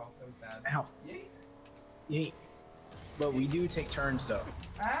 Oh, that was bad. ow, Yeet. yeet. But we do take turns though.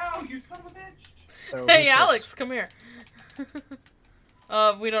 Ow, you son of a bitch! So Hey, who's Alex, first? come here.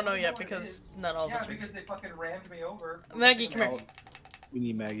 We don't know yet what it because is. not all of Yeah, us are. because they fucking rammed me over. Maggie, come here. We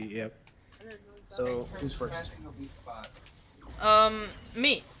need Maggie. Yep. So who's first? Smashing the weak spot.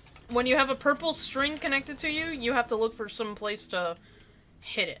 Me. When you have a purple string connected to you, you have to look for some place to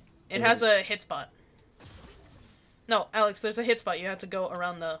hit it. It So- has a hit spot. No, Alex, there's a hit spot. You have to go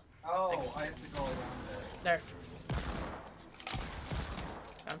around the... Oh, I have to go around it. There.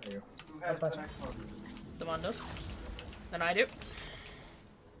 There you go. Who has That's the fine. next one? Devon does. Then I do.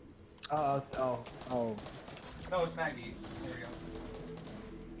 Oh. No, it's Maggie. There we go.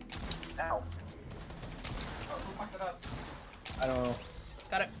 Ow. Oh, who fucked it up? I don't know.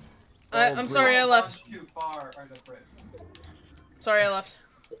 Got it. Oh, I'm Brit. sorry I left. Launched too far. Or the Brit. Sorry I left.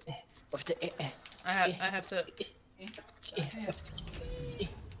 There I have to... I'm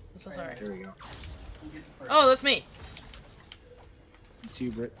so sorry. we go. Who gets it first? Oh, that's me. It's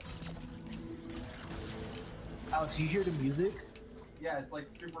you, Britt. Alex, you hear the music? Yeah, it's like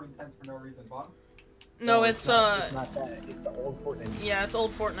super intense for no reason. Bon? No, it's not, it's not that. It's the old Fortnite music. Yeah, it's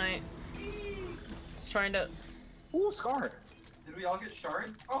old Fortnite. It's trying to... Ooh, Scar. Did we all get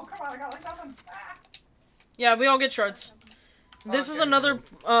shards? Oh, come on, I got like nothing. Ah! Yeah, we all get shards. This is Okay, another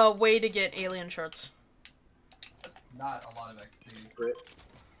nice. way to get alien shards. That's not a lot of XP. Britt.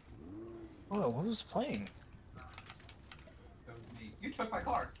 Oh, what was playing? It was me. You took my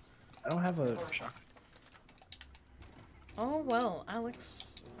car. I don't have a shotgun. Oh well, Alex.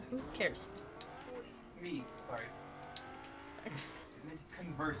 Who cares? Me. Sorry. I need to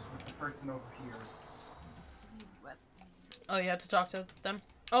converse with the person over here. Oh, you have to talk to them?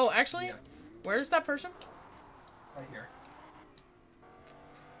 Oh, actually, Yes. where's that person? Right here.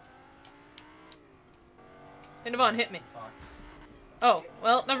 Hey, Devon, hit me. Fuck. Oh,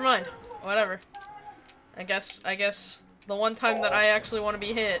 well, never mind. Whatever. I guess the one time that I actually want to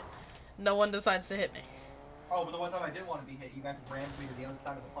be hit, no one decides to hit me. Oh, but the one time I did want to be hit, you guys rammed me to the other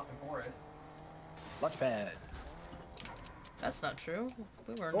side of the fucking forest. Launchpad. That's not true.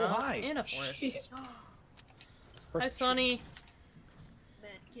 We were Oh, not hi. in a forest. Shit. Hi, Sonny.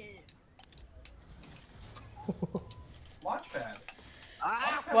 Launchpad.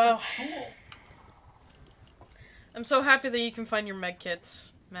 Ah! Launchpad Wow. looks cool. I'm so happy that you can find your med kits,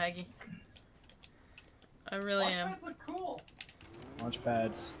 Maggie. I really am. Launchpads look cool.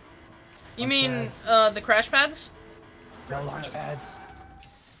 Launchpads. You mean, Launchpads. the crash pads? No launchpads.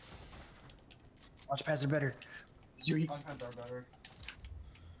 Launchpads are better. Yuri. Launchpads are better.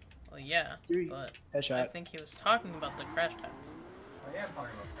 Well, yeah, Yuri. but Headshot. I think he was talking about the crash pads. I am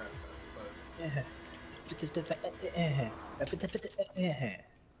talking about crash pads, but Yeah.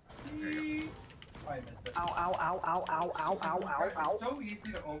 I missed it. Ow, ow, ow, ow, ow, ow, ow, ow, It's ow. so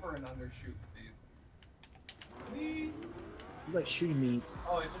easy to over and undershoot these. Whee! You like shooting me,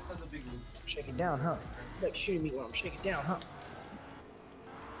 Oh, it just does a big loop. shaking down, huh? You like shooting me while I'm shaking down, huh?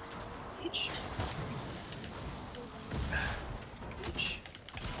 Bitch. Bitch.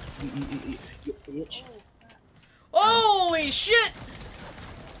 You bitch. Holy shit!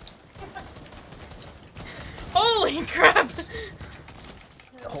 Holy crap!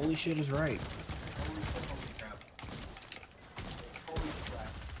 Holy shit is right. Holy crap. Holy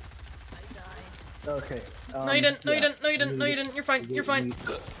crap. Okay. No, you didn't. No, you yeah. didn't. No, you didn't. No, you didn't. You're fine. You're fine.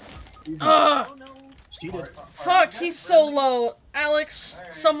 Excuse me. Ugh! Oh no. Cheated. Alright, Fuck, you he's guys so really- low. Alex,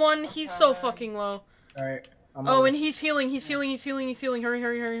 Alright, someone, I'm he's so coming. fucking low. Alright. Oh, and he's healing. He's healing. He's healing. He's healing. Hurry,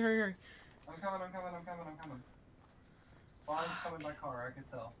 hurry, hurry, hurry, hurry. I'm coming. Bond's coming by car, I can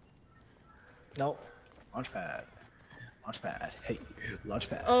tell. Nope. Launchpad. Launchpad. Hey.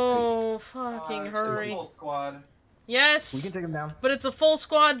 Launchpad. Oh, fucking It's a hurry. full squad. Yes, Hey. We can take him down. but it's a full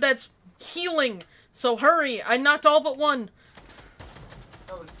squad that's healing. So hurry. I knocked all but one.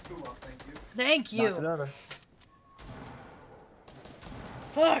 That was 2 up, thank you. Thank Knocked you. another.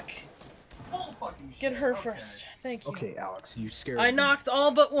 Fuck. Full fucking shit. Get her okay. first. Thank you. Okay, Alex, you scared I me. knocked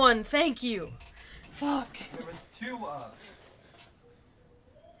all but one. Thank you. Fuck. There was 2 up.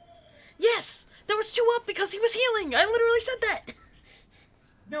 Yes! There was 2 up because he was healing! I literally said that!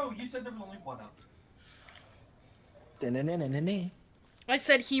 No, you said there was only 1 up. Da-na-na-na-na-na. I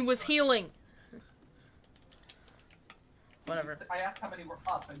said he was healing. Whatever. I asked how many were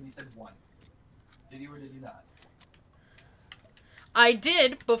up, and you said 1. Did you or did you not? I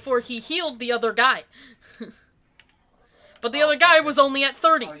did before he healed the other guy. But the other guy was only at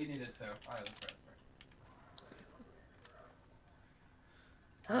 30. Oh, you need it too. Alright, that's right.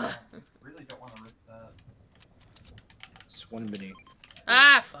 Ugh. Really don't want to risk that. It's 1 minute.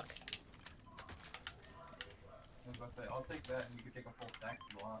 Ah, fuck. I was about to say, I'll take that, and you can take a full stack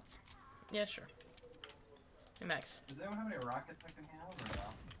if you want. Yeah, sure. Hey, Max, Does anyone have any rockets I can have, or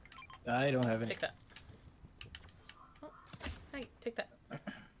no? I don't have any. take that. Oh, hey, take that.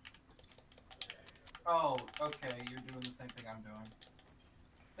 Oh, okay, you're doing the same thing I'm doing.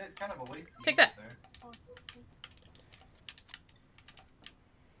 It's kind of a waste to Take use that. it there.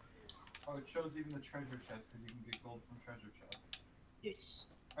 Oh, it shows even the treasure chest, because you can get gold from treasure chests. Yes.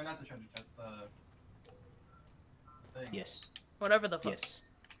 Or not the treasure chest, the thing. Yes. Whatever the fuck. Yes.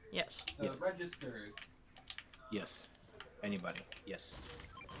 Yes. The Yes. registers. Yes. Anybody. Yes.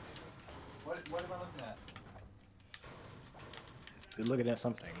 What am I looking at? You're looking at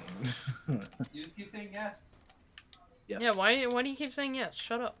something. You just keep saying yes. Yes. Yeah, why do you keep saying yes?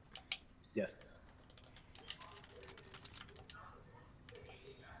 Shut up. Yes.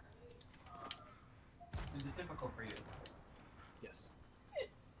 Is it difficult for you? Yes.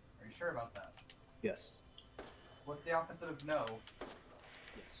 Are you sure about that? Yes. What's the opposite of no?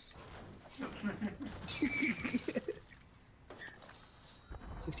 Yes.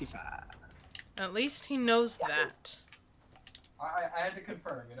 65. At least he knows that. I had to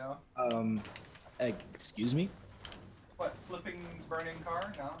confirm, you know? Excuse me? What, flipping burning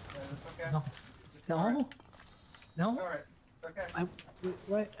car? No? That's okay? No. No. No. Alright, it's okay.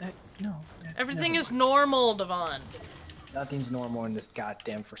 What? No. Everything never is mind. normal, Devon. Nothing's normal in this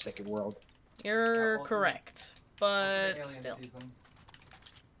goddamn forsaken world. You're well, correct. Welcome But to Alien still. season.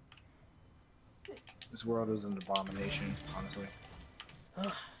 This world is an abomination, honestly.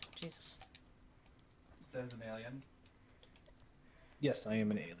 Ugh, Jesus. Says an alien. Yes, I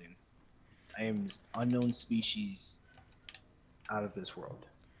am an alien. I am this unknown species out of this world.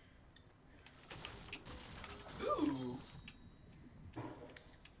 Ooh!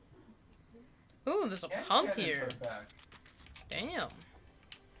 Ooh, there's a Can't pump get it here. turned back. Damn.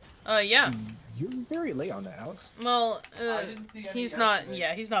 Yeah. You're very late on that, Alex. Well, I didn't see any he's not. yesterday.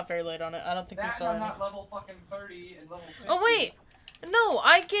 Yeah, he's not very late on it. I don't think we That saw I'm any. not level fucking 30 and level 50. Oh wait, no,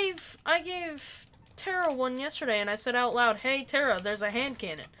 I gave Tara one yesterday, and I said out loud, "Hey Tara, there's a hand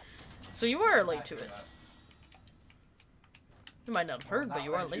cannon." So you are late to it. You might not have heard, but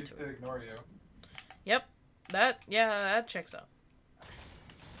you are late to it. Ignore you. Yep. That checks out.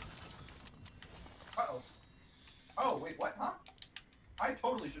 Uh-oh. Oh, wait, what, huh? I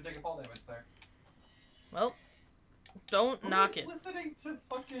totally should take a fall damage there. Well, don't knock it. Who's listening to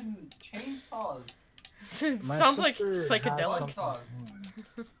fucking chainsaws? It My sounds like sister has psychedelic. something Sauce.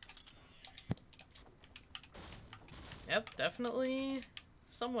 on. Yep, definitely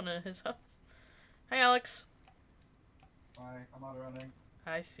someone in his house. Hey Alex. Hi, I'm out running.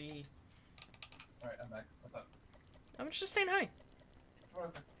 I see. Alright, I'm back. What's up? I'm just saying hi. Oh,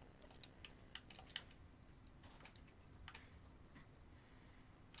 okay.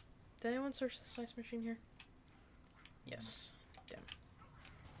 Did anyone search the science machine here? Yes. Damn.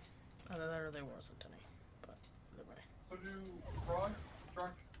 Either that or there wasn't any. But either way. So do frogs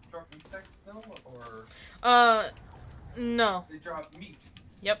drop insects still, or No. they drop meat?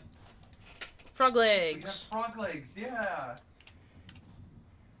 Yep. Frog We have legs. frog legs, yeah.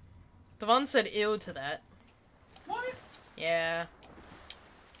 Devon said ew to that. What? Yeah.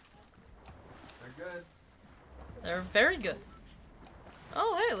 They're good. They're very good.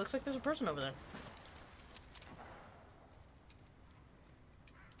 Oh, hey, looks like there's a person over there.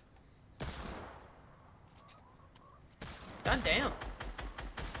 God damn.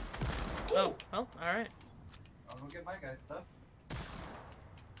 Oh, well, alright. I'll go get my guy's stuff.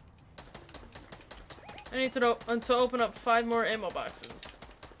 I need to open up 5 more ammo boxes.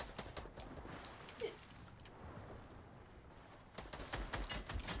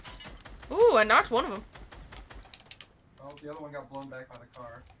 Ooh, I knocked one of them. Oh, the other one got blown back by the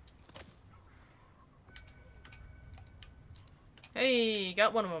car. Hey,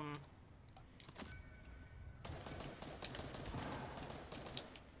 got one of them.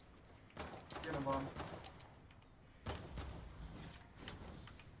 Get him, Bum.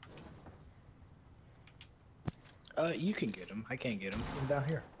 You can get him. I can't get him. I'm down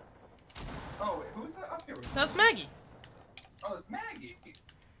here. Oh, wait, who's that up here with me? That's Maggie. Oh, it's Maggie.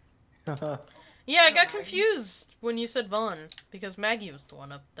 Yeah, I got Maggie. confused when you said Vaughn, because Maggie was the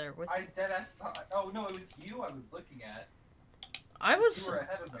one up there with I you. deadass thought. Oh no, it was you I was looking at. I You was... were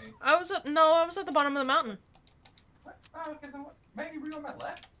ahead of me. I was at... No, I was at the bottom of the mountain. What? Oh, okay, then what? Maggie, were you on my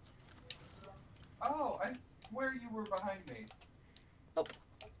left? Oh, I swear you were behind me.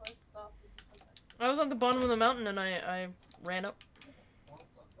 I was at the bottom of the mountain and I ran up. Well,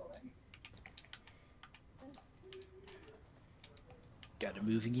 let's go, Maggie. Gotta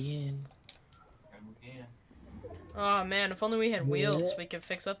move again. Gotta move in. Oh man, if only we had wheels, we could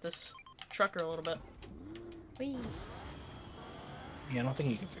fix up this trucker a little bit. Whee. Yeah, I don't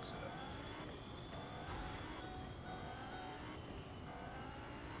think you can fix it up.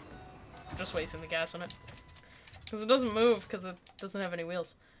 Just wasting the gas on it. Because it doesn't move, because it doesn't have any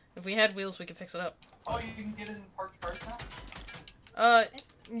wheels. If we had wheels, we could fix it up. Oh, you can get in parked cars now?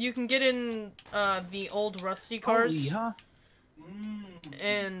 You can get in, the old rusty cars Holy, huh?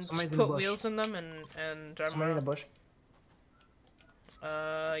 and Somebody's in the put bush. wheels in them and drive them Somebody in the around. bush.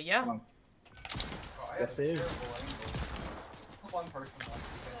 Yeah. Come on. Oh, I Yes, had a it is. terrible angle. One person left.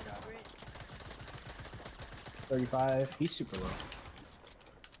 You guys got it. 35. He's super low.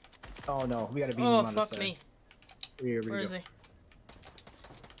 Oh no, we gotta beat Oh, him on the fuck side. me. Here we Where go. is he?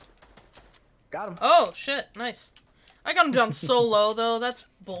 Got him. Oh, shit. Nice. I got him down so low, though. That's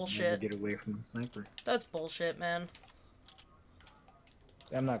Never bullshit. get away from the sniper. That's bullshit, man.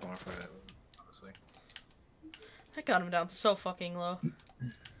 I'm not going for that, honestly. I got him down so fucking low.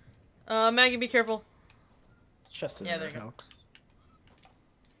 Maggie, be careful. It's just in Yeah, there, there you go. Alex.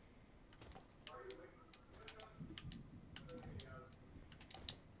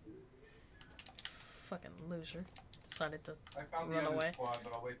 Fucking loser. Decided to... I found the Run other away. squad,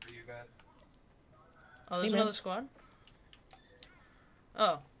 but I'll wait for you guys. Oh, there's Hey, man. another squad?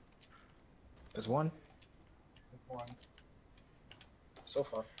 Oh. There's one This one. so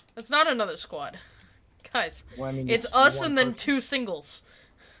far. It's not another squad. Guys, Well, I mean, it's there's us one and then person. 2 singles.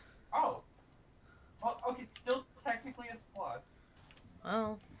 Oh. Well, okay, it's still technically a squad.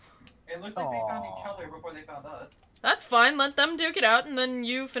 Well, It looks like they found each Aw. other before they found us. that's fine. Let them duke it out, and then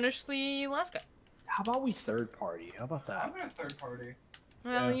you finish the last guy. How about we third party? How about I'm that? gonna third party.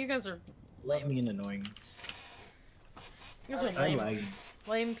 Well, Yeah. you guys are Let me in annoying. you guys are I'm I'm lame. lagging.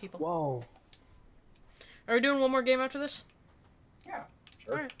 Lame people. Whoa. Are we doing one more game after this? Yeah.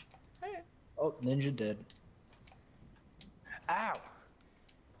 Sure. Alright. Alright. Oh, ninja dead. Ow!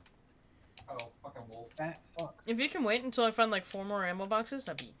 Oh, fucking wolf. Fat fuck. If you can wait until I find like 4 more ammo boxes,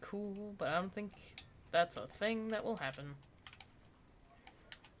 that'd be cool, but I don't think that's a thing that will happen.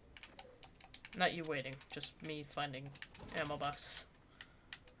 Not you waiting, just me finding ammo boxes.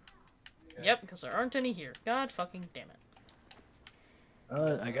 Okay. Yep, because there aren't any here. God fucking damn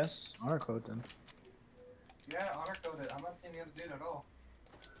it. I guess honor code then. Yeah, honor coded. I'm not seeing the other dude at all.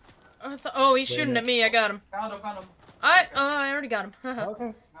 Oh, he's shooting at me. I got him. Found him, found him. I already got him. Haha.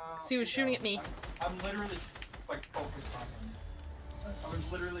 Okay. No, He was shooting at me. I'm literally, like, focused on him. I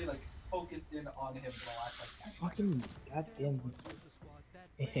was literally, like, focused in on him for the last, like, 10 seconds. Fucking goddamn.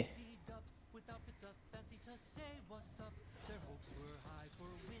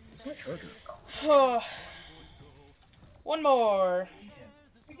 Where's my charger? Oh. One more.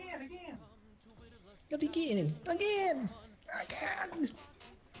 Again. Again!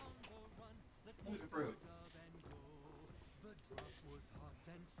 Loot the fruit.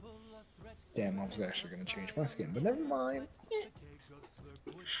 Damn, I was actually gonna change my skin, but never mind.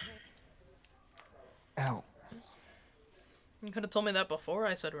 Ow. You could have told me that before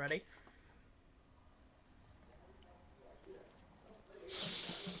I said ready.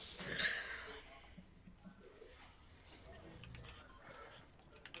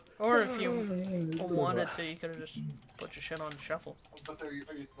 Or if you wanted to, you could have just put your shit on shuffle. But are you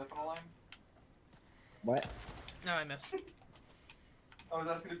sniffing a line? What? No, I missed. I was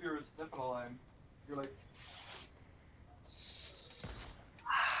asking if you were sniffing a line. You're like,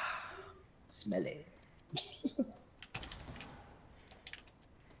 Smelly.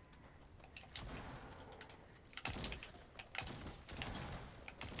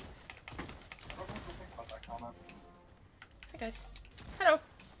 I don't know what to think about that comment. Hey guys. Hello.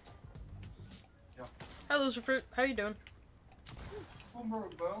 Yeah. Hello, Loser Fruit. How you doing?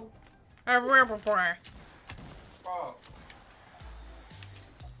 Bro. Oh.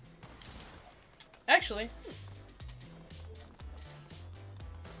 Actually,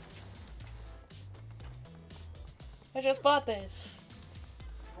 I just bought this.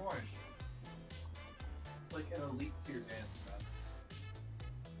 Gosh. Like an elite tier dance, man.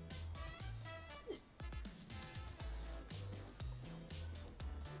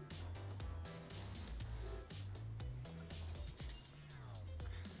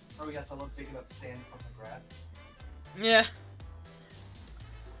 Oh yes, I love picking up sand from the grass. Yeah.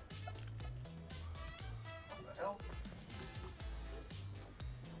 What the hell?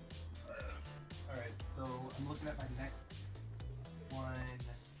 Alright, so I'm looking at my next one, and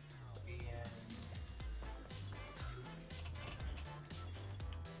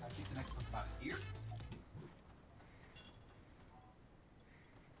I think the next one's about here.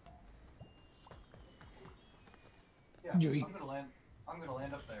 Yeah, Yoink. I'm gonna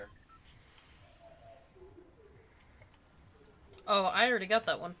land up there. Oh, I already got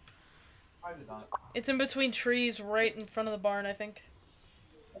that one. I did not. It's in between trees right in front of the barn, I think.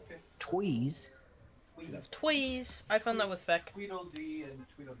 Okay. Tweez. Tweez. I found that with Feck. Tweedledee and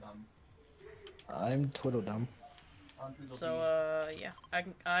Tweedledum. I'm Twiddledum. On Tweedledee. So, yeah.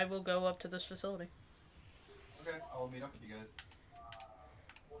 I will go up to this facility. Okay, I will meet up with you guys.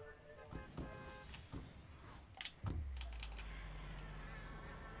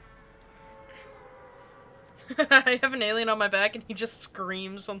 I have an alien on my back and he just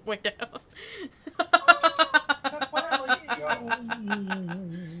screams on the way down. That's why I like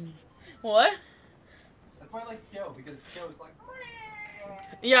Kyo. What? That's why I like Kyo, because Kyo is like...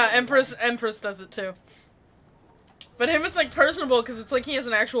 Yeah, Empress does it too. But him, it's like personable because it's like he has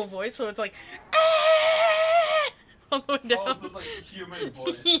an actual voice, so it's like on the way down. Oh, so it's like a human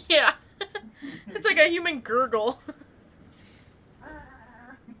voice. Yeah, it's like a human gurgle.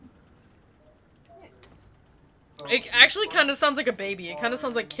 So, It actually kind of sounds like a baby. It kind of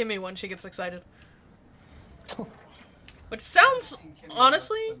sounds like Kimmy when she gets excited. Which sounds,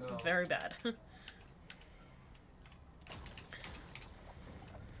 honestly, very bad.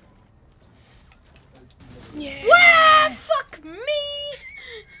 Yeah. Wah! Fuck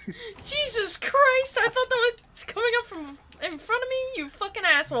me! Jesus Christ! I thought that was coming up from in front of me. You fucking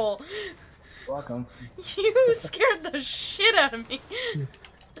asshole! Welcome. You scared the shit out of me.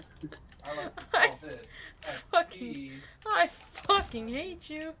 I like to call this XP. I fucking hate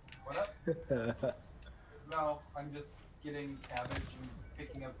you. What up? No, I'm just getting cabbage, and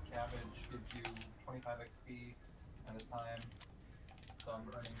picking up cabbage gives you 25 XP at a time. So I'm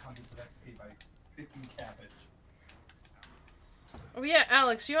earning hundreds of XP by picking cabbage. Oh yeah,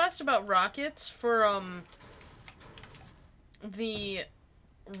 Alex, you asked about rockets for the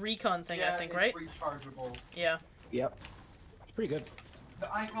recon thing, Yeah, I think, it's right? rechargeable. Yeah. Yep. It's pretty good.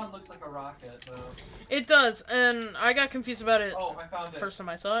 The icon looks like a rocket, though. It does, and I got confused about it Oh, I found it. first time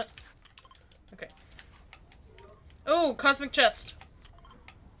I saw it. Okay. Oh, cosmic chest.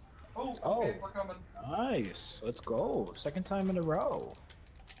 Oh, okay, Oh. we're coming. Nice. Let's go. Second time in a row.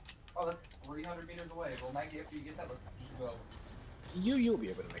 Oh, that's 300 meters away. Well, Maggie, after you get that, let's just go. You'll be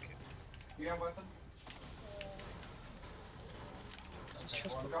able to make it. Do you have weapons? It's Okay,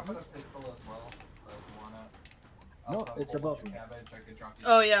 just well, I'm dropping a pistol as well, so if you wanna... No, also have a it's whole above bunch of me. Cabbage, I could drop you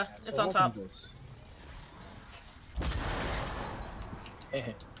Oh, yeah, cabbage. it's on top. Eh. There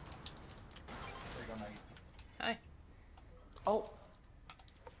you go, Maggie. Hi. Oh.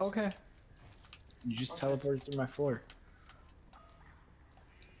 Okay. You just Okay. teleported through my floor.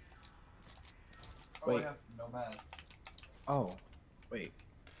 Oh, Wait. I have no mats. Oh. Wait.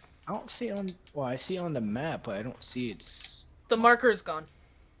 I don't see it on. Well, I see it on the map, but I don't see its. The marker is gone.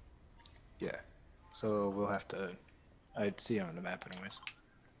 Yeah. So we'll have to. I'd see it on the map anyways.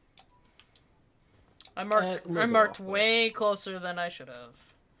 I a marked little bit off, but- way closer than I should have.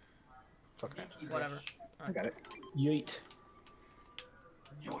 It's okay. Geeky Whatever. dish. I got it. Yeet.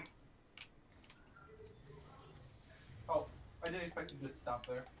 Yoink. Oh, I didn't expect you to just stop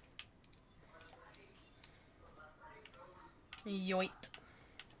there. Yoit.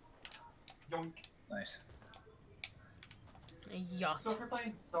 Yoink. Nice. Yacht. So if you're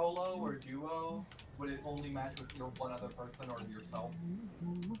playing solo or duo, would it only match with your one other person or yourself?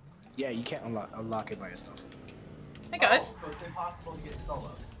 Yeah, you can't unlock it by yourself. Hey guys. Oh, so it's impossible to get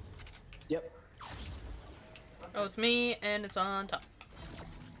solos. Yep. Oh, it's me, and it's on top.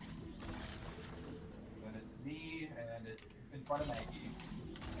 And it's me, and it's in front of Maggie.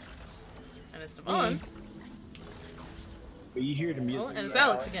 And it's Devon. But you hear the Oh, music. and it's right?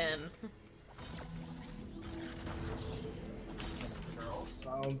 Alex again. Girl.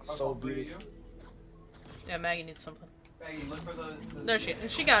 Sounds Oh, so all three of beautiful. you? Yeah, Maggie needs something. Maggie, look for the There she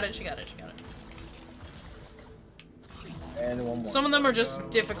got it, she got it. And one more. Some of them are just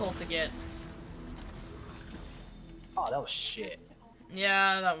difficult to get. Oh, that was shit.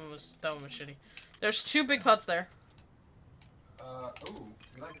 Yeah, that one was shitty. There's 2 big pots there. Ooh,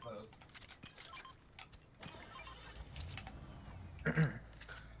 we like those.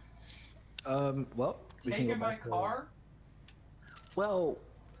 Well, we can Take go in my back to. car? Well,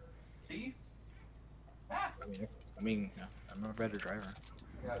 Thief? Ah! I mean, yeah, I'm a better driver.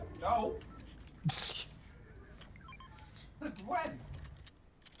 Yeah, no! Since when?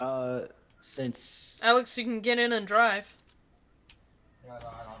 Since. Alex, you can get in and drive. Yeah, no,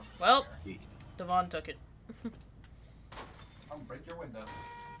 I don't Well, care. Devon took it. I'll break your window.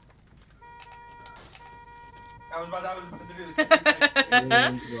 I was about to do the same thing.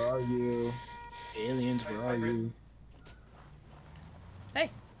 Aliens, where are you? Aliens, where are you? Hey,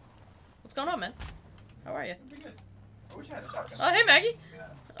 what's going on, man? How are you? Pretty good. I wish I had a shotgun. Oh, hey, Maggie.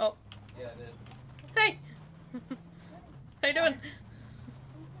 Oh, Yeah, it is. hey. How you doing?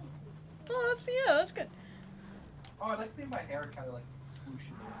 Oh, that's good. Oh, I like seeing my hair kind of like swoosh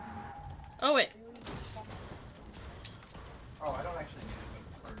in the wind. Oh wait. Oh, I don't actually need it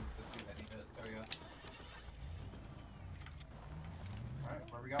for the 2 that need it. There we go. Alright,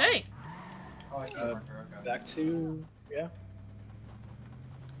 where are we going? Hey. Oh, I see a marker. Okay. Back to. Yeah.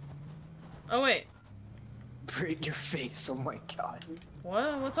 Oh wait. Break your face, oh my god.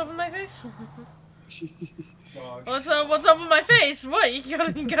 What? What's up with my face? Dog. What's up with my face? What? You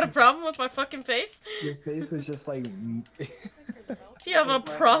got a problem with my fucking face? Your face was just like. Do you have a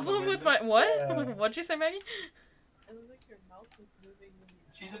problem with my what? Yeah. What'd you say, Maggie? It looked like your mouth was moving when you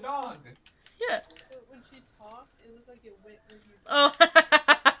She's a dog. Yeah. but when she talked, it looked like it went when you Oh.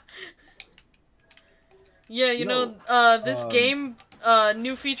 Yeah, you know, this game,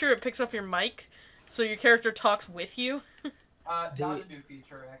 new feature, it picks up your mic, so your character talks with you. Not a new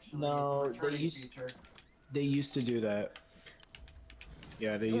feature, actually. No, it's a returning they used- feature. They used to do that.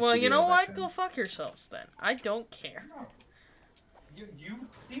 Yeah, they used Well, to do you know that what? back Go then. fuck yourselves then. I don't care. No. You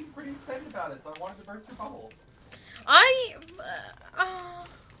seemed pretty excited about it, so I wanted to burst your bubble.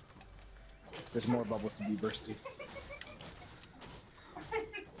 There's more bubbles to be bursted.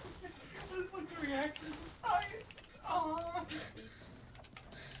 Just like the reaction. Aw.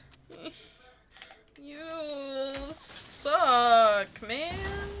 You suck, man.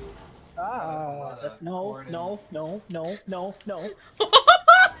 Ah, that's no. Oh,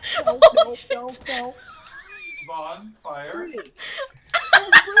 Vaughn, fire. Great. That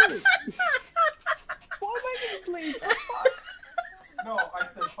was great. Why am I getting blamed for fuck? No, I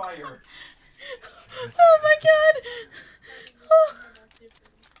said fire. Oh my god. Oh,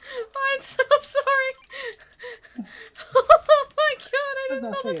 I'm so sorry. Oh my god, I That's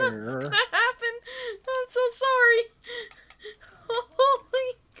didn't not know that was fair. gonna happen. I'm so sorry. Holy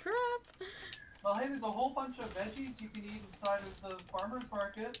crap. Well, hey, there's a whole bunch of veggies you can eat inside of the farmer's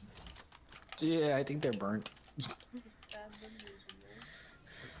market. Yeah, I think they're burnt. bad memories in there.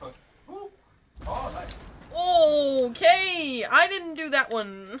 They're cooked. Woo. Oh, nice. Okay, I didn't do that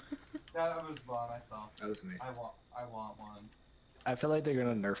one. That was Vaughn, I saw. That was me. I want one. I feel like they're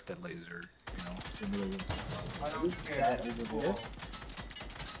gonna nerf the laser, you know, similarly. I don't Who's care. that It's over cool. there?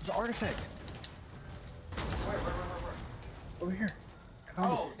 It's an artifact! Where? Over here. I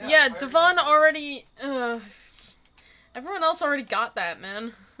found Oh, Yeah, I already Devon got already. Everyone else already got that,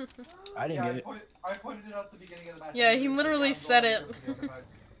 man. it. I didn't get it. I pointed it out at the beginning of the match. Yeah, he literally said it. I set that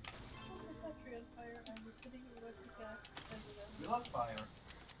tree on fire. I was sitting in the electric gas. We love fire.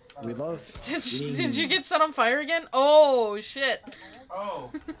 We love. Did you get set on fire again? Oh shit. Oh.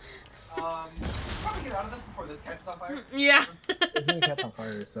 Probably get out of this before this catches on fire. Yeah. It's gonna catch on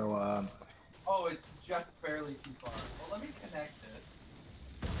fire, so, Oh, it's just barely too far. Well, let me connect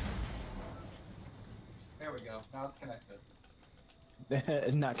it. There we go. Now it's connected.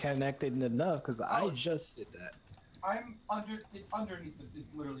 Not connected enough because I Oh. just did that. I'm under. It's underneath. It's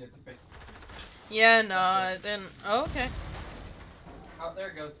literally at the base. Of the tree. Yeah, no, then... Oh, okay. Oh, there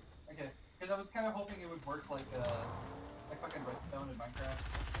it goes. Okay. Because I was kind of hoping it would work like fucking redstone in Minecraft.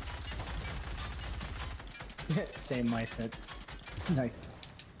 Same my sense. Nice.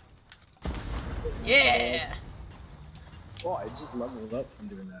 Yeah! Oh, I just leveled up from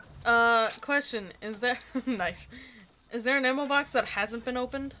doing that. Question. Is there... Nice. Is there an ammo box that hasn't been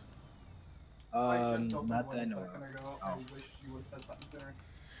opened? I just opened Not one that I a know second of. ago. Oh. I wish you would have said something sooner.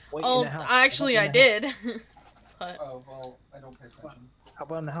 Wait, Oh, in the house. actually, How I about in the house? did. But, Oh, well, I don't pay attention. How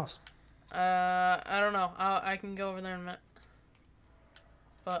about in the house? I don't know. I can go over there in a minute.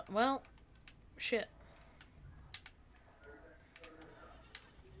 But, well, shit.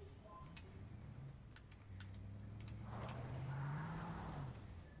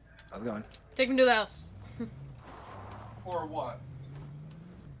 How's it going? Take him to the house. Or what?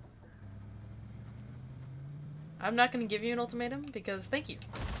 I'm not gonna give you an ultimatum because thank you.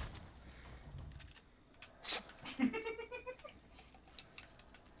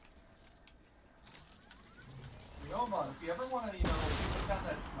 Yo, man, if you ever want to, put down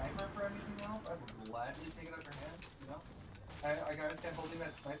that sniper for anything else, I would gladly take it out your hands, I can understand holding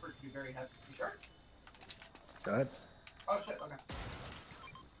that sniper to be very heavy. You sure? Go ahead. Oh, shit, okay.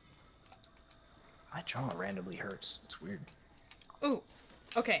 My jaw randomly hurts. It's weird. Ooh.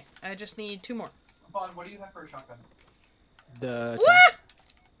 Okay, I just need 2 more. Vaughn, what do you have for a shotgun? The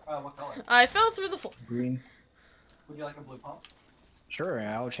What? What color? I fell through the floor. green. Would you like a blue pump? Sure,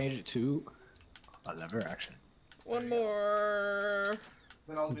 I'll change it to a lever action. One more.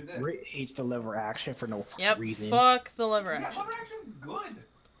 Then I'll do this. Brit hates the lever action for no fucking Yep. reason. Fuck the lever Yeah, action. lever action's good.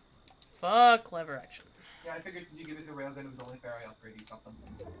 Fuck lever action. Yeah, I figured since you give it the railgun, it was only fair I upgrade you something.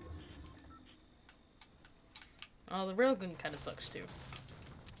 Oh, the railgun kind of sucks too.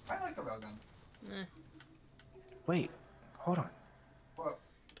 I like the railgun. Eh. Wait, hold on. What?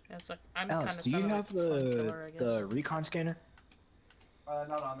 That's like, I'm kind Alex, of do you have the recon scanner?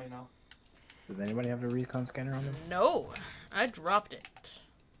 Not on me, no. Does anybody have the recon scanner on them? No, I dropped it.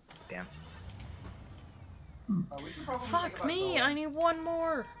 Damn. We should probably think Fuck about me, going. I need 1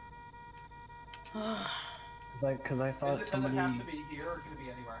 more. Cause I thought Does it have somebody. to be here or can it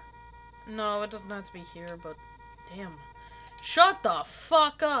be anywhere? No, it doesn't have to be here, but damn. Shut the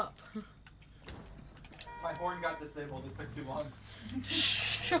fuck up. My horn got disabled, it took too long.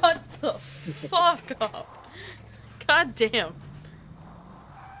 Shut the fuck up. God damn.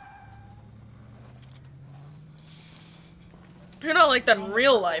 You're not like that in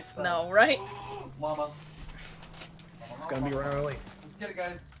real life, no, right? Mama. It's gonna be right away. Let's get it,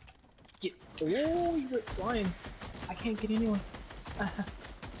 guys. Get. Oh, you went flying. I can't get anyone. I'm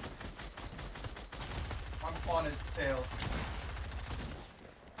on its tail.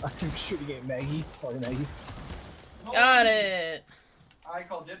 I'm shooting at Maggie. Sorry, Maggie. No, Got it. I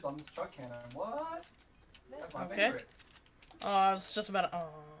call dibs on this truck cannon. What? That's my Okay. favorite. Oh, I was just about to.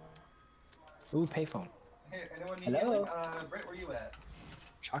 Oh. Ooh, payphone. Hey, anyone need Hello? healing? Britt, where you at?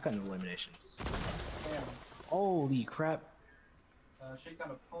 Shotgun eliminations. Damn. Holy crap.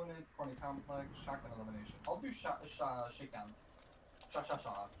 Shakedown opponents, corny complex, shotgun elimination. I'll do shakedown. Shot. Shot, shot,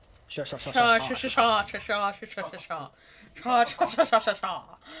 shot, Sha shot, sha shot. sha sha sha sha sha sha sha sha sha sha sha sha.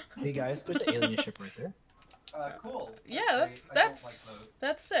 Hey guys, there's an alien ship right there. Cool. Yeah, great. I don't like that's those.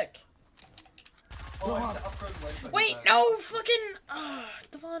 that's sick. Oh, I have to upgrade the weapon, Wait, but- no, fucking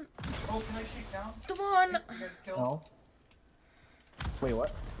Devon, Oh, can I shake down? Devon. You guys killed? No. Wait,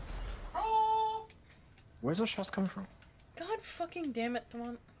 what? Oh! Where's those shots coming from? God fucking damn it,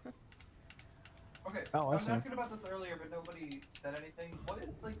 Devon. Okay, Oh, I was awesome. asking about this earlier, but nobody said anything. What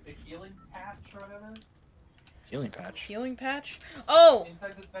is, like, the healing patch or whatever? Healing patch. Healing patch? Oh,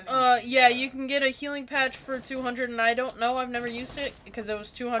 Inside this vending yeah, machine? you can get a healing patch for 200, and I don't know, I've never used it because it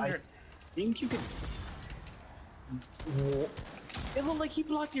was 200. I think you could. It looked like he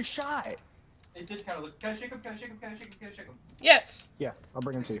blocked your shot. It did kind of look. Can I shake him? Can I shake him? Can I shake him? Can I shake him? Yes, Yeah, I'll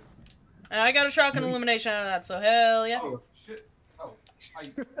bring him to you. and I got a shotgun elimination out of that, so hell yeah. Oh, shit. Oh, I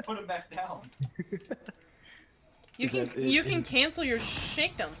put him back down. You Is can that- you is- can cancel your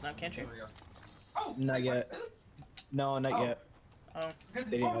shakedowns now, can't you? There we go. Oh! Not wait, yet. Really? No, not Oh. yet. Oh, Because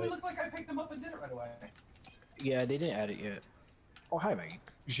They it didn't totally add it. looked like I picked him up and did it right away. Yeah, they didn't add it yet. Oh, hi, Maggie.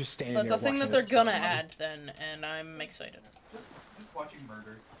 You're just standing that's there. a thing that watching they're us kill gonna somebody. add then, and I'm excited. Just watching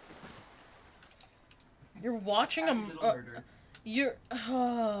murders. You're watching a Happy little murders. you're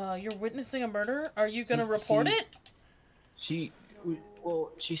witnessing a murder. Are you gonna report see- it?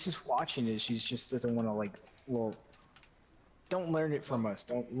 Well, she's just watching it. She just doesn't want to like. Well, don't learn it from us.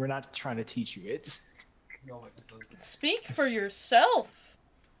 We're not trying to teach you it. no witnesses. Speak for yourself.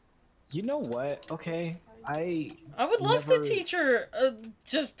 You know what? Okay, I would love never... to teach her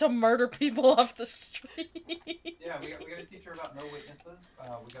just to murder people off the street. Yeah, we gotta teach her about no witnesses. We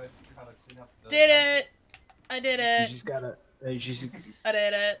gotta teach her how to clean up the... Did it! I did You it! just gotta. I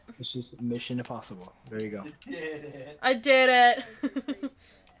did it. It's just Mission Impossible. There you go. She did it. I did it!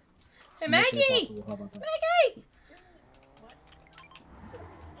 It's Hey, Mission Maggie! Impossible, how about that? Maggie! That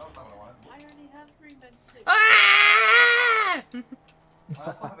was not what I wanted. I already have 3 med kits. Ah! I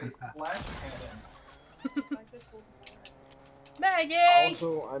also have a splash cannon. Maggie!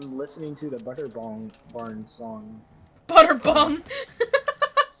 Also, I'm listening to the Butterbong Barn song. Butterbong!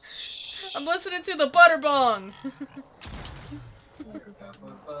 I'm listening to the Butterbong! Gotta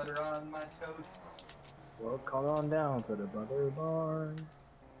put butter on my toast. Well, come on down to the Butter Barn.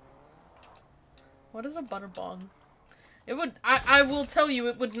 What is a Butterbong? It would- I will tell you,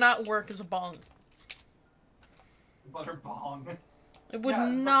 it would not work as a bong. Butter bong. It would Yeah,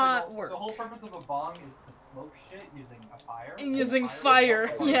 not the work. The whole purpose of a bong is to smoke shit using a fire. Using would fire.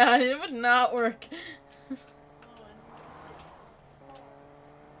 not work. Yeah, it would not work.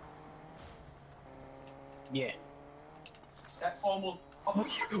 Yeah. That almost. Oh, I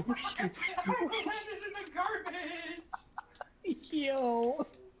landed in the garbage. Yo.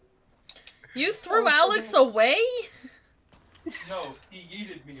 You threw Oh, so Alex they- away? No, he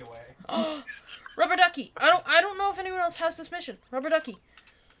yeeted me away. Rubber Ducky. I don't know if anyone else has this mission. Rubber Ducky.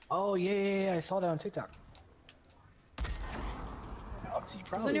 Oh yeah, I saw that on TikTok. Alex, you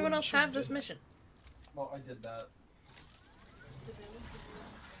probably Does anyone wouldn't else should have this did that. mission? Well, I did that.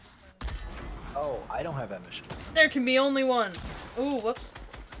 Oh, I don't have that mission. There can be only one. Ooh, whoops.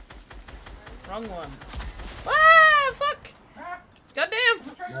 Wrong one. Ah, fuck! Ah, Goddamn!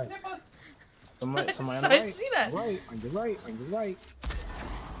 who's trying Nice. to snip us? Somebody on the I right. see that. Right, on your right, on your right.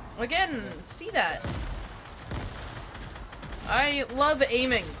 Again, see that. I love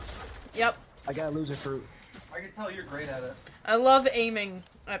aiming. Yep. I got a loser fruit. I can tell you're great at it. I love aiming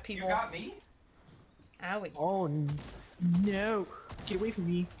at You people. got me? Owie. Oh no! Get away from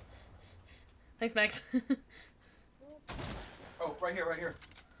me! Thanks, Max. Oh, right here, right here.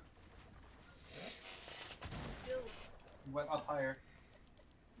 You went up higher.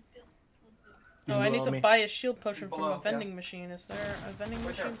 He's Oh, I need below to me. buy a shield potion from Below, a yeah. vending machine. Is there a vending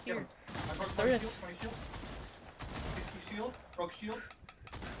Right there. machine Get here? him. I broke there 20 is. shield, 20 shield. 60 shield. Broke shield.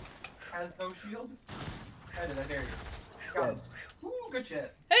 Has no shield. I did, I dare you. Got him. Ooh, good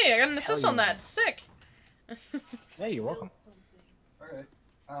shit. Hey, I got an assist Hell on yeah. that. Sick. Hey, you're welcome. Okay.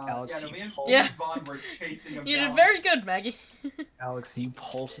 Alex, yeah, no, you me and pulled- Yeah. Vaughn were chasing him You down. did very good, Maggie. Alex, you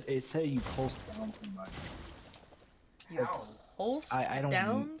pulse. It said you pulsed down somebody. How? That's- Pulsed I don't-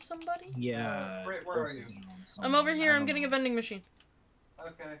 down somebody? Yeah. Where are pulsed you? down I'm someone. over here. I I'm don't getting a know. vending machine.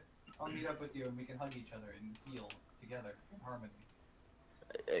 Okay. I'll meet up with you and we can hug each other and heal together in harmony.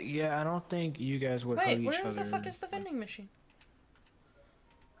 Yeah, I don't think you guys would hug Wait, each where other. the fuck is the vending machine?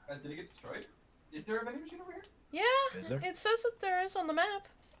 Did it get destroyed? Is there a vending machine over here? Yeah, Is there? it says that there is on the map.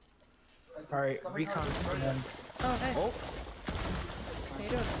 Alright, Somebody recon got destroyed. scan. Oh, hey. Oh, How you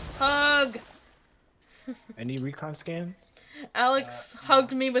doing? Hug! any recon scan? Alex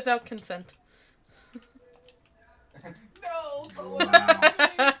hugged me without consent. No! Someone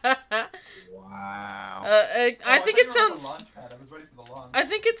Wow. Wow. I think it sounds. Launch pad. I was ready for the launch. I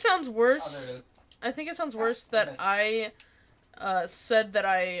think it sounds worse. Oh, there it is. I think it sounds Ah, worse I that missed. I said that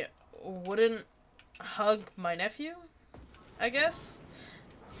I wouldn't hug my nephew. I guess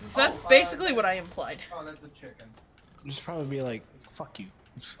that's Oh, basically what I implied. Oh, that's a chicken. Just probably be like, fuck you.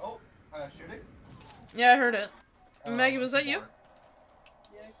 Oh, shooting? Yeah, I heard it. Oh, Maggie, was that you? more.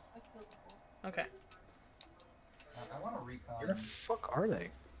 Yeah, I killed them. Okay. I want to recon. Where the fuck are they?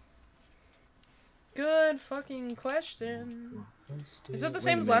 Good fucking question. Is it the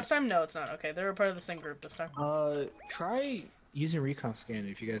same as last time? No, it's not. Okay, they were part of the same group this time. Try using recon scan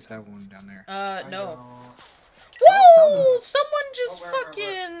if you guys have one down there. I No. don't- Woo! Someone just where?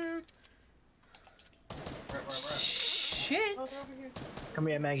 fucking Where? shit. Oh, they're over here. Come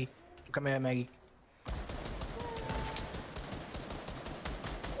here, Maggie. Come here, Maggie.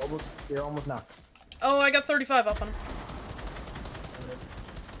 Almost, you're almost knocked. Oh, I got 35 up on him. There it is.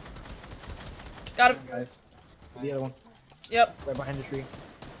 Got him. Nice. The other one, Yep. right behind the tree.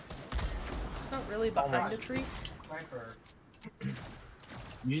 It's not really behind a tree. Sniper.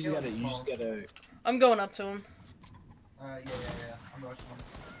 You just Kill gotta, him, you just Smalls. gotta. I'm going up to him. Yeah. I'm rushing him.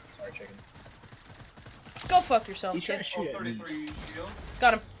 Sorry, chicken. Go fuck yourself, He's trying to kid. shoot Oh, at me. 33 shield.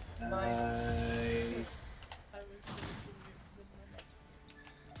 Got him. Nice. I was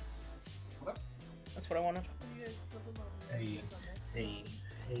What? That's what I wanted. You guys killed them all. Hey, hey,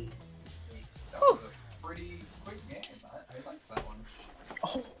 hey. That was a pretty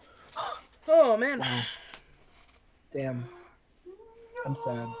man. Wow. Damn. I'm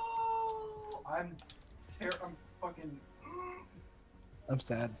sad. I'm fucking. I'm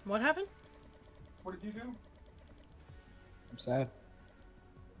sad. What happened? What did you do? I'm sad.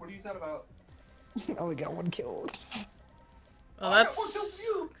 What are you sad about? I only got 1 kill. Oh, I got that's. more kills than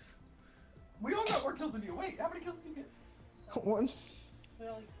you. We all got more kills than you. Wait, how many kills did you get? 1. I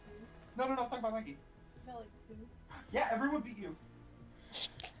got like 2. No, I was talking about Mikey. I got like 2. Yeah, everyone beat you.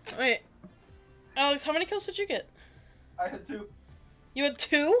 Wait. Alex, how many kills did you get? I had 2. You had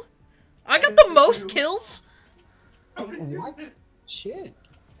 2? I got the most kills? Wait, what? Shit.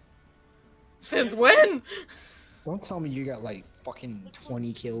 Since when? Don't tell me you got like fucking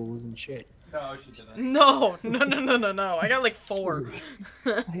 20 kills and shit. No, she didn't. No. I got like 4.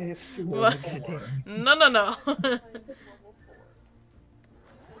 I swear, What? goddamn. No. I am level 4.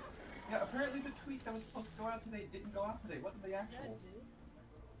 Yeah, apparently the tweet that was supposed to go out today didn't go out today. What did the Yeah, actual? it did.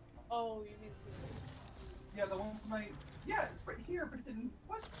 Oh, you mean Yeah, the one from my. Yeah, it's right here, but it didn't.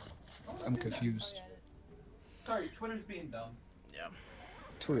 What? Oh, it I'm did that. confused. Oh, yeah, it's... Sorry, Twitter's being dumb. Yeah.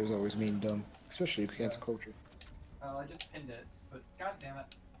 Twitter's always being dumb, especially against culture. I just pinned it, but god damn it.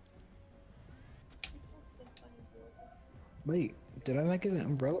 Wait, did I not get an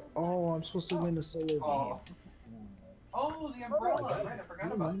umbrella? Oh, I'm supposed to win a solo game. Oh, the umbrella! got it. Right, I forgot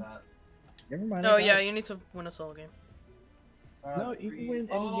Never about mind. that. Never mind. Oh I got yeah, it. you need to win a solo game. No, you can win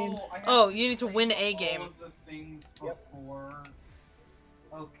any game. I have Oh, to you need to play win a all game. of the things Yep. before.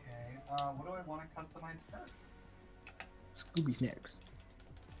 Okay. What do I want to customize first? Scooby Snacks.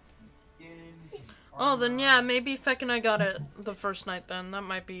 His skin. His Oh, then armor. yeah, maybe Feck and I got it the first night then. That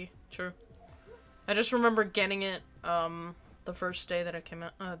might be true. I just remember getting it, the first day that it came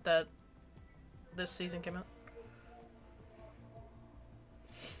out, that this season came out.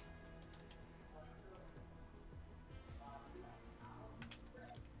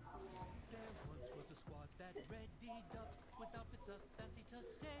 There once was a squad that readied up with outfits of fancy to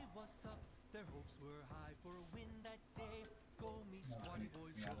say what's up. Their hopes were high for a win that day. Go me No, squatty it's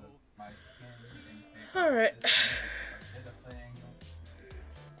boys, gonna go. be out of my skin in favor All right. of this one, if I did a thing.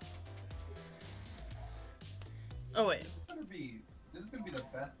 Oh wait. This is gonna be the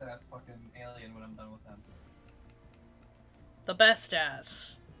best ass fucking alien when I'm done with him. The best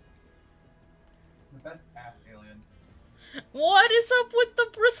ass. The best ass alien. What is up with the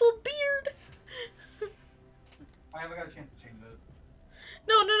bristle beard? I haven't got a chance to change it.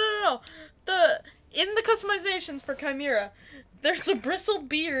 No. In the customizations for Chimera, there's a bristle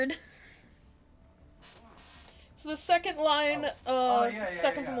beard. It's the second line,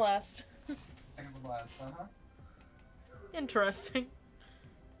 second from last. Second from last, uh-huh. Interesting.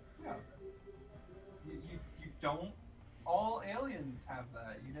 Yeah. You don't? All aliens have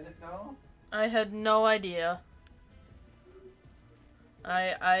that. You didn't know? I had no idea.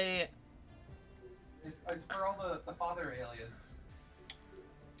 It's for all the father aliens.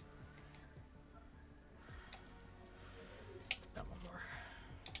 Got one more.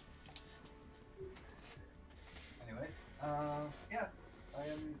 Anyways, yeah. I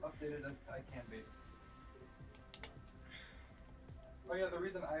am updated as I can be. Oh yeah, the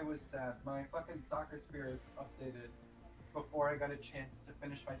reason I was sad, my fucking soccer spirits updated before I got a chance to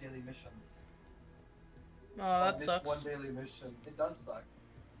finish my daily missions. Oh, I that missed sucks. one daily mission. It does suck.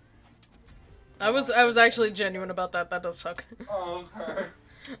 I was actually genuine about that. That does suck. Oh, okay.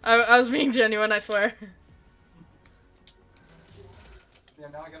 I was being genuine, I swear. Yeah,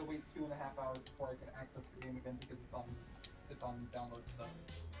 now I gotta wait 2.5 hours before I can access the game again because it's on download stuff.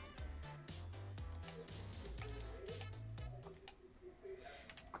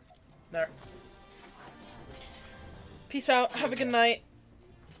 There. Peace out. Have a good night.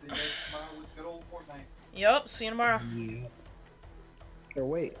 See you guys tomorrow with good old Fortnite. Yup. See you tomorrow. Yeah. Or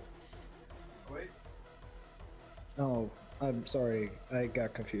wait. Oh, wait. No, I'm sorry. I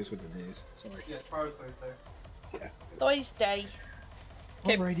got confused with the days. Sorry. Yeah, tomorrow's Thursday. Thursday.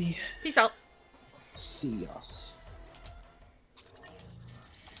 'Kay. Alrighty. Peace out. See us.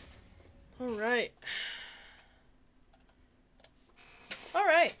 Alright.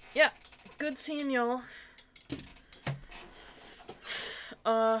 Alright. Yeah. Good seeing y'all.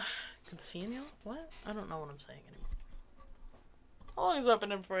 Good seeing y'all? What? I don't know what I'm saying anymore. How long has that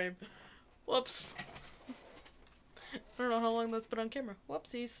been in frame? Whoops. I don't know how long that's been on camera.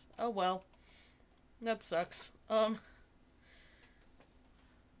 Whoopsies. Oh well. That sucks.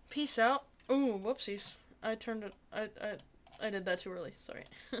 Peace out. Ooh, whoopsies. I turned it. I did that too early. Sorry.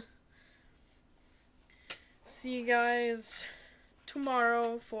 See you guys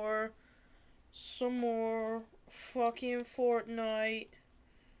tomorrow for some more fucking Fortnite.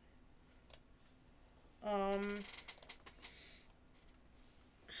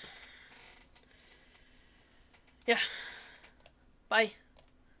 Yeah. Bye.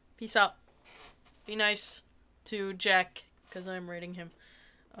 Peace out. Be nice to Jack, because I'm rating him.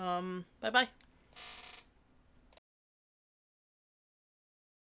 Bye-bye.